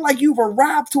 who feel like you've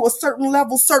arrived to a certain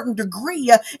level, certain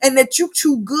degree, and that you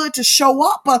too good to show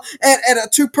up at a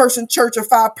 2-person church or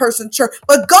 5-person church.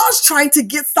 But God's trying to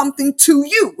get something to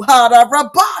you.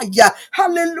 Hallelujah.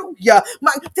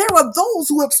 There are those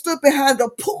who have stood behind a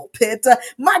pulpit,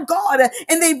 my God,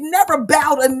 and they've never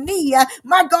bowed a knee.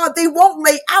 My God, they won't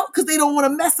lay out because they don't want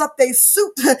to mess up their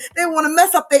suit. They want to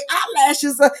mess up their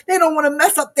eyelashes. They don't want to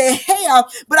mess up their hair.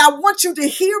 But I want you to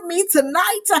hear me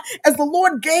tonight. As the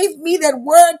Lord gave me that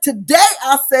word today,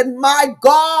 I said, my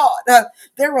God,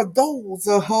 there are those,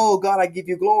 oh God, I give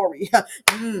you glory.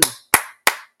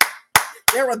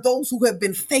 There are those who have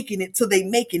been faking it till they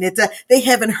making it. They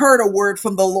haven't heard a word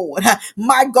from the Lord.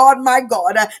 My God,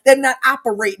 they're not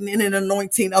operating in an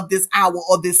anointing of this hour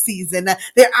or this season.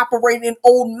 They're operating in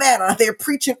old manner. They're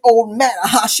preaching old manner.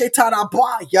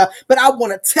 But I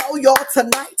want to tell y'all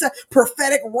tonight,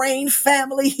 prophetic rain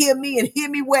family, hear me and hear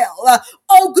me well.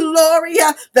 Oh, glory,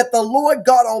 that the Lord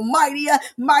God Almighty,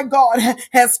 my God,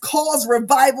 has caused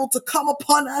revival to come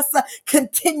upon us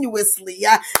continuously.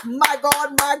 My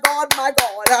God, my God, my God,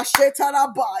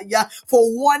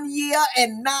 for 1 year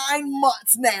and 9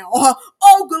 months now.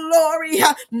 Oh, glory,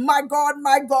 my God,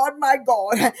 my God, my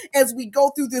God, as we go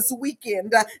through this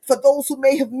weekend. For those who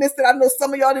may have missed it, I know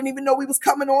some of y'all didn't even know we was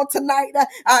coming on tonight.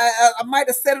 I might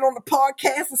have said it on the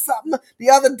podcast or something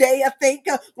the other day, I think.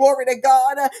 Glory to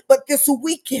God. But this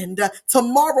weekend,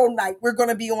 tomorrow night, we're going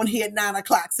to be on here at 9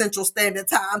 o'clock Central Standard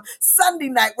Time. Sunday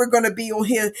night, we're going to be on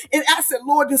here. And I said,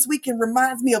 Lord, this weekend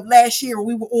reminds me of last year when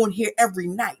we were on here every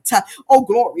night. Oh,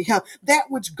 glory. That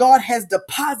which God has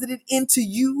deposited into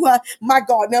you, my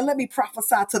God. Now, let me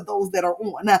prophesy to those that are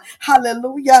on.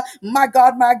 Hallelujah. My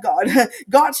God, my God.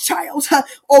 God's child.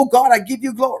 Oh, God, I give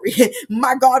you glory.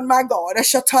 My God, my God.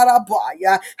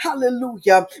 Shatarabaya.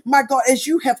 Hallelujah. My God, as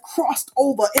you have crossed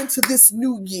over into this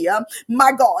new year,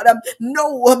 my God,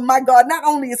 no, my God, not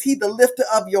only is he the lifter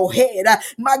of your head,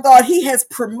 my God, he has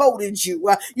promoted you.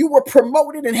 You were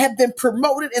promoted and have been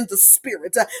promoted in the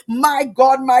spirit. My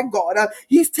God, my God,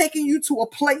 he's taking you to a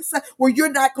place where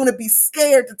you're not going to be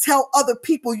scared to tell other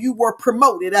people you were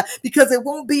promoted, because it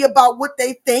won't be about what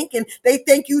they think and they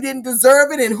think you didn't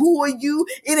deserve it and who are you.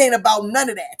 It ain't about none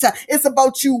of that. It's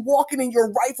about you walking in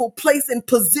your rightful place and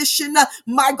position.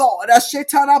 My God,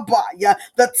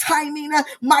 the timing,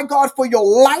 my God, for your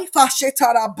life,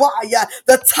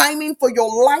 the timing for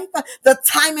your life, the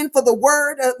timing for the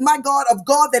word, my God, of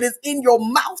God that is in your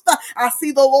mouth. I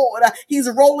see the Lord. He's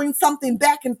rolling something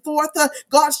back and forth,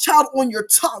 God's child, on your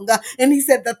tongue. And he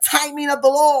said, the timing of the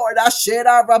Lord,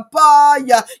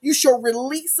 you shall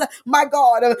release, my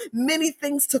God, many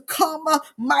things to come,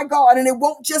 my God. And it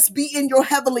won't just be in your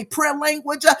heavenly prayer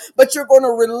language, but you're going to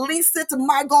release it,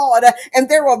 my God. And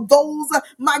there are those,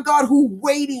 my God, who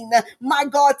waiting, my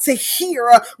God, to hear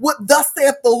what thus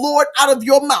saith the Lord out of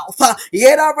your mouth. God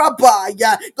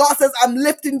says, I'm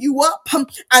lifting you up.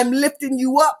 I'm lifting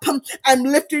you up. I'm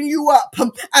lifting you up.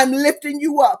 I'm lifting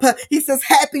you up. He says,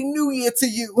 Happy New Year to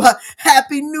you.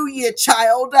 Happy New Year,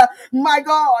 child. My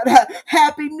God,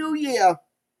 Happy New Year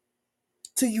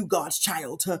to you, God's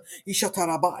child.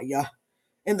 Ishatarabaya.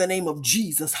 In the name of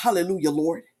Jesus. Hallelujah,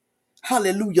 Lord.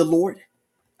 Hallelujah, Lord.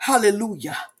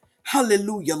 Hallelujah.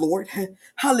 Hallelujah, Lord.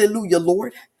 Hallelujah,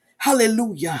 Lord.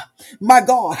 Hallelujah. My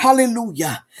God.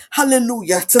 Hallelujah.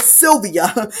 Hallelujah. To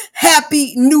Sylvia,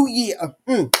 happy new year.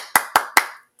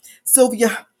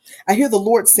 Sylvia, I hear the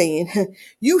Lord saying,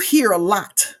 you hear a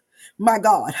lot. My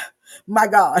God, my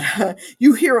God,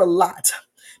 you hear a lot.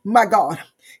 My God.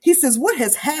 He says, what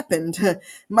has happened,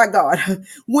 my God,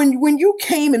 when you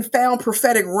came and found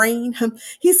prophetic rain,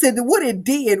 he said that what it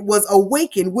did was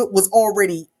awaken what was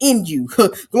already in you.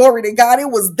 Glory to God.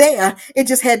 It was there. It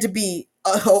just had to be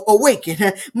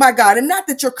awaken, my God. And not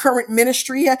that your current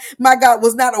ministry, my God,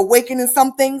 was not awakened in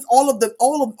some things. All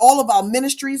of our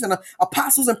ministries and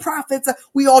apostles and prophets,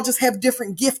 we all just have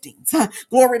different giftings.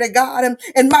 Glory to God.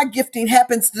 And my gifting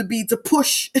happens to be to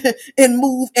push and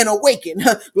move and awaken.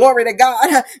 Glory to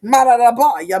God.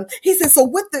 He says, so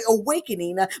with the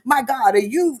awakening, my God,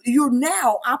 you're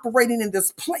now operating in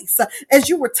this place. As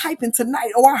you were typing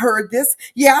tonight, oh, I heard this.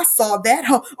 Yeah, I saw that.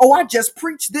 Oh, I just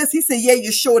preached this. He said, yeah,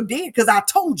 you sure did, because I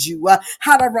told you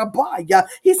how to rabbi.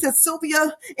 He said,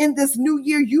 Sylvia, in this new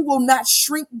year, you will not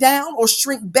shrink down or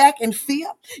shrink back in fear.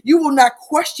 You will not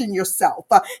question yourself.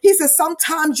 He says,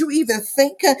 sometimes you even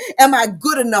think, am I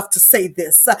good enough to say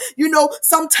this?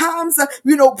 Sometimes,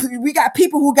 we got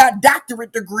people who got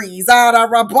doctorate degrees,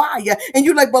 rabbi, and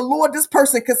you're like, but Lord, this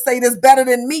person could say this better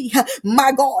than me.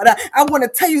 My God, I want to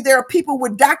tell you, there are people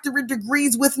with doctorate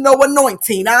degrees with no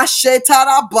anointing.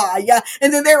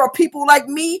 And then there are people like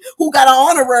me who got an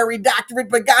honorary doctorate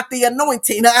but got the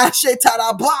anointing.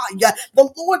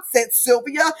 The Lord said,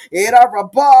 Sylvia,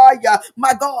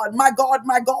 my God, my God,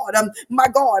 my God, my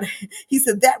God. He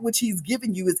said that which he's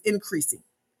given you is increasing.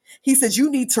 He says you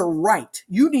need to write.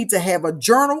 You need to have a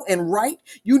journal and write.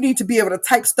 You need to be able to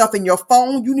type stuff in your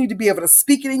phone. You need to be able to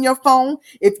speak it in your phone.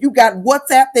 If you got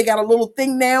WhatsApp, they got a little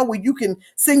thing now where you can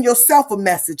send yourself a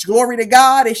message. Glory to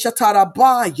God.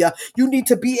 You need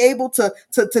to be able to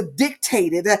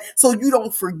dictate it so you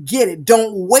don't forget it.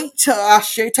 Don't wait till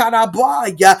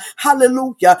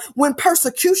hallelujah. When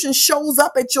persecution shows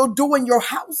up at your door in your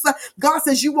house, God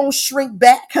says you won't shrink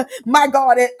back. My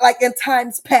God, like in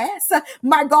times past,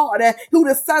 my God, who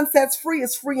the Son sets free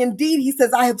is free indeed. He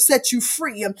says, I have set you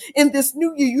free. In this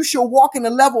new year, you shall walk in a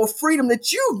level of freedom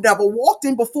that you've never walked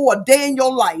in before a day in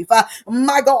your life.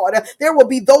 My God, there will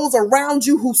be those around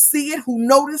you who see it, who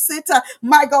notice it.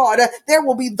 My God, there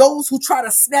will be those who try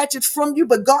to snatch it from you,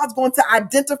 but God's going to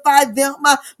identify them.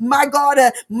 My God,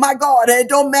 it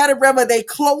don't matter whether they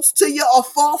close to you or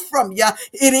far from you.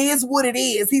 It is what it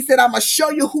is. He said, I'm going to show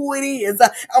you who it is.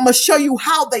 I'm going to show you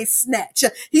how they snatch.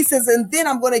 He says, and then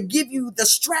I'm going to give you the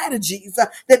strategies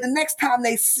that the next time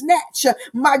they snatch,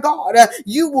 my God,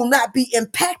 you will not be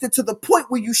impacted to the point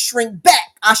where you shrink back.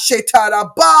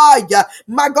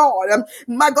 My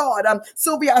God,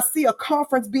 Sylvia, I see a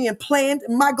conference being planned,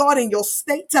 my God, in your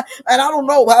state. And I don't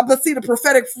know, I see the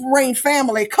prophetic rain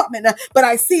family coming, but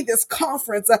I see this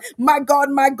conference, my God,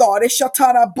 it's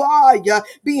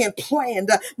being planned,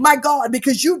 my God,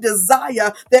 because you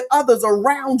desire that others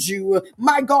around you,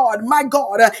 my God,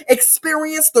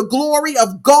 experience the glory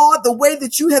of God the way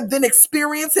that you have been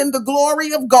experiencing the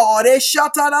glory of God.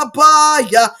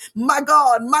 My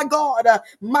God,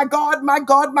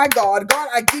 God,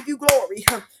 I give you glory.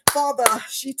 Father,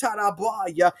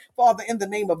 Father, in the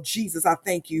name of Jesus, I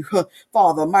thank you.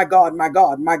 Father, my God, my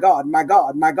God, my God, my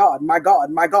God, my God, my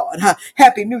God, my God.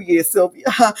 Happy New Year, Sylvia.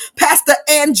 Pastor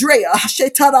Andrea,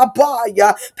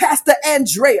 Pastor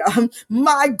Andrea,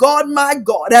 my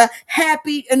God,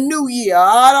 happy New Year.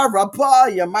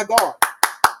 My God.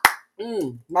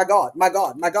 My God, my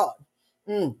God, my God.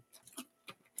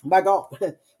 My God,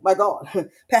 my God,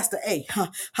 Pastor A,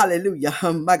 hallelujah,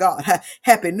 my God,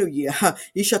 happy New Year,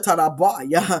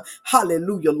 Ishatarabaya,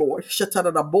 hallelujah, Lord,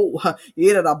 Shatarabo,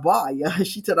 Irabaya,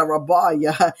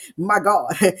 Shitarabaya, my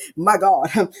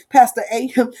God, Pastor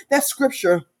A, that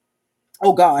scripture.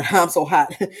 Oh God, I'm so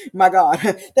hot. My God,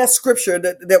 that scripture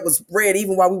that was read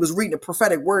even while we was reading the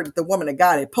prophetic word that the woman of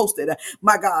God had posted.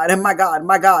 My God, and my God,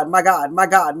 my God, my God, my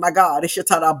God, my God.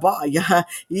 Ishatarabaya,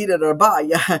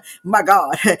 Idarabaya. My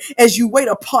God, as you wait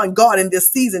upon God in this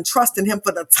season, trusting him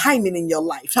for the timing in your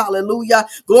life. Hallelujah.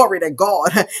 Glory to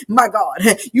God. My God,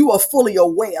 you are fully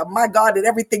aware, my God, that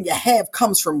everything you have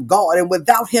comes from God. And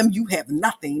without him, you have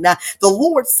nothing. The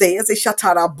Lord says,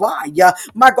 Ishatarabaya,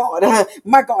 my God,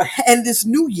 and this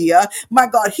new year, my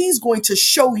God, he's going to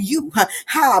show you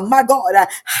how, my God,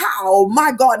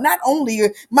 not only,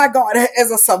 my God,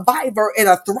 as a survivor and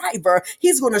a thriver,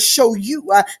 he's going to show you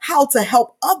how to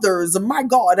help others, my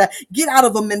God, get out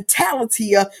of a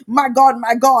mentality, my God,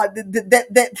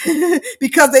 that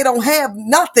because they don't have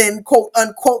nothing, quote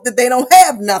unquote, that they don't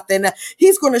have nothing.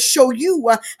 He's going to show you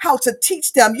how to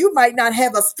teach them. You might not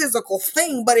have a physical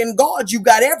thing, but in God, you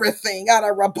got everything. Out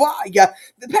of Rabbah.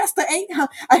 Pastor A,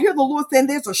 I hear the Lord saying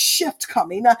there's a shift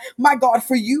coming, my God,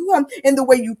 for you in the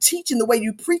way you teach, in the way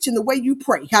you preach, in the way you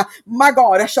pray. My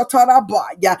God,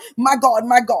 my God,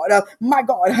 my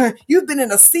God, you've been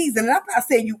in a season, and I'm not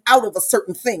saying you out of a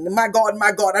certain thing. My God,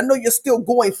 I know you're still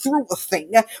going through a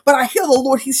thing, but I hear the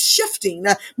Lord, he's shifting.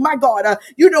 My God,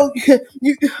 you know,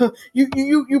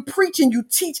 you preach and you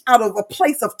teach out of a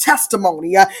place of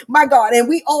testimony, my God, and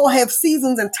we all have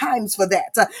seasons and times for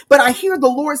that. But I hear the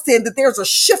Lord saying that there's a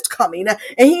shift coming, and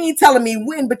he ain't telling me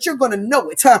when, but you're going to know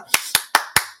it.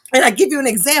 And I give you an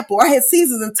example. I had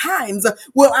seasons and times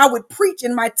where I would preach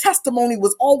and my testimony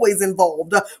was always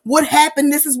involved. What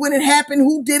happened? This is when it happened.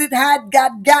 Who did it? How it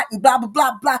got, and blah, blah,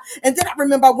 blah, blah. And then I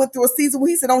remember I went through a season where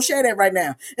he said, don't share that right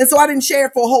now. And so I didn't share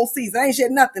it for a whole season. I ain't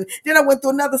shared nothing. Then I went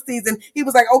through another season. He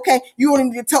was like, okay, you only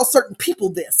need to tell certain people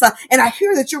this. And I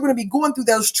hear that you're going to be going through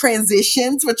those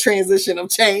transitions for transition of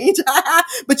change,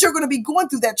 but you're going to be going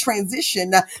through that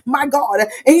transition, my God.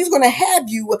 And he's going to have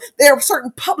you, there are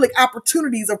certain public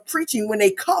opportunities of preaching when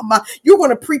they come. You're going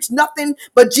to preach nothing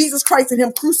but Jesus Christ and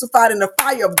him crucified in the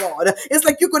fire of God. It's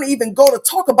like you're going to even go to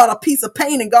talk about a piece of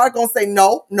pain and God going to say,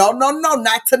 no, no, no, no,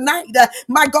 not tonight.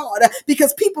 My God,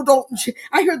 because people don't,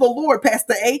 I hear the Lord,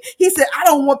 Pastor A, he said, I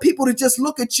don't want people to just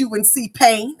look at you and see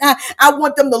pain. I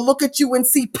want them to look at you and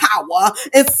see power.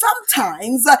 And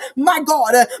sometimes, my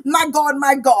God,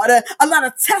 a lot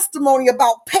of testimony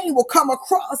about pain will come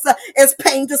across as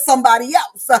pain to somebody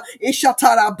else. He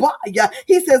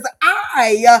says,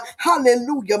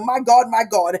 hallelujah, my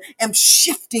God, am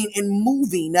shifting and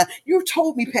moving. You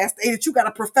told me, Pastor A, that you got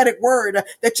a prophetic word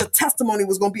that your testimony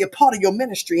was going to be a part of your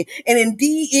ministry. And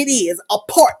indeed it is a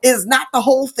part. It is not the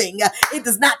whole thing. It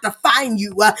does not define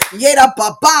you.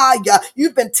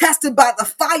 You've been tested by the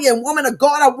fire, and woman of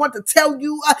God, I want to tell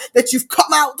you that you've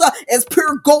come out as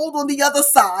pure gold on the other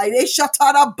side.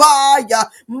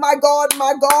 My God,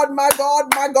 my God, my God,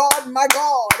 my God, my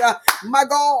God, my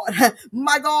God,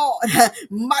 my God,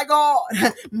 my God,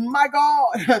 my God,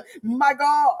 my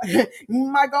God,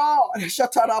 my God,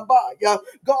 Shatarabaya.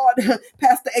 God,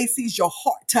 Pastor A sees your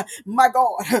heart. My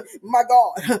God, my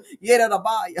God,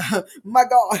 Yerabaya. My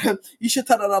God,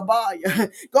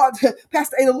 Yishatarabaya. God,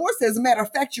 Pastor A, the Lord says, as a matter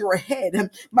of fact, you're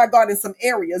ahead. My God, in some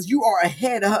areas, you are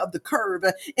ahead of the curve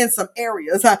in some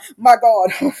areas. My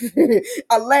God,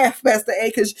 I laughed, Pastor A,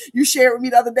 because you shared with me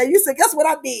the other day. You said, guess what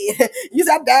I did? You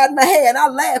said, I dyed my hair, and I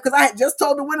laughed because I had just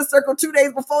told the Winter Circle 2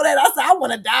 days before that. I said, I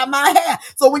want to dye my hair.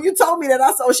 So when you told me that,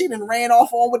 I said, oh, she done ran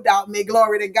off on without me.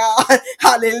 Glory to God.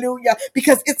 Hallelujah.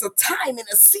 Because it's a time and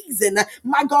a season,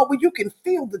 my God, where you can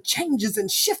feel the changes and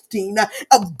shifting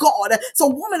of God. So,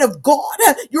 woman of God,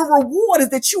 your reward is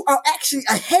that you are actually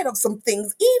ahead of some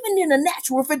things, even in the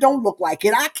natural, if it don't look like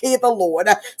it. I care the Lord.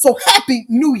 So, happy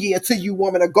New Year to you,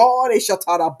 woman of God.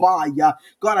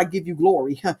 God, I give you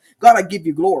glory. God, I give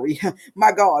you glory.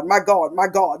 My God, my God, my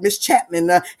God. Miss Chapman,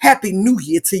 happy New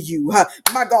Year to you.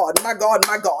 My God, my God,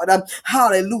 my God.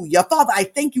 Hallelujah. Father, I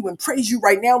thank you and praise you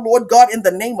right now, Lord God, in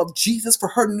the name of Jesus for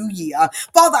her new year.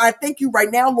 Father, I thank you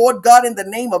right now, Lord God, in the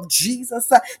name of Jesus,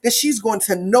 that she's going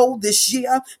to know this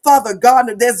year. Father God,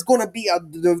 that there's going to be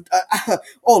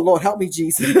oh Lord, help me,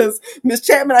 Jesus. Miss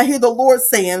Chapman, I hear the Lord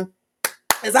saying,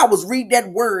 as I was reading that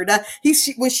word,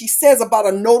 when she says about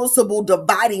a noticeable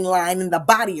dividing line in the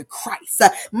body of Christ,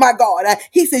 my God,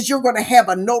 he says you're going to have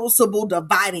a noticeable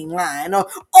dividing line.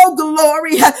 Oh,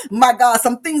 glory, my God,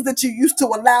 some things that you used to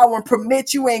allow and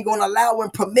permit, you ain't going to allow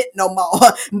and permit no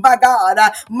more. My God,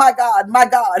 my God, my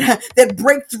God, that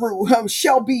breakthrough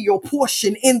shall be your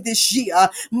portion in this year.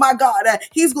 My God,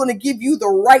 he's going to give you the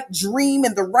right dream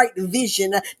and the right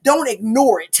vision. Don't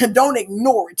ignore it. Don't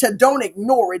ignore it. Don't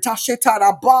ignore it. I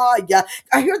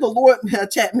hear the Lord,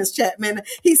 Miss Chapman.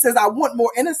 He says, I want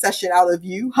more intercession out of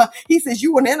you. He says,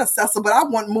 you an intercessor, but I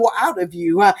want more out of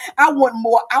you. I want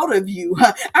more out of you.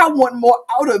 I want more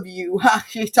out of you.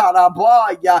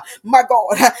 My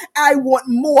God, I want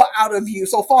more out of you.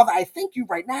 So, Father, I thank you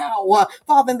right now,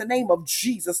 Father, in the name of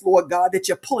Jesus, Lord God, that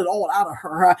you pull it all out of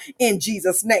her in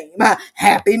Jesus' name.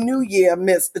 Happy New Year,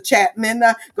 Mr. Chapman.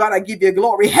 God, I give you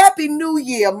glory. Happy New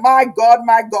Year, my God,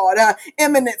 my God.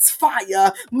 Eminence fire.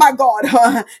 My God,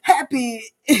 happy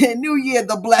New Year,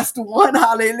 the blessed one.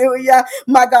 Hallelujah.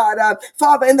 My God,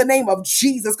 Father, in the name of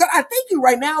Jesus, God, I thank you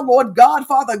right now, Lord God,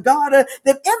 Father God,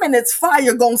 that Eminence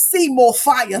Fire gonna see more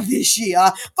fire this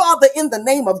year. Father, in the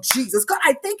name of Jesus, God,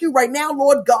 I thank you right now,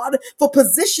 Lord God, for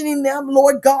positioning them,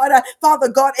 Lord God, Father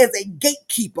God, as a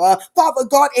gatekeeper, Father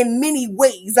God, in many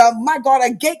ways. My God,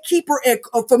 a gatekeeper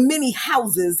for many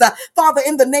houses. Father,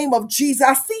 in the name of Jesus,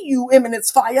 I see you,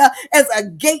 Eminence Fire, as a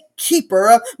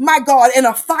gatekeeper, my God, and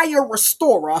a fire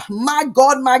restorer. My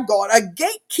God, a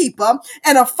gatekeeper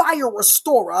and a fire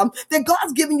restorer. That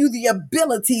God's giving you the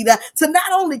ability to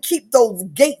not only keep those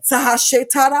gates,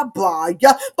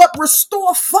 but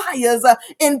restore fires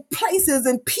in places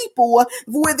and people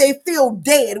where they feel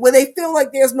dead, where they feel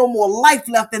like there's no more life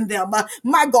left in them.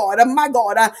 My God, my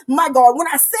God, my God. When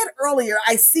I said earlier,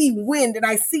 I see wind and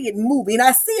I see it moving.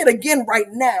 I see it again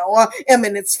right now,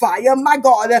 Eminence Fire. My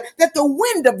God, that the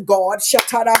wind of God,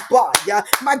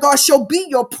 my God, shall be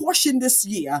your portion this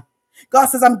year. God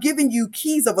says, I'm giving you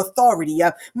keys of authority.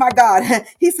 My God,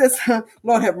 he says,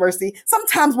 Lord have mercy.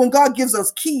 Sometimes when God gives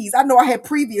us keys, I know I had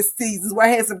previous seasons where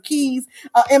I had some keys,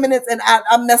 eminence, and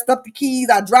I messed up the keys.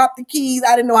 I dropped the keys.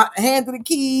 I didn't know how to handle the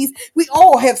keys. We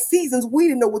all have seasons we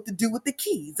didn't know what to do with the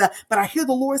keys. But I hear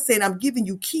the Lord saying, I'm giving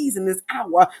you keys in this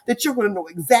hour that you're going to know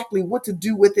exactly what to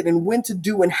do with it and when to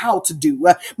do and how to do.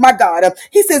 My God,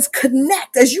 he says,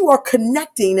 connect as you are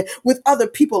connecting with other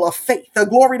people of faith.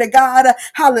 Glory to God.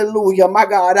 Hallelujah. My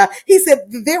God. He said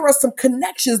there are some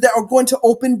connections that are going to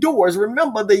open doors.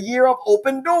 Remember the year of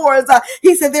open doors.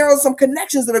 He said there are some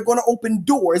connections that are going to open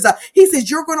doors. He says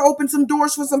you're going to open some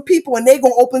doors for some people and they're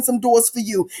going to open some doors for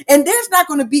you. And there's not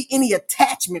going to be any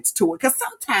attachments to it because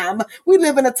sometimes we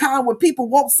live in a time where people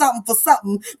want something for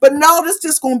something, but no, this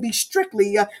just going to be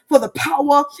strictly for the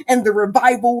power and the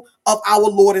revival of our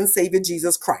Lord and Savior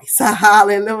Jesus Christ.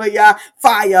 Hallelujah.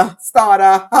 Fire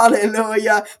starter.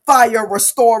 Hallelujah. Fire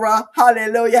restorer.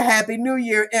 Hallelujah. Happy New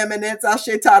Year, Eminence.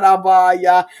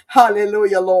 Ashetarabaya.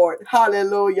 Hallelujah, Lord.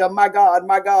 Hallelujah. My God,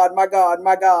 my God, my God,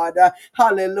 my God.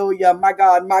 Hallelujah. My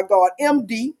God, my God.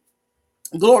 MD.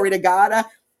 Glory to God.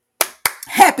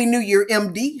 Happy New Year,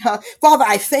 MD. Father,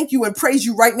 I thank you and praise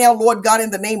you right now, Lord God,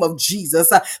 in the name of Jesus.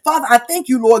 Father, I thank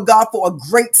you, Lord God, for a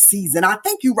great season. I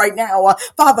thank you right now,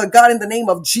 Father God, in the name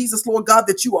of Jesus, Lord God,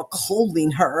 that you are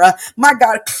clothing her. My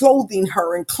God, clothing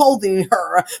her and clothing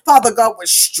her. Father God, with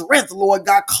strength, Lord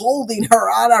God, clothing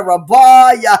her.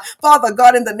 Father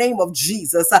God, in the name of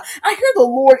Jesus. I hear the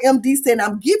Lord MD saying,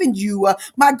 I'm giving you,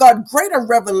 my God, greater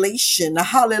revelation.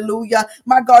 Hallelujah.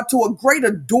 My God, to a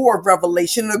greater door of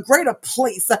revelation, a greater place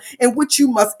in which you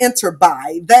must enter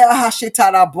by. There,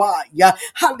 hallelujah.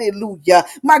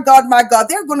 My God,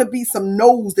 there are going to be some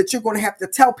no's that you're going to have to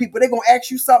tell people. They're going to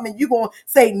ask you something and you're going to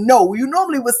say no. You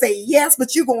normally would say yes,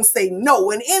 but you're going to say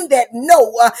no. And in that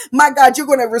no, my God, you're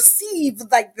going to receive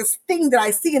like this thing that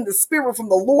I see in the spirit from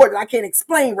the Lord that I can't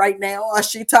explain right now.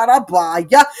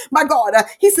 My God,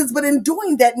 he says, but in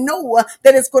doing that, know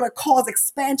that it's going to cause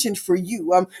expansion for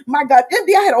you. My God,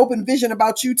 India, I had open vision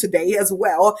about you today as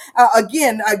well.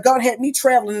 Again, God had me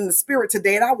traveling in the spirit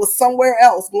today, and I was somewhere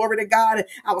else. Glory to God. And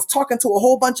I was talking to a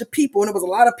whole bunch of people, and there was a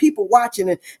lot of people watching.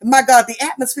 And my God, the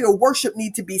atmosphere of worship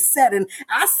need to be set. And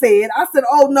I said,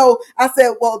 oh no. I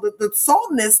said, well, the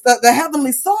psalmist, the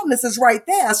heavenly psalmist is right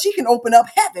there. She can open up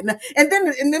heaven, and then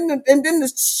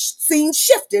the scene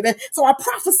shifted. And so I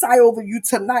prophesy over you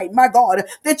tonight, my God,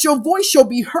 that your voice shall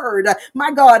be heard,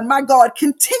 my God,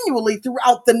 continually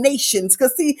throughout the nations.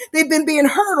 Because see, they've been being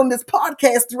heard on this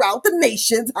podcast throughout the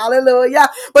nations. Hallelujah.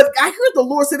 But I heard the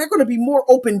Lord say there are going to be more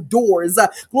open doors.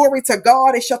 Glory to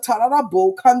God.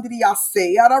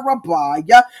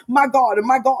 My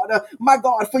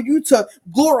God, for you to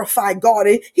glorify God.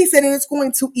 He said, and it's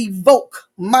going to evoke,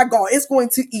 my God, it's going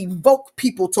to evoke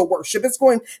people to worship. It's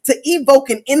going to evoke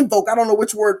and invoke. I don't know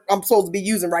which word I'm supposed to be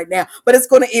using right now, but it's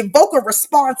going to evoke a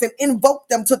response and invoke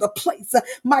them to the place,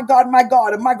 my God,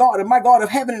 of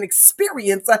having an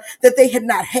experience that they had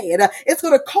not had. It's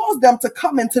going to cause them to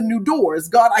come into new doors.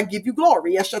 God, I give you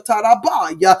glory.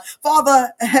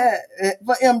 Father,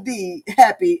 for MD,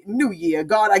 happy New Year.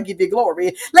 God, I give you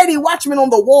glory. Lady Watchman on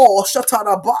the wall,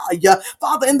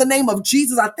 Father, in the name of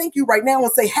Jesus, I thank you right now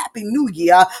and say happy New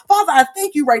Year. Father, Father, I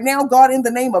thank you right now, God, in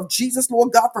the name of Jesus,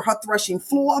 Lord God, for her threshing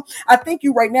floor. I thank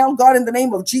you right now, God, in the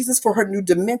name of Jesus, for her new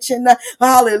dimension.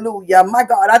 Hallelujah. My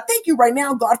God, I thank you right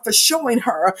now, God, for showing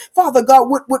her, Father God,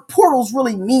 what portals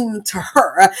really mean to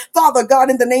her. Father God,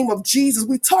 in the name of Jesus,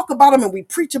 we talk about them and we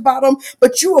preach about them,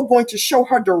 but you are going to show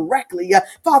her directly,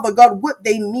 Father God, what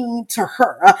they mean to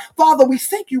her. Father, we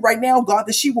thank you right now, God,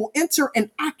 that she will enter and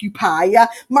occupy,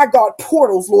 my God,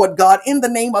 portals, Lord God, in the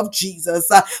name of Jesus.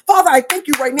 Father, I thank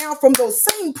you right now from those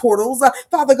same portals.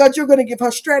 Father God, you're going to give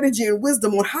her strategy and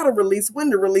wisdom on how to release, when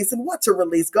to release, and what to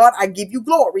release. God, I give you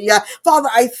glory. Father,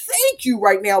 I thank you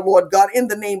right now, Lord God, in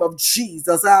the name of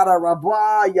Jesus,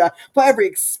 for every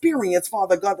experience,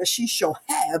 Father God, that she shall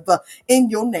have in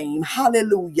your name.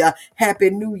 Hallelujah.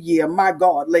 Happy New Year, my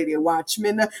God, Lady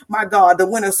Watchman. My God, the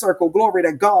winner circle. Glory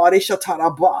to God.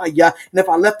 Ishatarabaya. And if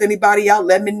I left anybody out,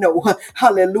 let me know.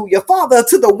 Hallelujah. Father,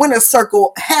 to the winner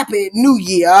circle, happy New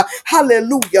Year.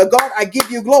 Hallelujah. God, I give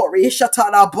you glory.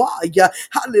 Ishatarabaya.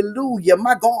 Hallelujah.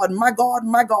 My God, my God,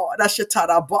 my God.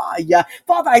 Ishatarabaya.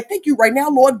 Father, I thank you right now,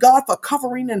 Lord God, for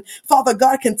covering and Father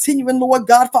God, continuing, Lord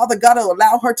God, Father God, to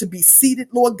allow her to be seated,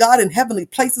 Lord God, in heavenly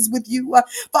places with you.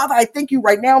 Father, I thank you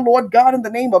right now, Lord God, in the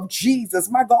name of Jesus,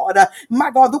 my God,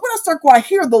 the winner circle, I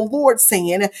hear the Lord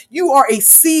saying, you are a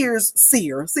seer's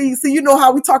seer. See, you know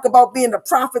how we talk about being the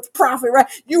prophet's prophet, right?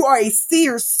 You are a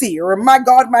seer's seer, my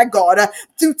God,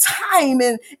 through time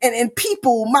and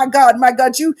people, my God,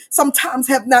 you sometimes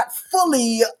have not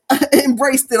fully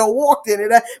embraced it or walked in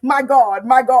it. My God,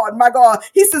 my God, my God.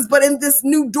 He says, but in this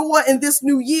new door, in this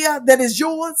new year that is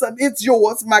yours, it's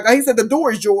yours. My God, he said, the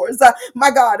door is yours.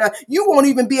 My God, you won't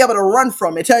even be able to run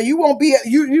from it. You won't be,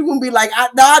 you won't be like,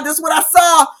 nah, this is what I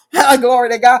saw. Glory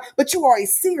to God. But you are a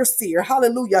seer.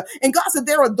 Hallelujah. And God said,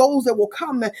 there are those that will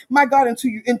come, my God,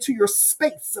 into your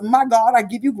space. My God, I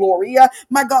give you glory.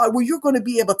 My God, where you're going to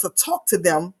be able to talk to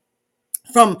them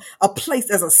from a place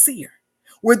as a seer,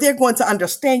 where they're going to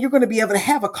understand. You're going to be able to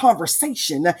have a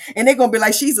conversation and they're going to be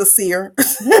like, she's a seer.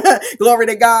 Glory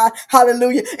to God.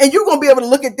 Hallelujah. And you're going to be able to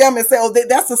look at them and say, oh,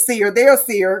 that's a seer. They're a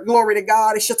seer. Glory to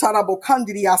God.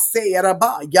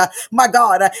 My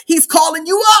God, he's calling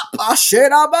you up.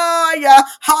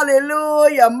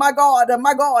 Hallelujah. My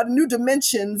God, new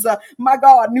dimensions. My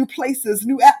God, new places,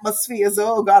 new atmospheres.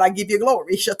 Oh God, I give you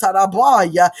glory.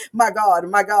 My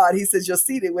God, he says you're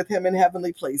seated with him in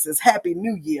heavenly places. Happy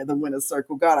New Year, the winner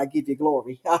circle. God, I give you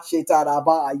glory.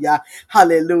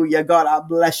 Hallelujah. God, I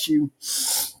bless you.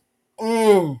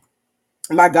 Mm.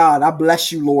 My God, I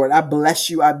bless you, Lord. I bless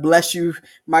you. I bless you.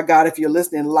 My God, if you're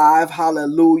listening live,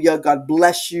 hallelujah. God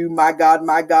bless you. My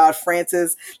God,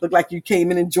 Francis, look like you came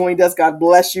in and joined us. God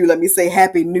bless you. Let me say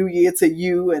happy new year to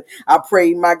you. And I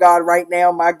pray, my God, right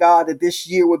now, my God, that this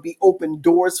year would be open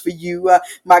doors for you,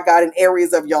 my God, in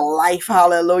areas of your life,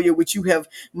 hallelujah, which you have,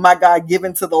 my God,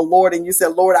 given to the Lord. And you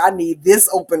said, Lord, I need this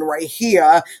open right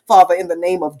here. Father, in the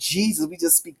name of Jesus, we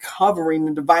just speak covering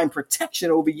and divine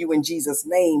protection over you in Jesus'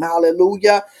 name. Hallelujah.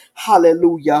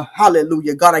 Hallelujah.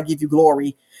 Hallelujah. God, I give you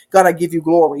glory. God, I give you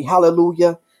glory.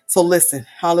 Hallelujah. So listen,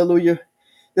 hallelujah.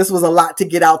 This was a lot to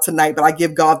get out tonight, but I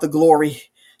give God the glory.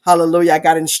 Hallelujah. I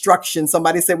got instructions.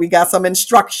 Somebody said we got some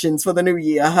instructions for the new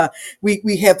year.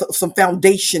 We have some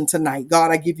foundation tonight.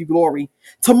 God, I give you glory.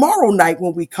 Tomorrow night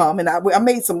when we come, and I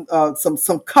made some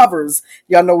covers.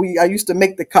 Y'all know I used to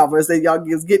make the covers. That y'all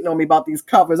is getting on me about these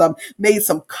covers. I made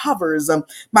some covers,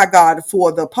 my God,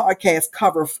 for the podcast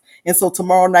cover. And so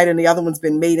tomorrow night and the other one's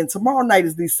been made. And tomorrow night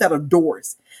is the set of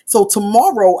doors. So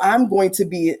tomorrow I'm going to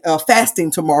be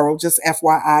fasting tomorrow, just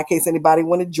FYI, in case anybody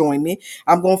want to join me.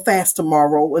 I'm going to fast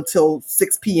tomorrow until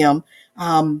 6 p.m.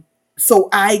 So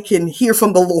I can hear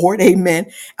from the Lord.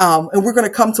 Amen. And we're going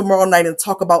to come tomorrow night and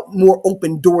talk about more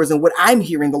open doors and what I'm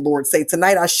hearing the Lord say.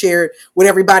 Tonight I shared what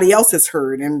everybody else has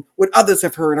heard and what others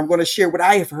have heard. I'm going to share what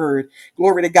I have heard.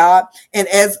 Glory to God. And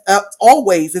as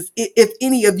always, if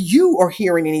any of you are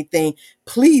hearing anything,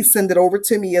 please send it over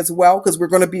to me as well, because we're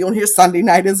going to be on here Sunday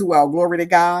night as well. Glory to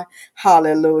God.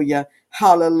 Hallelujah.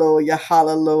 Hallelujah.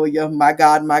 Hallelujah. My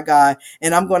God, my God.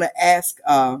 And I'm going to ask,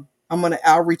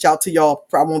 I'll reach out to y'all.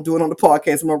 I won't do it on the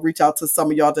podcast. I'm going to reach out to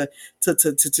some of y'all to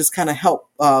just kind of help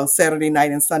Saturday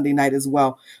night and Sunday night as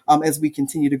well, as we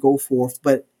continue to go forth.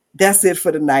 But that's it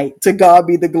for tonight. To God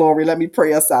be the glory. Let me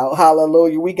pray us out.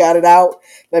 Hallelujah. We got it out.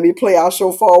 Let me play our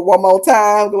shofar one more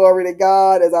time. Glory to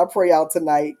God as I pray out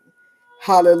tonight.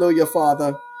 Hallelujah,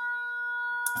 Father.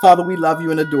 Father, we love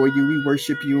you and adore you. We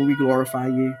worship you and we glorify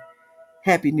you.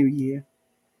 Happy New Year.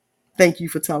 Thank you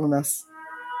for telling us.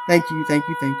 Thank you, thank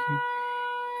you, thank you.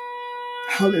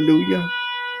 Hallelujah.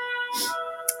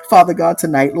 Father God,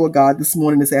 tonight, Lord God, this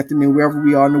morning, this afternoon, wherever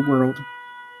we are in the world,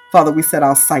 Father, we set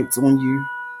our sights on you.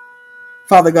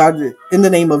 Father God, in the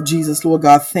name of Jesus, Lord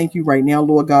God, thank you right now,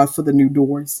 Lord God, for the new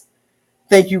doors.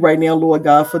 Thank you right now, Lord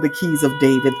God, for the keys of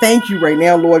David. Thank you right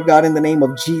now, Lord God, in the name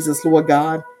of Jesus, Lord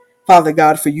God. Father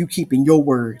God, for you keeping your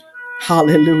word.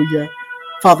 Hallelujah.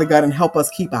 Father God, and help us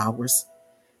keep ours.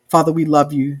 Father, we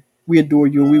love you, we adore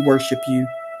you, and we worship you.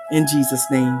 In Jesus'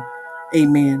 name,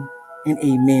 amen and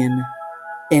amen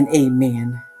and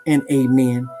amen and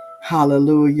amen.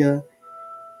 Hallelujah.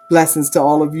 Blessings to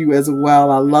all of you as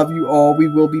well. I love you all. We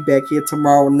will be back here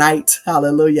tomorrow night.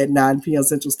 Hallelujah. At 9 p.m.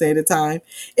 Central Standard Time.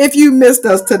 If you missed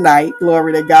us tonight,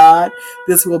 glory to God,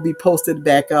 this will be posted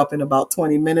back up in about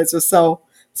 20 minutes or so.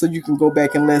 So you can go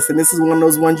back and listen. This is one of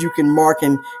those ones you can mark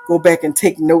and go back and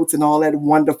take notes and all that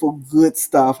wonderful good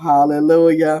stuff.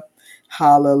 Hallelujah.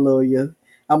 Hallelujah.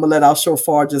 I'm going to let our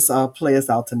shofar just play us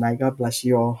out tonight. God bless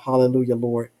you all. Hallelujah,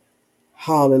 Lord.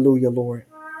 Hallelujah, Lord.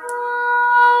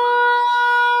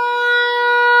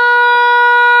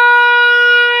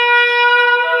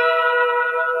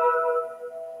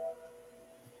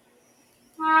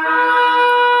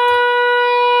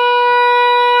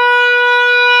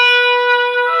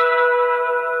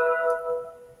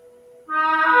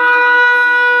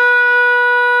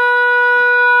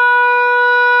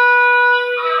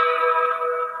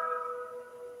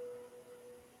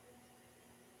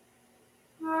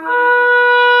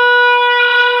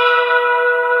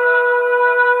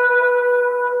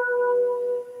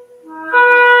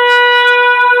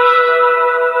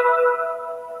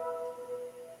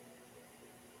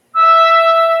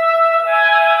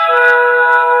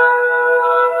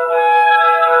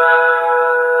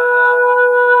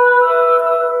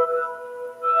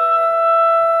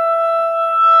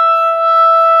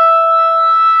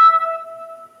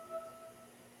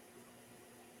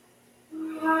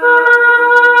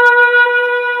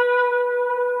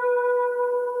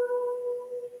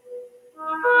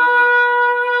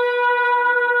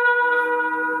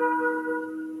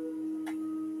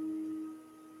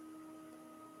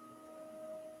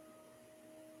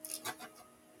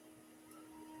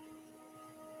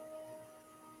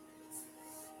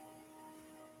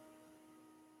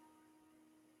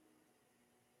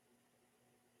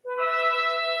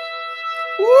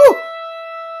 Woo!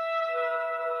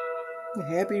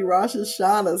 Happy Rosh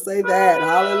Hashanah. Say that.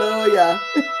 Hallelujah.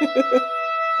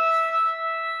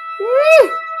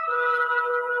 Woo!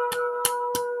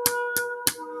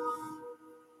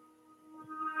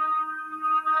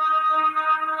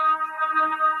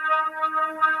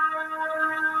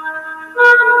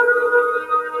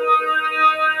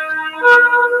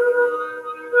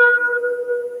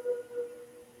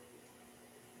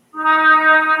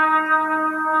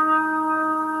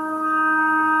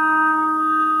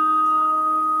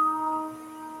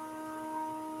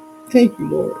 Thank you,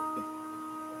 Lord.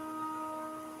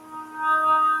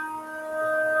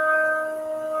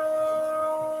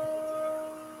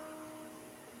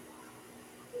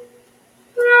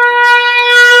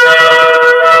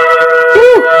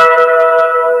 Woo!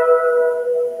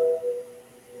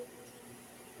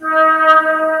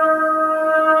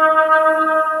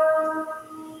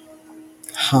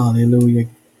 Hallelujah.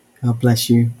 God bless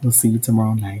you. We'll see you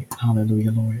tomorrow night.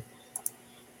 Hallelujah, Lord.